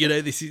again.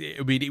 This is,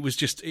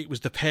 it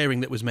was the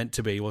pairing that was meant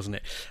to be, wasn't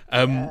it?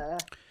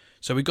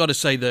 So we've got to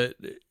say that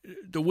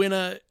the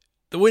winner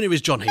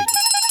is John Healey.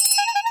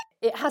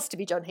 It has to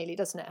be John Healey,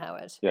 doesn't it,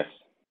 Howard?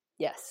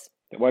 Yes.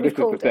 Well, this is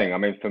the thing. I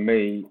mean, for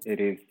me, it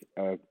is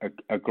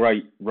a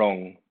great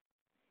wrong,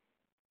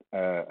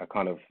 a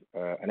kind of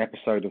an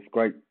episode of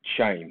great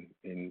shame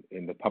in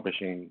the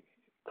publishing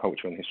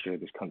culture and history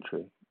of this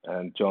country.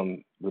 And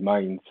John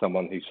remains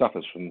someone who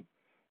suffers from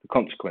the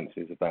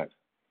consequences of that.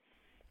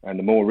 And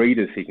the more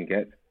readers he can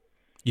get,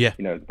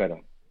 the better.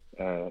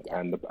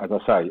 And as I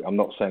say, I'm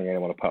not sending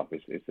anyone a pup.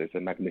 It's a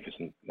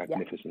magnificent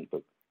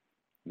book.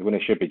 The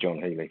winner should be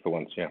John Healey for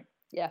once.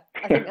 Yeah,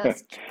 I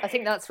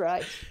think that's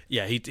right.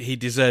 Yeah, he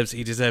deserves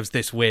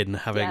this win.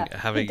 Having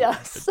he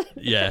does.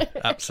 Yeah,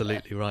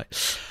 absolutely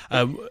right.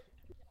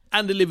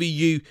 And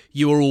Olivia,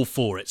 you are all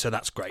for it, so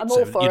that's great. I'm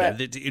all for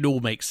it. It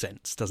all makes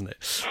sense, doesn't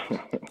it?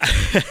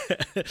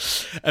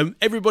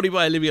 Everybody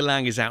by Olivia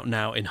Laing is out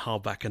now in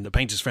hardback, and The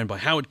Painter's Friend by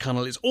Howard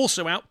Cunnell is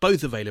also out,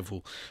 both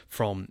available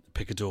from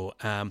Picador.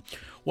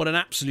 What an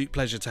absolute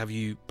pleasure to have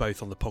you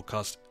both on the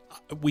podcast.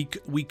 We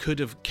could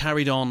have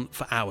carried on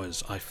for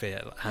hours, I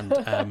feel, and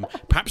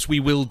perhaps we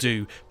will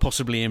do,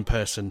 possibly in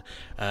person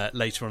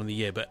later on in the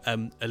year. But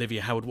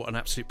Olivia, Howard, what an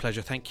absolute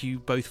pleasure. Thank you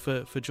both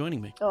for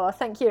joining me. Oh,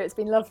 thank you. It's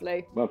been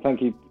lovely. Well,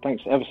 thank you.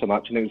 Thanks ever so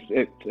much. And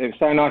it was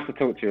so nice to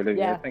talk to you,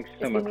 Olivia. Yeah, thanks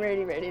so much. It's been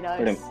really, really nice.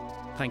 Brilliant.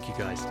 Thank you,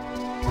 guys.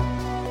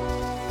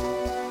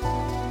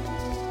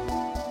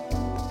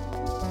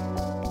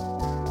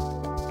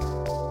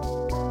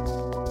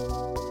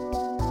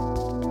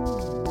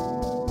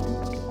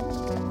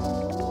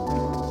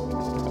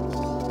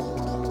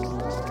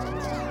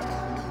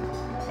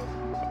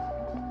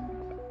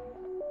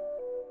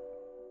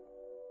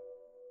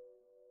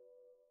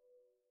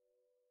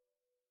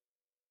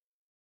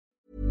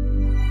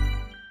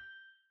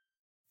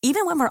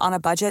 Even when we're on a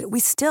budget, we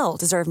still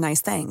deserve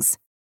nice things.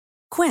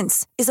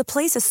 Quince is a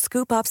place to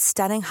scoop up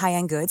stunning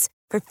high-end goods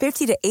for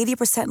 50 to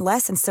 80%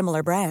 less than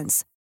similar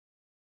brands.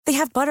 They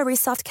have buttery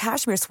soft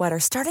cashmere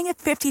sweaters starting at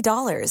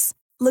 $50,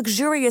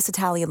 luxurious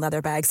Italian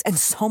leather bags, and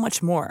so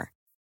much more.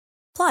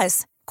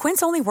 Plus,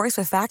 Quince only works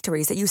with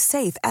factories that use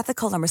safe,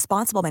 ethical, and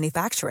responsible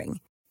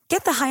manufacturing.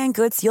 Get the high-end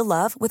goods you'll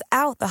love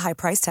without the high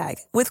price tag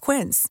with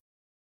Quince.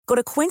 Go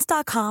to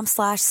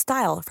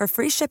quince.com/style for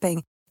free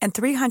shipping and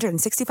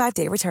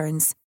 365-day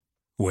returns.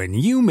 When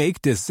you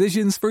make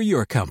decisions for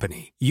your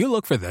company, you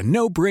look for the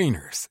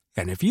no-brainers.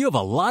 And if you have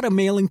a lot of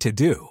mailing to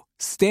do,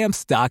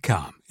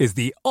 Stamps.com is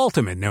the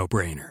ultimate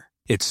no-brainer.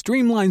 It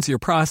streamlines your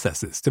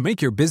processes to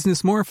make your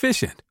business more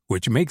efficient,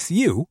 which makes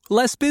you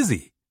less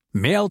busy.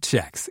 Mail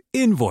checks,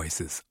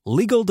 invoices,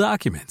 legal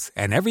documents,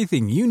 and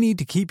everything you need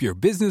to keep your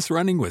business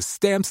running with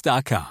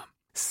Stamps.com.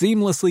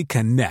 Seamlessly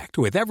connect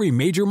with every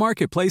major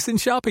marketplace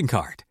and shopping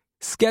cart.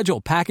 Schedule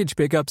package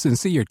pickups and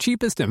see your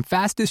cheapest and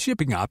fastest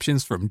shipping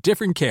options from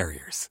different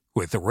carriers,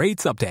 with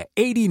rates up to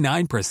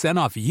 89%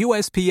 off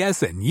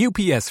USPS and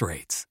UPS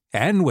rates.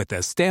 And with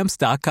the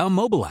Stamps.com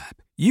mobile app,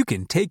 you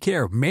can take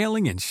care of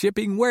mailing and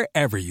shipping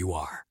wherever you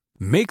are.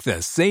 Make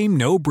the same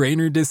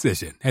no-brainer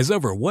decision as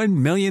over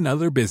 1 million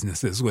other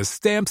businesses with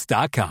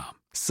Stamps.com.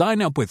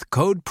 Sign up with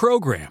code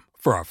PROGRAM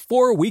for a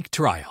 4-week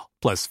trial,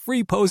 plus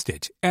free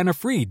postage and a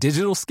free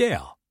digital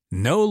scale.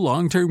 No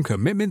long-term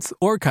commitments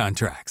or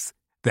contracts.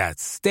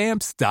 That's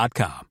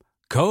Stamps.com.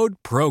 Code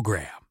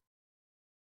PROGRAM.